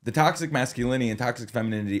the toxic masculinity and toxic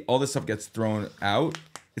femininity, all this stuff gets thrown out.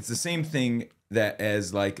 It's the same thing that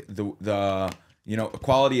as like the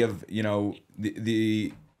equality of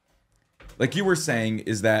the like you were saying,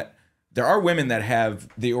 is that there are women that have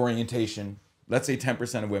the orientation, let's say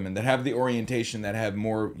 10% of women that have the orientation that have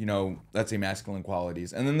more, you know, let's say masculine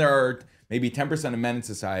qualities. And then there are maybe 10% of men in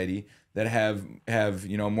society that have,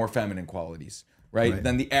 you know, more feminine qualities, right?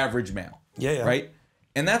 Than the average male. Yeah. Right?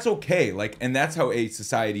 And that's okay. Like, and that's how a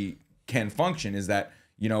society can function, is that,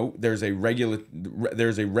 you know, there's a regular,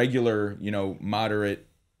 you know, moderate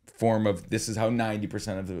form of, this is how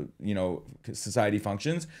 90% of the, you know, society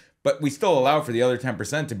functions, but we still allow for the other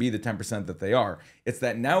 10% to be the 10% that they are. It's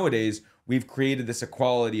that nowadays we've created this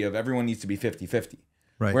equality of everyone needs to be 50-50.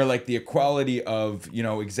 Right. Where like the equality of, you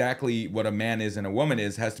know, exactly what a man is and a woman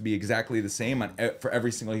is has to be exactly the same for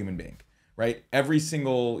every single human being, right? Every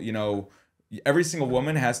single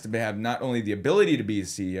woman has to have not only the ability to be a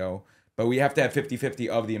CEO, but we have to have 50-50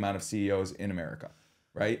 of the amount of CEOs in America,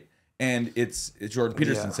 right? And it's Jordan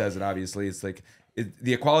Peterson says it, obviously. It's like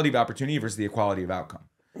the equality of opportunity versus the equality of outcome.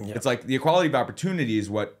 Yeah. It's like the equality of opportunity is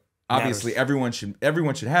what obviously everyone should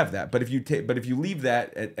have that. But if you leave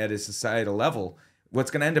that at a societal level, what's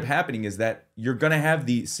going to end up happening is that you're going to have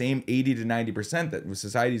the same 80 to 90% that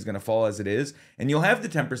society is going to fall as it is, and you'll have the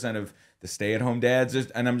 10% of the stay-at-home dads,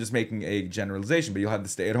 and I'm just making a generalization, but you'll have the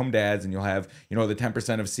stay-at-home dads, and you'll have, you know, the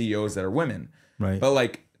 10% of CEOs that are women. Right. But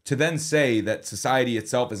like, to then say that society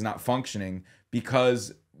itself is not functioning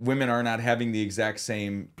because women are not having the exact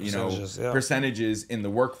same, you know, percentages in the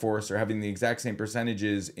workforce, or having the exact same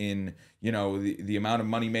percentages in, you know, the amount of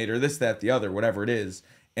money made, or this, that, the other, whatever it is.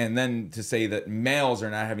 And then to say that males are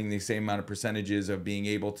not having the same amount of percentages of being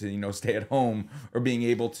able to, you know, stay at home, or being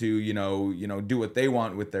able to, you know, do what they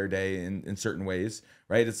want with their day in certain ways,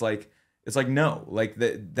 right? It's like no, like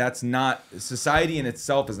that's not, society in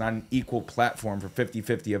itself is not an equal platform for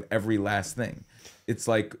 50-50 of every last thing. It's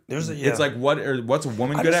like it's like what's a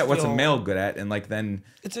woman good at, what's a male good at, and like then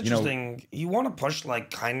it's interesting. You want to push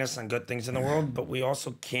like kindness and good things in the world, but we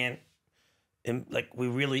also can't. We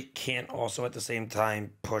really can't also at the same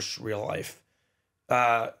time push real life.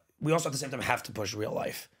 We also at the same time have to push real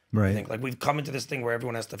life. Right. I think like we've come into this thing where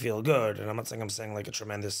everyone has to feel good. And I'm not saying I'm saying like a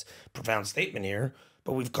tremendous, profound statement here,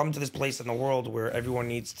 but we've come to this place in the world where everyone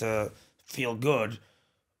needs to feel good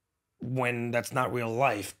when that's not real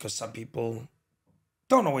life, because some people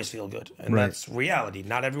don't always feel good. And that's reality.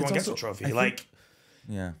 Not everyone gets a trophy. I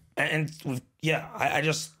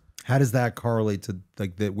just... How does that correlate to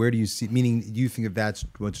like the, where do you see, meaning do you think that that's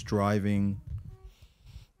what's driving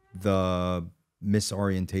the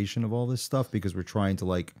misorientation of all this stuff, because we're trying to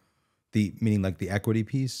like meaning like the equity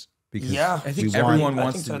piece? Because I think everyone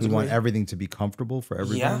wants to, we want everything to be comfortable for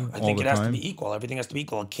everybody. Yeah, I think it has to be equal. Everything has to be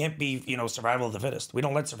equal. It can't be, you know, survival of the fittest. We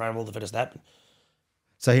don't let survival of the fittest happen.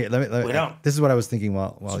 So here, let me. This is what I was thinking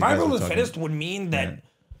while survival of the fittest would mean that.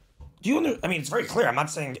 I mean, it's very clear. I'm not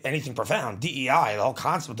saying anything profound. DEI, the whole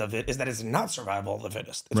concept of it is that it's not survival of the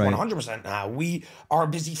fittest. It's 100% now. We are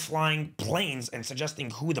busy flying planes and suggesting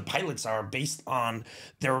who the pilots are based on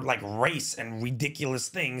their like race and ridiculous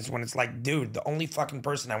things, when it's like, dude, the only fucking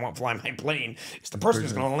person I want flying my plane is the person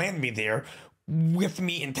who's going to land me there with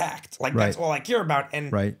me intact. Like that's all I care about.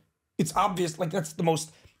 And it's obvious. Like that's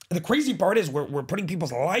the crazy part is we're putting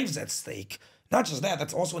people's lives at stake. Not just that,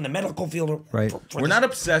 that's also in the medical field. Right. We're not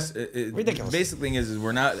obsessed. Ridiculous. Basic thing is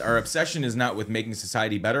we're not, our obsession is not with making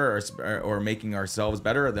society better or making ourselves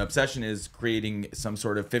better. The obsession is creating some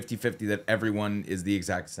sort of 50-50 that everyone is the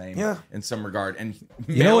exact same in some regard. And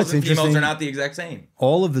males and females are not the exact same.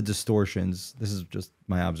 All of the distortions, this is just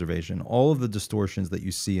my observation, all of the distortions that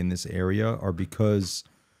you see in this area are because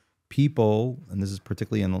people, and this is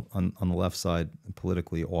particularly on the left side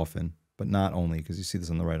politically often, but not only, because you see this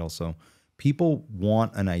on the right also, people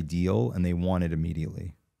want an ideal and they want it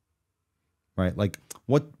immediately, right? Like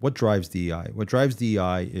what drives DEI? What drives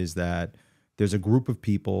DEI is that there's a group of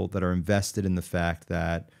people that are invested in the fact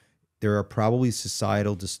that there are probably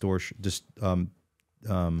societal discrepancies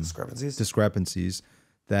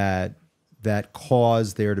that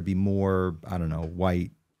cause there to be more, I don't know, white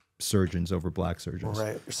surgeons over black surgeons.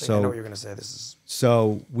 Right. You're saying, I know what you're going to say.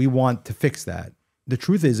 So we want to fix that. The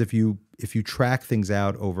truth is, if you track things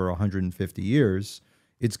out over 150 years,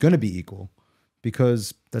 it's going to be equal,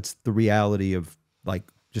 because that's the reality of like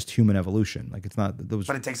just human evolution. Like it's not those.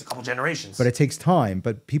 But it takes a couple generations. But it takes time.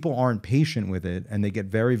 But people aren't patient with it, and they get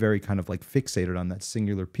very, very kind of like fixated on that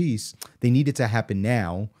singular piece. They need it to happen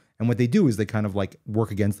now, and what they do is they kind of like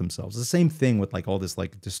work against themselves. It's the same thing with like all this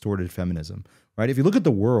like distorted feminism, right? If you look at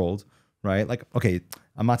the world. Right, like okay,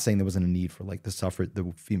 I'm not saying there wasn't a need for like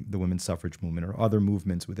the women's suffrage movement or other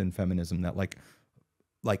movements within feminism that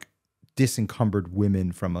like disencumbered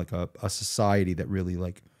women from like a society that really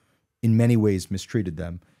like in many ways mistreated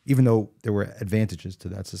them. even though there were advantages to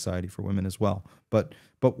that society for women as well. But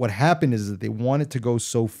what happened is that they wanted to go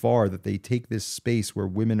so far that they take this space where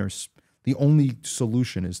women are the only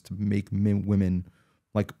solution is to make women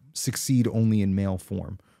like succeed only in male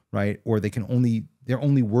form, right? Or they're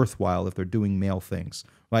only worthwhile if they're doing male things,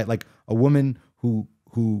 right? Like a woman who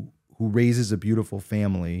raises a beautiful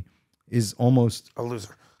family is almost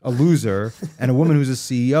A loser. And a woman who's a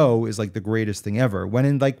CEO is like the greatest thing ever. When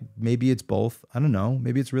in like, maybe it's both. I don't know.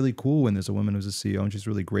 Maybe it's really cool when there's a woman who's a CEO and she's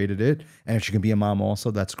really great at it. And if she can be a mom also,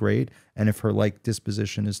 that's great. And if her like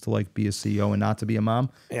disposition is to like be a CEO and not to be a mom,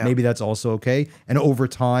 maybe that's also okay. And over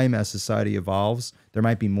time, as society evolves, there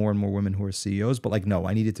might be more and more women who are CEOs, but like, no,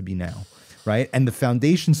 I need it to be now. Right. And the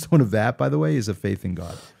foundation stone of that, by the way, is a faith in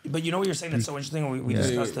God. But you know what you're saying that's so interesting? We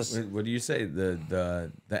discussed this. What do you say?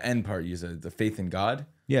 The end part, you said the faith in God?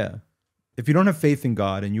 Yeah. If you don't have faith in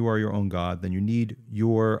God and you are your own God, then you need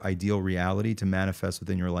your ideal reality to manifest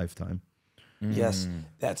within your lifetime. Yes.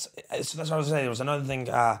 That's what I was saying. There was another thing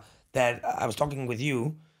that I was talking with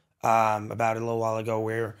you about it a little while ago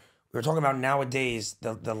where we were talking about nowadays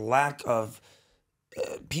the lack of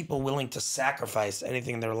people willing to sacrifice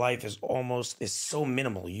anything in their life is so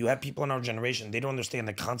minimal. You have people in our generation, they don't understand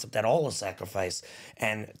the concept at all of sacrifice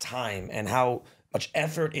and time and how much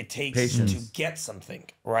effort it takes to get something,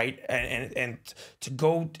 right? And to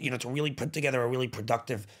go, to really put together a really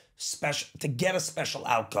productive to get a special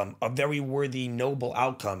outcome, a very worthy, noble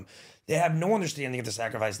outcome. They have no understanding of the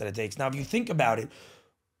sacrifice that it takes. Now, if you think about it,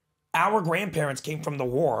 our grandparents came from the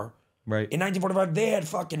war. Right. In 1945, they had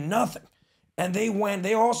fucking nothing. And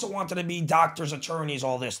they also wanted to be doctors, attorneys,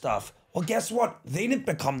 all this stuff. Well, guess what? They didn't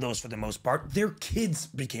become those for the most part. Their kids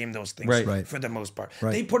became those things for the most part.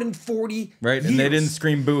 Right. They put in 40 years. And they didn't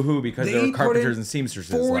scream boo-hoo because they were carpenters and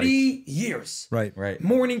seamstresses. 40 years. Right.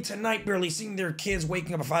 Morning to night, barely seeing their kids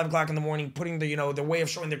waking up at 5 o'clock in the morning, putting their way of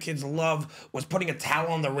showing their kids love was putting a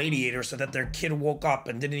towel on the radiator so that their kid woke up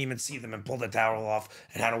and didn't even see them and pulled the towel off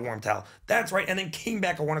and had a warm towel. That's right. And then came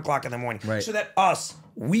back at 1 o'clock in the morning. Right. So that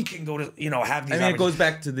we can go to, have these. I mean, it goes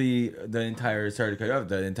back to the entire, sorry to cut you off,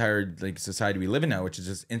 the entire like society we live in now, which is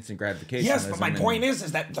just instant gratification. Yes, but my point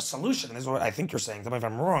is that the solution is what I think you're saying. Tell me if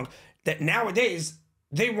I'm wrong. That nowadays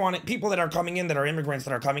they want it. People that are coming in, that are immigrants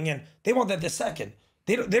that are coming in, they want that the second.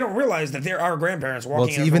 They don't realize that they're our grandparents walking. Well,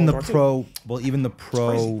 it's in even the World War pro. II. Well, even the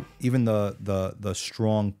pro. Even the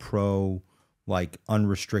strong pro, like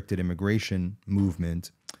unrestricted immigration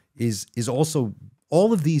movement, is also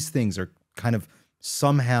all of these things are kind of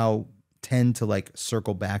somehow tend to like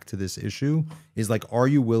circle back to this issue. Is like, are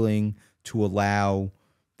you willing to allow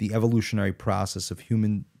the evolutionary process of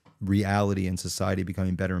human reality and society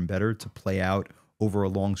becoming better and better to play out over a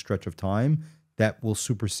long stretch of time that will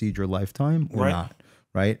supersede your lifetime or not,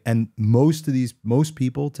 right? And most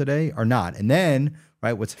people today are not. And then,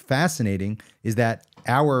 right, what's fascinating is that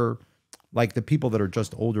the people that are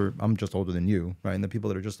just older, I'm just older than you, right? And the people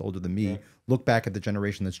that are just older than me look back at the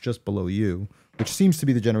generation that's just below you, which seems to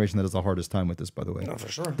be the generation that has the hardest time with this, by the way. No, for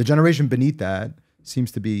sure. The generation beneath that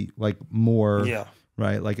seems to be like more,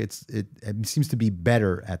 right? Like it seems to be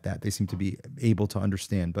better at that. They seem to be able to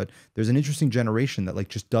understand. But there's an interesting generation that like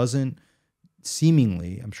just doesn't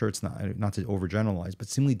seemingly, I'm sure it's not to overgeneralize, but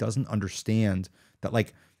seemingly doesn't understand that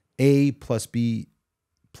like A plus B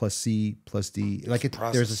plus C plus D, like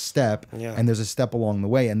there's a step and there's a step along the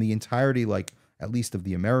way. And the entirety, like at least of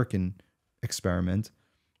the American experiment,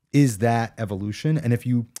 is that evolution. And if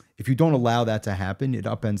you don't allow that to happen, it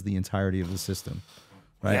upends the entirety of the system,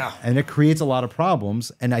 right? Yeah. And it creates a lot of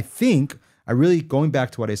problems. And I think going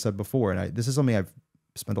back to what I said before, and this is something I've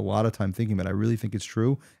spent a lot of time thinking about. I really think it's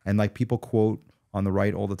true. And like people quote on the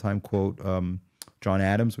right all the time, John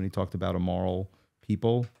Adams when he talked about immoral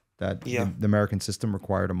people, that the American system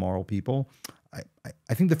required immoral people.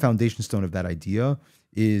 I think the foundation stone of that idea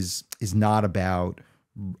is not about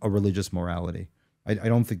a religious morality. I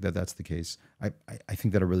don't think that that's the case. I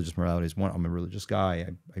think that a religious morality is one. I'm a religious guy.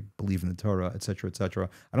 I believe in the Torah, et cetera, et cetera.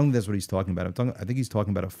 I don't think that's what he's talking about. I think he's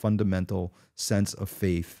talking about a fundamental sense of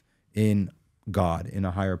faith in God, in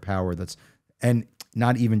a higher power and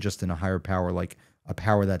not even just in a higher power, like a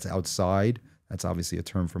power that's outside. That's obviously a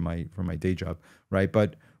term for my day job, right?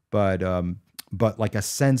 But like a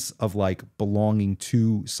sense of like belonging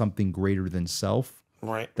to something greater than self,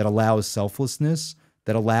 right? That allows selflessness,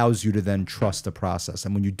 that allows you to then trust the process.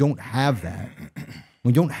 And when you don't have that,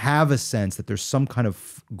 when you don't have a sense that there's some kind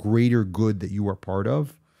of greater good that you are part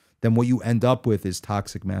of, then what you end up with is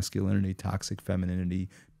toxic masculinity, toxic femininity,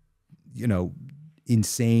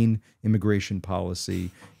 insane immigration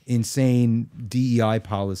policy, insane DEI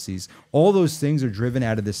policies. All those things are driven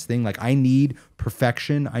out of this thing. Like, I need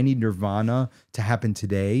perfection. I need nirvana to happen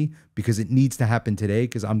today because it needs to happen today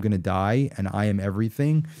because I'm going to die and I am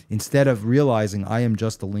everything, instead of realizing I am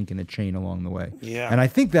just a link in a chain along the way. Yeah. And I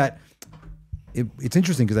think that it's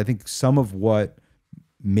interesting because I think some of what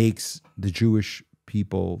makes the Jewish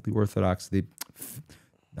people, the Orthodox, I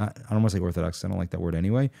don't want to say Orthodox, I don't like that word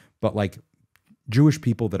anyway, but like Jewish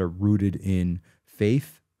people that are rooted in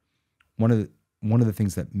faith, one of the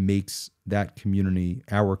things that makes that community,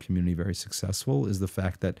 our community, very successful is the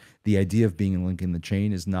fact that the idea of being a link in the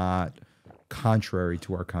chain is not contrary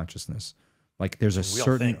to our consciousness. Like, there's a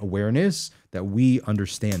certain awareness that we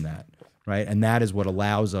understand that, right? And that is what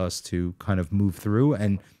allows us to kind of move through.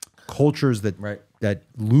 And cultures that that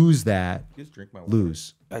lose that Just drink my water.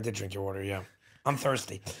 lose. I did drink your water, yeah. I'm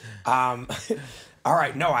thirsty. All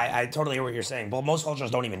right, no, I totally hear what you're saying. Well, most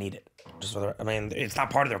cultures don't even need it. I mean, it's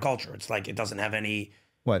not part of their culture. It's like it doesn't have any...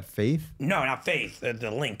 What, faith? No, not faith.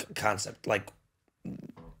 The link concept. Like,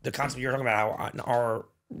 the concept you're talking about, how our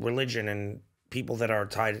religion and people that are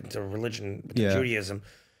tied to religion, to Judaism,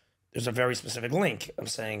 there's a very specific link. I'm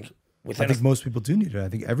saying... I think most people do need it. I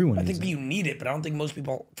think everyone needs it. I think you need it, but I don't think most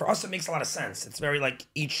people... For us, it makes a lot of sense. It's very like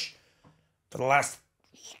for the last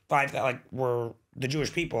 5, like, we're the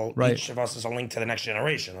Jewish people, each of us is a link to the next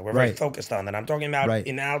generation. We're very focused on that. I'm talking about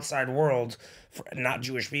in the outside world, for not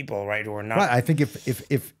Jewish people, right? Who are not... Right. I think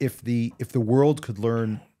if the world could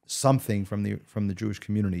learn something from the Jewish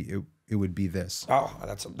community, it would be this. Oh,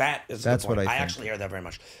 that's what I think. I actually hear that very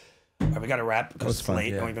much. All right, we got to wrap because it's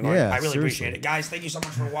late. Yeah. And we've been going. I really appreciate it. Guys, thank you so much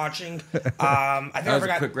for watching. I think I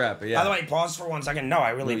forgot. A quick wrap, but yeah. By the way, pause for 1 second. No, I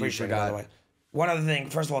really appreciate it, by the forgot. way. One other thing.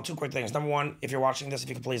 First of all, 2 quick things. Number 1, if you're watching this, if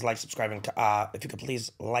you could please like, subscribe, and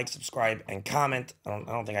subscribe, and comment. I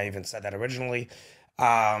don't think I even said that originally.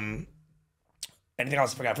 Anything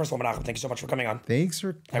else I forgot? First of all, Menachem, thank you so much for coming on. Thanks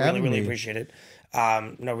for having I really, really me. appreciate it.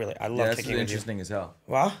 No, really, I love This is kicking with you. interesting as hell.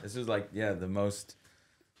 What? This is like, the most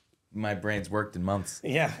my brain's worked in months.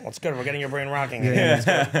 Yeah, that's good. We're getting your brain rocking. We're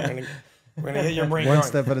gonna hit your brain One going.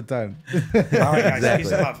 step at a time. All right, guys.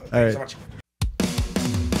 Peace and love. Thank you so much.